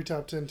 beat 3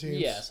 top 10 teams.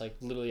 Yes, like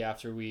literally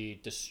after we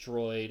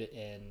destroyed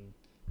in,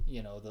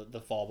 you know, the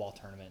fall ball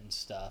tournament and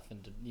stuff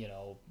and, you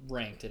know,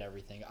 ranked and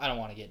everything. I don't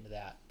want to get into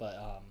that. But,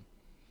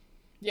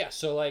 yeah,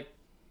 so like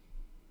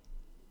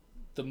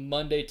the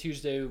Monday,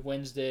 Tuesday,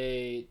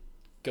 Wednesday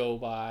go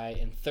by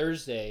and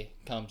Thursday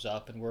comes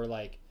up and we're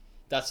like,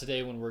 that's the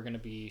day when we're going to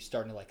be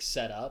starting to like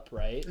set up,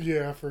 right?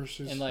 Yeah, first.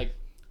 And like,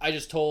 I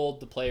just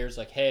told the players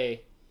like,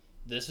 hey,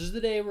 this is the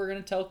day we're going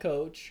to tell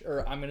coach,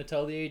 or I'm going to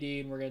tell the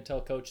AD and we're going to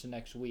tell coach the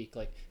next week.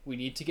 Like, we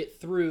need to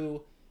get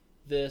through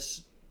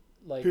this,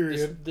 like,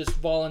 this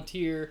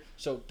volunteer.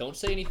 So don't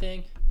say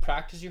anything.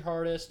 Practice your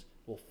hardest.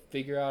 We'll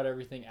figure out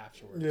everything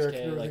afterwards. Yeah,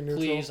 okay? Like,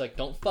 please, like,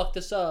 don't fuck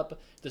this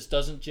up. This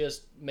doesn't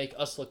just make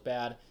us look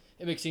bad.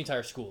 It makes the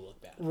entire school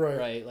look bad.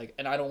 Right? Like,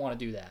 and I don't want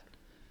to do that.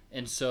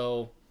 And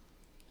so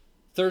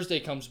Thursday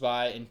comes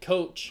by and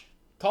coach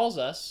calls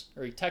us,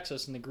 or he texts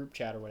us in the group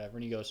chat or whatever,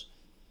 and he goes,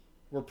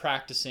 we're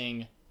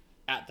practicing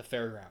at the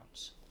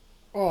fairgrounds.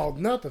 Oh,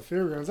 not the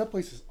fairgrounds. That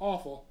place is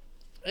awful.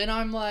 And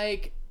I'm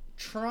like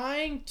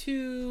trying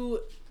to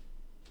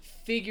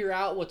figure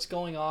out what's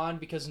going on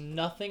because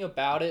nothing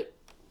about it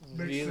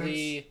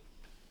really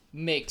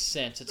makes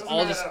sense. It's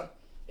all just,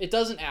 it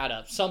doesn't add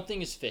up.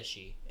 Something is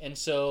fishy. And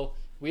so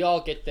we all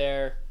get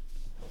there,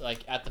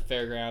 like at the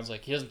fairgrounds.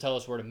 Like, he doesn't tell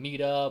us where to meet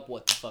up,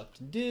 what the fuck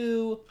to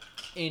do,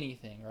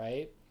 anything,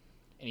 right?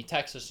 And he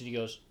texts us and he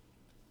goes,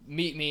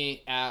 meet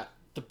me at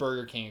the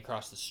Burger King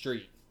across the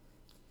street.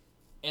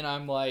 And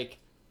I'm like,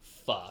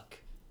 fuck.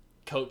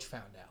 Coach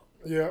found out.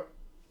 Yeah.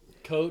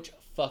 Coach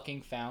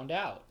fucking found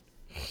out.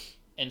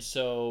 And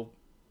so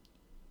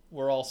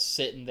we're all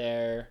sitting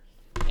there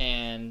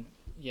and,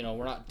 you know,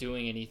 we're not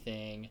doing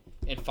anything.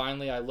 And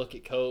finally I look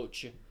at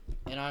Coach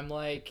and I'm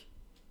like,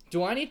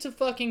 do I need to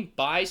fucking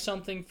buy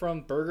something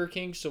from Burger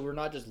King so we're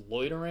not just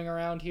loitering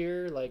around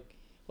here? Like,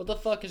 what the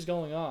fuck is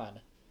going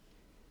on?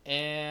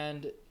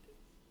 And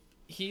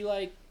he,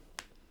 like,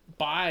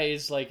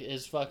 buys like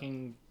his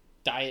fucking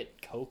Diet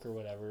Coke or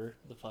whatever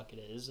the fuck it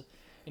is,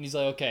 and he's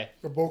like, okay,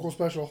 the vocal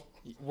special,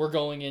 we're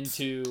gonna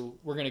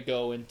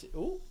go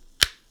into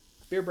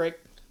beer break.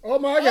 Oh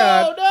my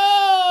god,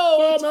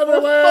 oh no, foam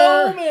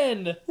everywhere,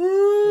 foaming.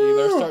 Woo! You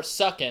better start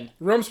sucking.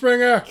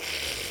 Rumspringa.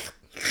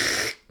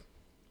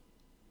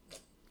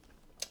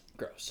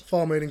 Gross.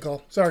 Fall mating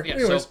call. Sorry. Yeah,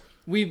 anyways, so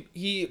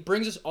he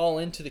brings us all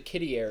into the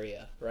kiddie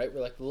area, right,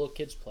 where like the little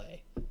kids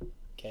play.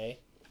 Okay,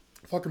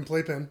 fucking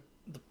playpen.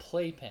 the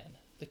playpen,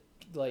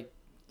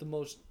 the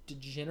most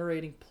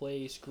degenerating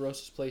place,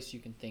 grossest place you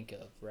can think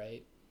of,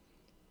 right?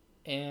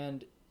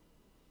 And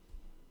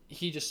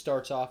he just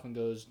starts off and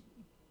goes,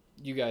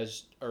 you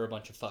guys are a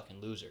bunch of fucking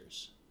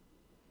losers.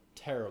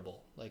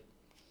 Terrible. Like,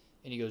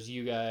 and he goes,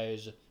 you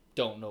guys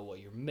don't know what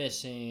you're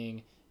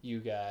missing. You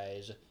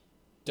guys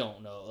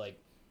don't know, like,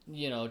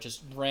 you know,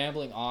 just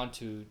rambling on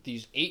to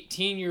these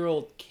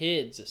 18-year-old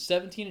kids,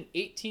 17 and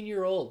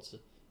 18-year-olds.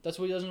 That's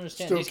what he doesn't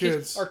understand. Still these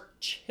kids are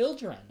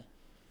children,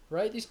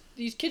 right?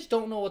 These kids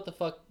don't know what the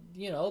fuck,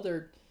 you know,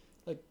 they're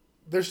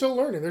still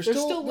learning. They're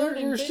still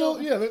learning.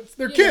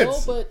 They're Know,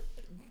 kids. but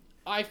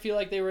I feel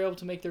like they were able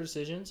to make their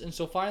decisions. And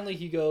so finally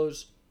he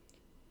goes,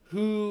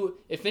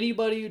 if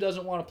anybody who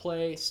doesn't want to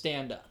play,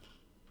 stand up.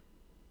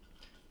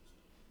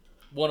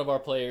 One of our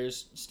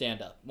players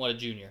stand up. One, a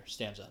junior,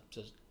 stands up.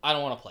 Says, I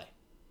don't want to play.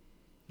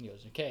 He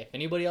goes, okay, if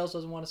anybody else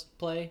doesn't want to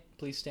play,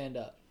 please stand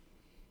up.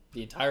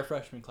 The entire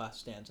freshman class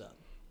stands up.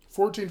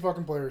 14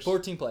 fucking players.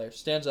 14 players.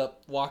 Stands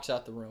up, walks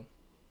out the room.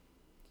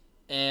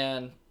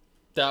 And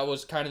that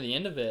was kind of the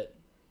end of it.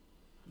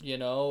 You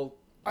know?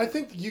 I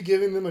think you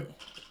giving them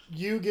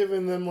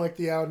like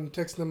the out and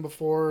texting them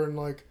before and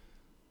like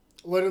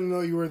letting them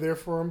know you were there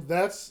for them.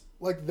 That's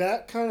like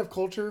that kind of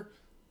culture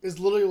is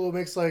literally what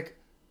makes like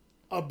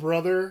a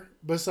brother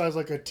besides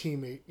like a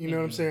teammate. You know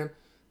what I'm saying?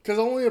 Because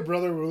only a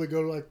brother will really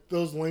go to like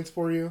those lengths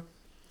for you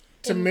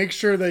to make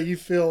sure that you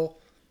feel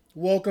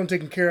welcome,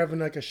 taken care of in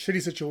like a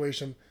shitty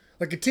situation.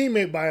 Like a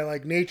teammate by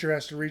like nature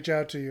has to reach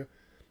out to you,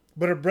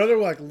 but a brother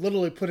will like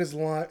literally put his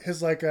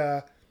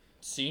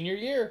senior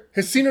year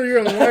on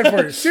the line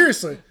for you.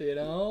 Seriously, you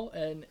know,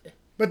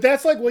 but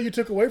that's like what you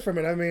took away from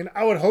it. I mean,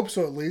 I would hope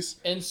so at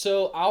least. And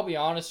so I'll be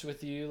honest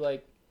with you,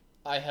 like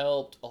I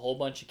helped a whole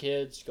bunch of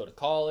kids go to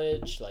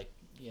college. Like,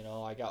 you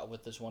know, I got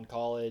with this one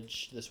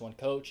college, this one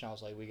coach, and I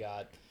was like, we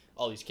got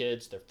all these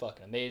kids. They're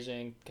fucking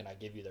amazing. Can I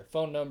give you their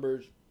phone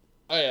numbers?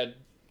 I had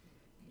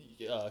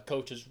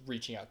coaches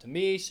reaching out to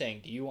me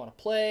saying, do you want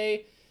to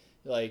play?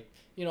 Like,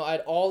 you know, I had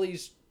all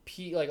these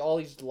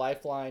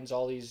lifelines,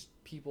 all these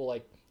people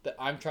like that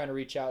I'm trying to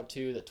reach out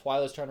to, that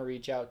Twyla's trying to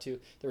reach out to.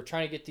 They were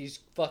trying to get these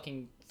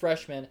fucking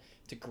freshmen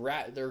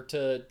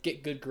to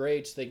get good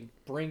grades so they can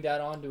bring that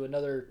on to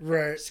another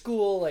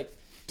school. Like,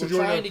 to we're join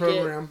trying our to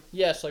program.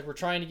 like we're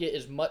trying to get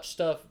as much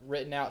stuff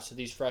written out so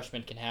these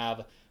freshmen can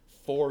have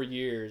 4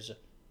 years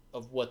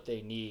of what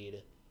they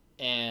need.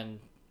 And,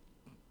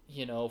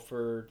 you know,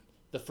 for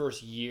the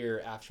first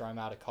year after I'm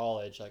out of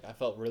college, like, I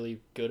felt really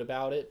good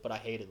about it, but I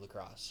hated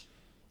lacrosse.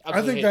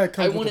 I think that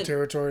comes with the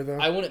territory, though.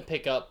 I wouldn't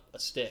pick up a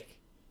stick.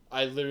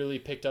 I literally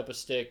picked up a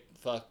stick,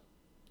 well,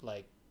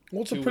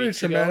 it's a pretty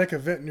traumatic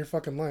event in your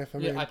fucking life.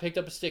 I picked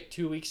up a stick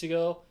 2 weeks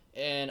ago,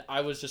 and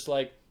I was just,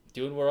 like,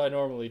 doing what I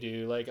normally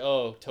do. Like,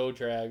 oh, toe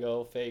drag,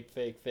 oh, fake,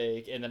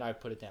 and then I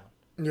put it down.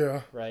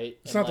 Yeah. Right?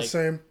 It's not the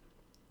same.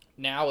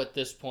 Now, at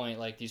this point,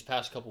 like, these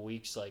past couple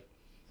weeks, like,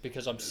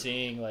 because I'm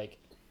seeing, like,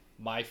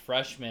 my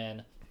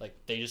freshmen, like,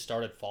 they just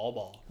started fall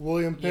ball.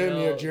 William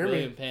Penn, Jeremy.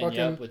 William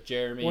Penn, with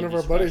Jeremy. One of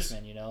our buddies.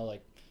 Freshmen, you know,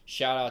 like,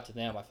 shout out to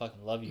them. I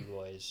fucking love you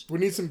boys. We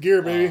need some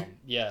gear, baby.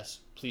 Yes,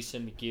 please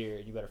send me gear,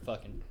 and you better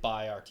fucking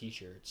buy our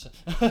t-shirts.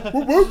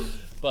 Whoop, whoop.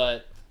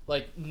 But,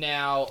 like,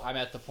 now I'm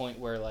at the point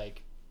where,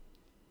 like,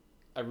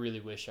 I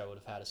really wish I would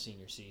have had a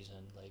senior season.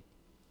 Like,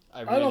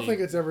 I don't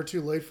think it's ever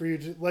too late for you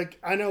to, like,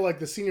 I know, like,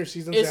 the senior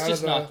season's it's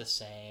just not the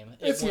same.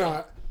 It's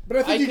not. But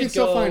I think you can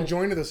still find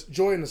joy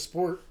in the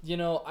sport. You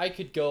know, I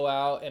could go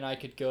out and I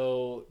could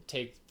go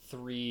take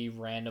 3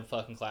 random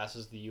fucking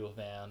classes at the U of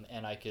M,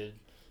 and I could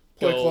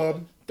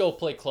go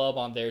play club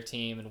on their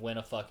team and win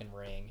a fucking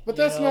ring. But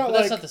that's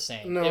that's not the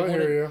same. No, I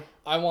hear you.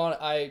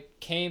 I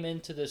came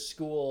into this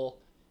school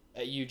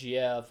at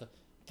UGF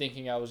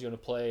thinking I was going to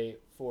play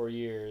 4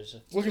 years.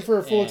 Looking for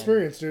a full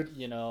experience, dude.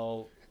 You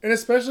know, and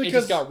especially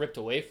because it just got ripped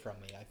away from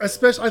me.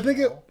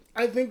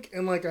 I think,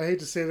 and like I hate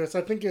to say this,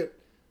 I think it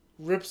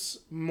rips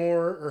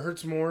more or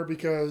hurts more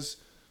because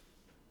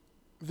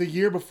the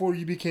year before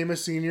you became a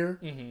senior,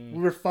 we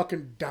were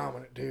fucking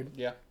dominant, dude.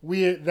 Yeah.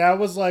 That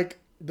was like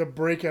the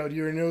breakout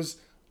year, and it was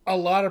a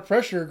lot of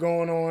pressure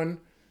going on.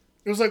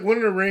 It was like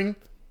winning a ring.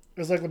 It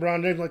was like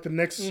LeBron James, like the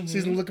next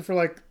season looking for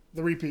like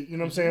the repeat. You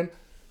know what I'm saying?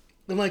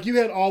 And like you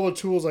had all the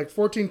tools, like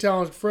 14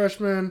 talented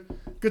freshmen,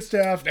 good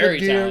staff, very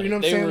good gear. Talented. You know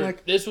what I'm saying?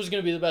 Like this was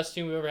going to be the best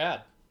team we ever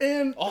had.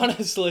 And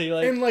honestly,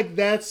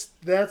 that's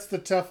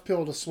the tough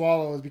pill to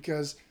swallow, is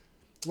because,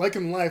 like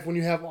in life, when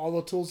you have all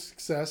the tools of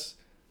success,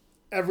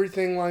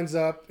 everything lines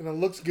up and it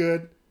looks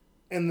good,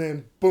 and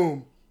then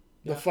boom,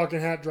 the fucking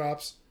hat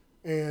drops,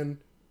 and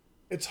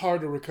it's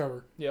hard to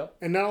recover. Yeah.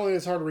 And not only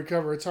is it hard to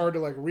recover, it's hard to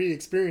like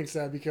re-experience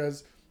that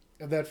because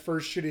of that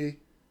first shitty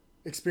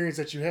experience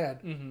that you had.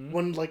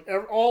 When like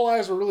all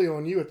eyes were really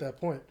on you at that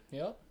point.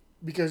 Yeah.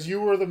 Because you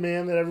were the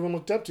man that everyone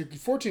looked up to.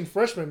 14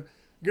 freshmen,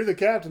 you're the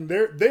captain.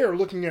 They are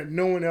looking at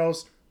no one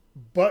else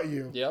but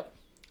you. Yep.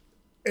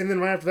 And then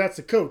right after that's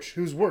the coach,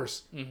 who's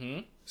worse.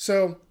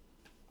 So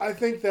I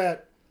think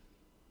that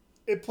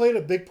it played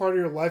a big part of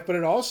your life, but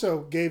it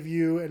also gave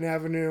you an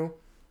avenue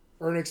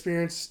or an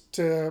experience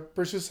to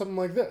pursue something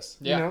like this.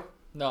 Yeah. You know?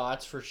 No,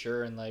 that's for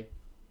sure. And like,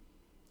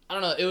 I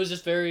don't know, it was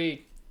just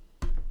very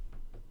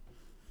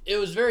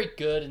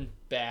good and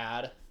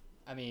bad.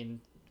 I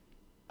mean,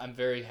 I'm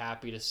very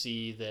happy to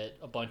see that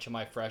a bunch of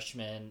my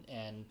freshmen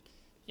and,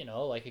 you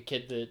know, like a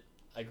kid that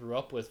I grew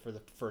up with for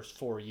the first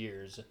 4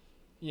 years,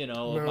 you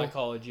know, of my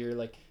college year,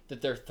 like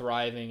that they're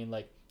thriving, and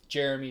like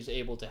Jeremy's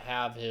able to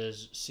have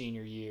his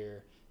senior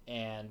year,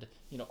 and,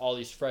 you know, all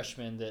these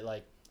freshmen that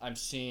like I'm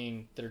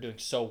seeing that are doing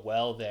so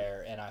well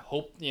there, and I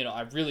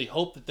really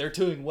hope that they're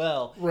doing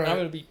well. Right. And I'm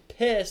going to be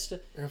pissed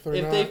if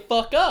they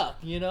fuck up,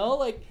 you know?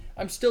 Like,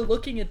 I'm still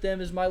looking at them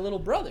as my little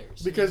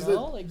brothers. Because, you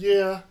know?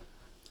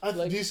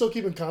 do you still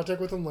keep in contact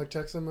with them? Like,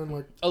 text them and,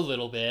 like... A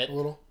little bit. A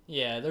little?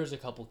 Yeah, there's a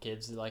couple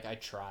kids that, like, I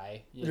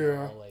try. You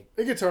know, like,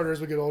 it gets harder as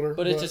we get older.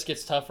 But it just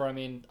gets tougher. I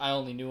mean, I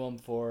only knew them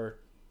for...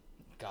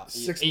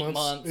 8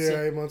 months.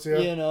 Yeah, 8 months, yeah.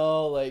 You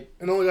know, like...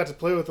 And only got to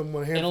play with them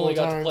one handful of times.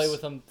 And only got to play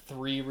with them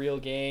 3 real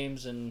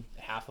games and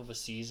half of a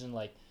season.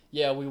 Like,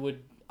 yeah,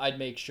 I'd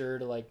make sure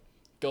to, like,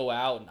 go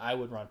out and I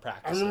would run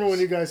practices. I remember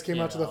when you guys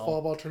came out to the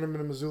fall ball tournament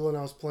in Missoula and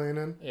I was playing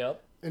in.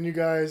 Yep. And you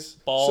guys...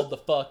 Balled the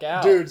fuck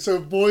out. Dude, so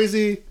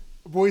Boise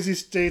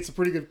State's a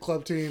pretty good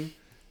club team.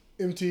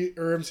 MCLA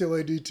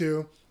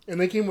D2. And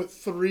they came with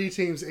 3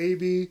 teams. A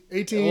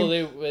team, well,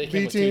 they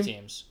came with 2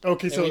 teams.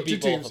 Okay, so we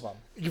beat 2 teams. Both of them.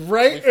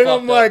 Right? And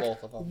I'm like,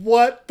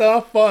 what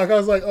the fuck? I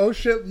was like, oh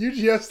shit,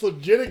 UGF's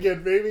legit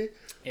again, baby.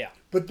 Yeah.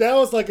 But that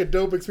was like a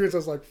dope experience. I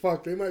was like,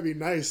 fuck, they might be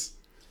nice.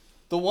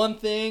 The one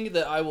thing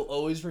that I will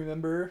always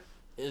remember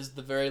is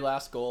the very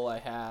last goal I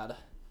had.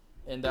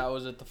 And that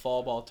was at the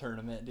fall ball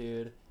tournament,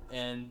 dude.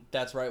 And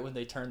that's right when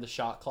they turned the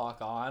shot clock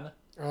on.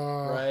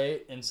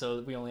 Right? And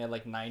so we only had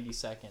like 90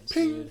 seconds,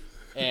 ping. Dude.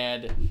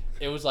 And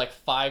it was like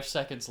 5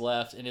 seconds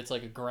left, and it's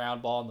like a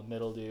ground ball in the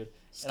middle, dude.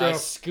 And I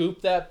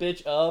scooped that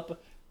bitch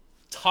up.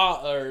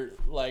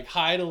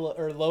 High to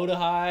low to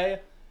high.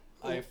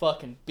 I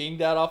fucking binged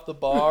that off the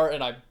bar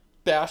and I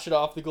bashed it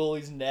off the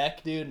goalie's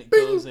neck, dude, and it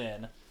goes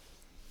in.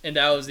 And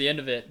that was the end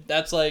of it.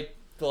 That's like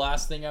the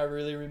last thing I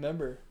really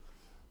remember.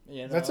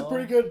 You know? That's a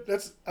pretty good.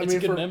 It's a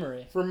good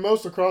memory for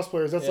most lacrosse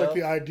players. That's Yep. like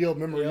the ideal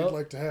memory Yep. you'd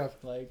like to have.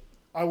 like.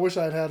 I wish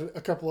I'd had a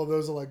couple of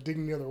those that like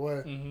digging the other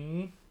way.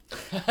 Mm-hmm.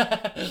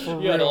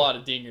 For you had a real. lot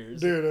of dingers,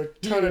 Dude, a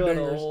ton of had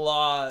dingers. A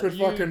lot. Could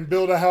fucking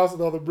build a house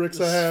with all the bricks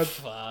I had.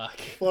 Fuck.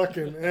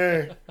 Fucking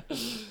hey.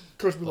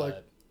 Coach would be like,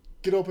 But,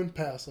 get open,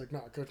 pass. Like,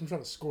 nah, coach, I'm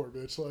trying to score,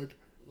 bitch.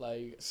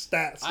 Like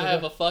stats. I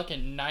have a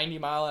fucking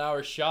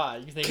 90-mile-an-hour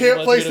shot. You think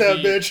Can't place that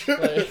bitch?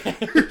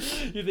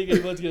 bitch. You think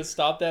anyone's gonna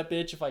stop that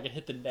bitch if I can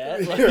hit the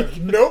net? Like, Yeah,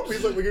 nope.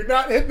 He's like, well, you're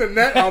not hitting the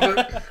net,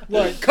 Albert.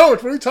 Like,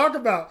 coach, what are you talking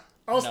about?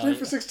 I was 3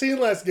 for 16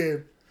 last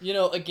game. You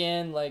know,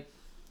 again, like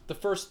the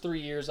first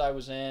 3 years I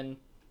was in,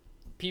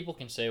 people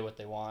can say what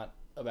they want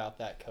about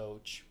that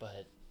coach,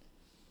 but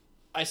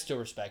I still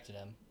respected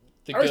him.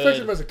 I respect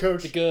him as a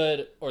coach. The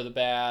good or the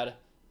bad.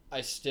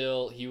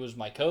 He was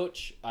my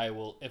coach. I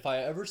will, if I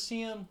ever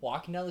see him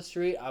walking down the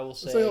street, I will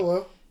say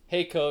hello.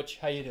 Hey, coach,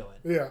 how you doing?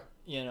 Yeah.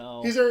 You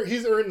know, he's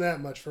earned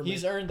that much from me.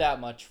 He's earned that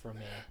much from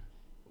me.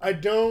 I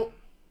don't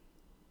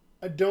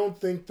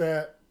think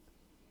that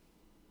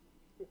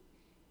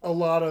a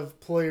lot of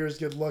players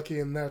get lucky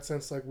in that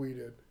sense like we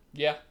did.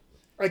 Yeah.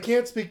 I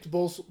can't speak to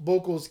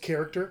Bokel's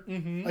character.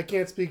 Mm-hmm. I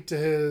can't speak to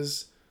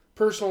his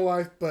personal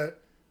life,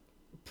 but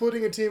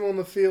putting a team on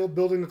the field,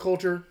 building the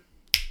culture,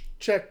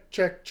 check.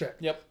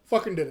 Yep.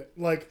 Fucking did it.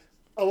 Like,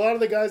 a lot of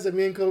the guys that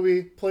me and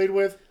Kobe played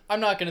with, I'm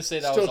not going to say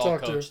that Still was all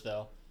talk to. coach,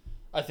 though.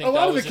 I think A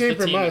lot that of was it just came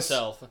the from team us.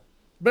 itself.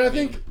 but I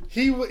think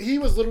he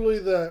was literally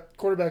the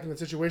quarterback in the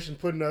situation,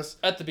 putting us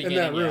At the in beginning,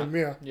 that room.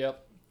 Yeah.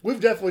 Yep. We've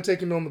definitely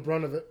taken on the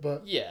brunt of it,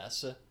 but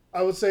Yes.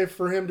 I would say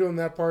for him doing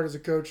that part as a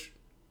coach,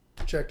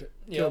 checked it,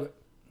 killed it.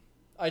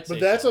 I'd say But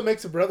that's so. what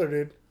makes a brother,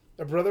 dude.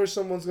 A brother is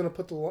someone's gonna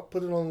put it on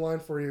the line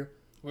for you.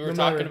 We were no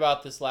talking matter.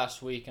 about this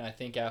last week, and I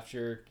think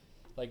after,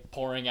 like,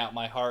 pouring out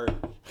my heart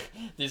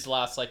these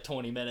last,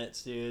 20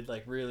 minutes, dude,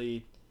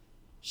 really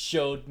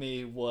showed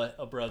me what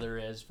a brother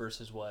is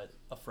versus what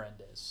a friend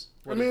is.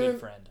 What a good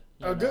friend.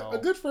 A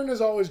good friend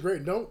is always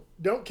great.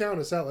 Don't count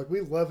us out. Like,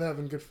 we love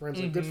having good friends.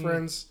 Like, good Mhm.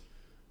 friends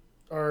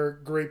are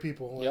great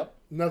people. Like, Yep.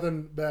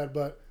 Nothing bad,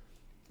 but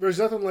there's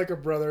nothing like a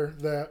brother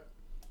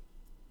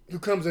who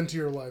comes into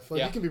your life. Like,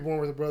 Yeah. you can be born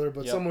with a brother,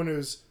 but Yep. someone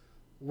who's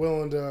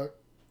willing to,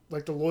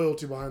 the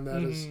loyalty behind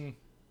that is Mhm.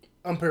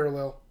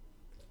 unparalleled.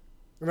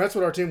 And that's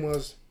what our team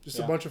was. Just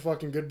Yeah. a bunch of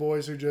fucking good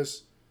boys who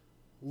just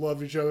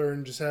loved each other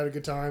and just had a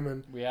good time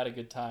and We had a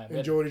good time. We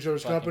had enjoyed each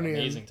other's fucking company.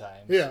 Amazing and,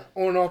 times. yeah,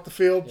 on and off the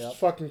field, Yep. just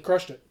fucking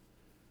crushed it.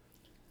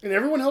 And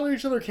everyone held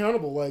each other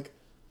accountable. Like,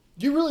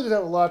 you really did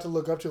have a lot to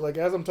look up to. Like,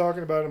 as I'm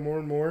talking about it more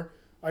and more,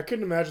 I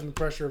couldn't imagine the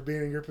pressure of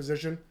being in your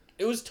position.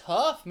 It was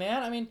tough,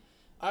 man. I mean,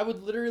 I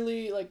would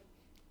literally,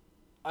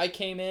 I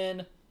came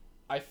in,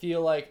 I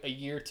feel like a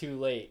year too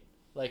late.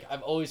 Like,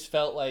 I've always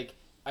felt like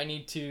I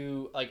need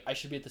to, I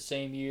should be at the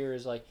same year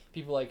as,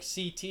 people like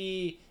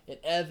CT and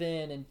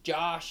Evan and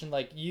Josh and,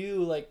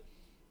 you,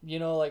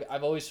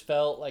 I've always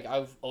felt like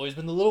I've always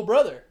been the little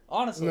brother,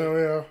 honestly. No,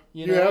 yeah.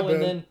 You know, have been.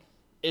 and then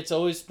it's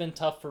always been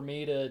tough for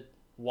me to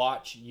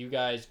watch you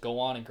guys go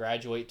on and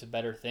graduate to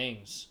better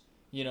things,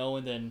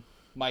 and then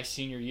my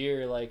senior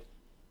year,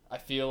 I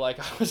feel like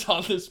I was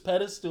on this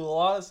pedestal,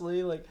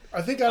 honestly.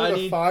 I think out of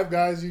the 5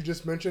 guys you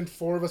just mentioned,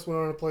 4 of us went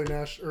on to play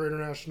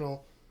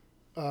international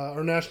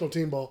or national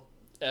team ball.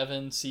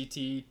 Evan,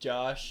 CT,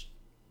 Josh,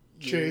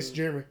 Chase,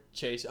 Jeremy.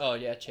 Chase. Oh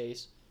yeah,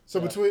 Chase.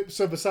 So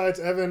Yeah. besides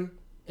Evan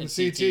and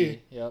CT,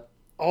 yep.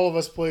 all of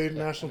us played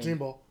Yeah, national team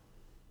ball.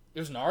 It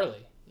was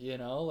gnarly,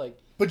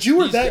 But you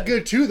were These that guys-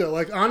 good too, though.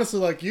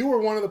 Honestly, you were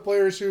one of the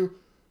players who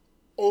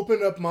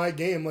opened up my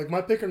game.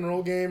 My pick and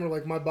roll game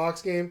or my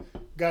box game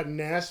got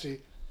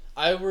nasty.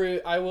 I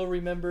will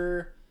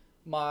remember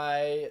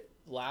my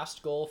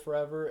last goal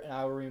forever, and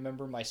I will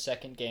remember my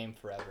second game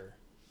forever,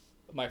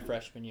 my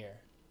freshman year.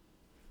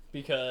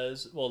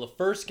 Because, the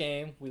first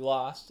game we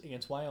lost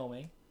against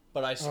Wyoming,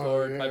 but I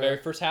scored my very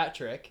first hat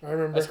trick. I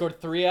remember. I scored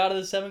 3 out of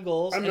the 7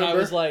 goals, and I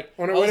was like...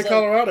 On our way to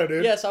Colorado,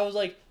 dude. Yes, I was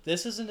like,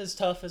 this isn't as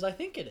tough as I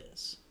think it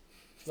is.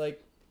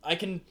 I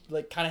can,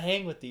 kind of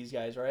hang with these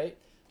guys, right?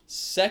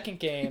 Second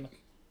game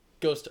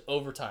goes to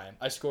overtime.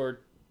 I scored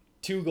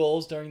 2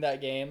 goals during that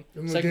game.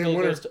 And the Second game goal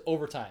winner. goes to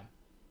overtime.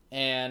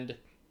 And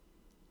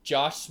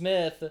Josh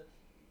Smith,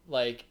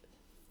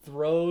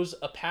 throws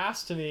a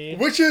pass to me.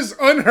 Which is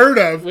unheard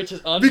of. Which is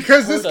unheard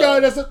because this guy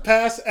of, doesn't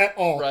pass at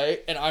all.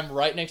 right? And I'm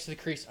right next to the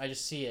crease. And I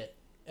just see it.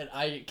 And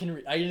I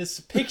can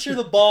just picture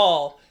the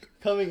ball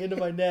coming into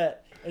my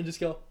net and just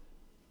go,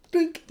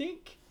 Dink.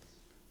 dink.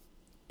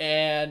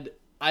 And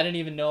I didn't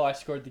even know I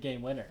scored the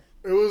game winner.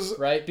 It was...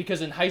 Right?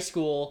 Because in high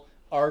school,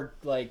 our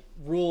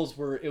rules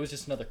were it was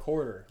just another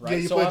quarter, right? Yeah,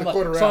 you so played I'm the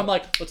quarter so out. I'm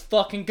like, let's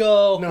fucking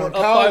go. No, We're in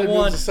up college, by it was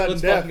 1. a sudden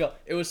Let's death. fucking go.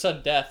 It was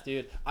sudden death,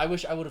 dude. I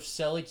wish I would have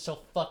sellied so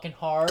fucking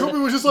hard. Kobe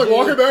was just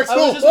walking back. I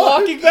was so just far.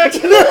 walking back to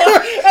the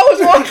I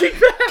was walking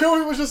back.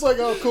 Kobe was just like,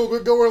 oh, cool.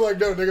 Go where,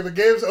 no, nigga, the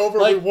game's over.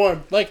 We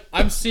won.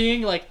 I'm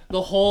seeing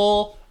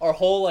our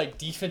whole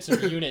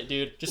defensive unit,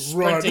 dude, just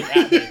Run.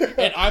 sprinting at me,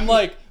 and I'm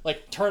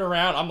turn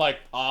around. I'm like,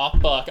 aw,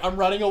 fuck, I'm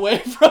running away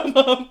from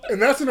them. And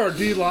that's when our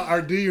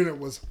D unit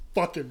was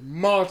fucking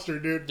monster,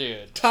 dude.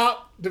 dude.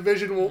 top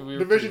Division We were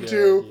Division pretty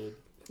good, 2, dude.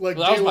 like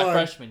Well, that was D1. my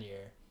freshman year.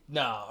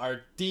 No,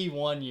 our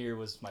D1 year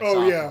was my Oh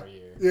sophomore yeah,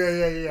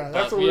 year. yeah. But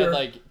That's what we we had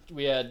were.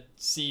 we had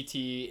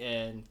CT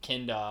and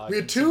Kindog. We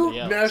had and 2 somebody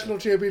else. national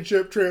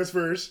championship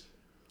transfers,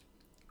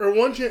 or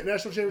 1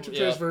 national championship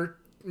transfer,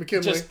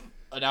 McKinley, Just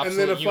an and absolute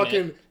then a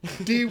unit.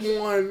 fucking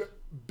D1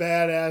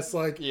 badass,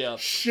 like Yep.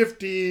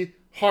 shifty,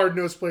 hard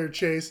nosed player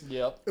Chase,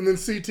 Yep. and then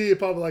CT,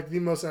 probably like the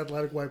most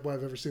athletic white boy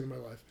I've ever seen in my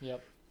life.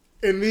 Yep.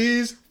 And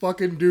these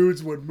fucking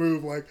dudes would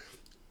move. Like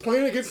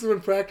playing against them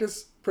in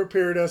practice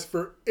prepared us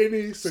for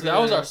any So scenario.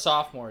 that was our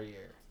sophomore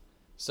year.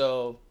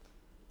 So,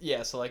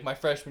 yeah, so like my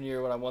freshman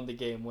year when I won the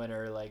game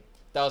winner, like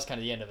that was kind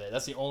of the end of it.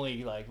 That's the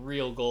only like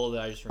real goal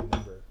that I just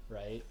remember,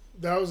 right?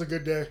 That was a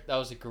good day. That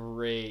was a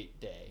great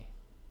day.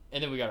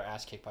 And then we got our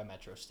ass kicked by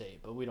Metro State,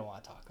 but we don't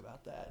want to talk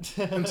about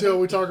that. Until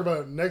we talk about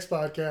it next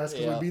podcast, because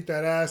Yep. we beat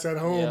that ass at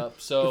home, Yep.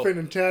 So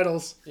defending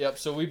tattles. yep.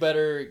 So we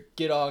better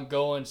get on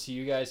going so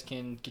you guys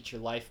can get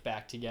your life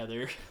back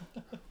together.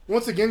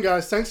 Once again,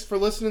 guys, thanks for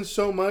listening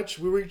so much.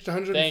 We reached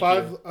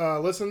 105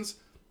 listens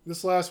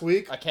this last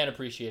week. I can't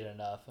appreciate it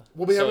enough.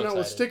 We'll be So having out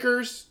with excited.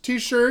 stickers,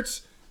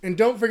 t-shirts, and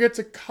don't forget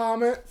to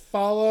comment,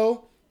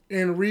 follow,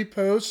 and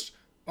repost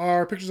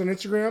our pictures on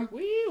Instagram.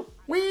 Woo!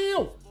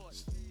 Woo!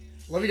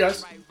 Love you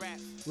guys.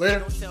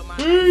 Later.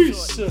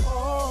 Peace.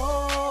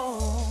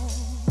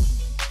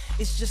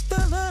 It's just the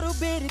little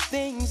bitty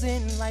things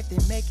in life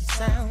that make it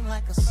sound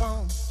like a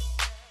song.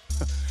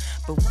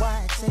 But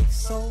why it takes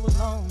so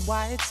long?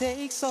 Why it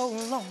takes so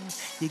long?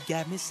 You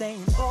got me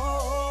saying,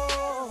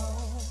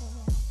 oh,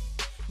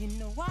 you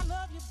know I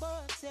love you,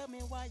 but tell me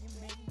why you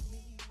make me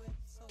wait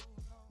so long.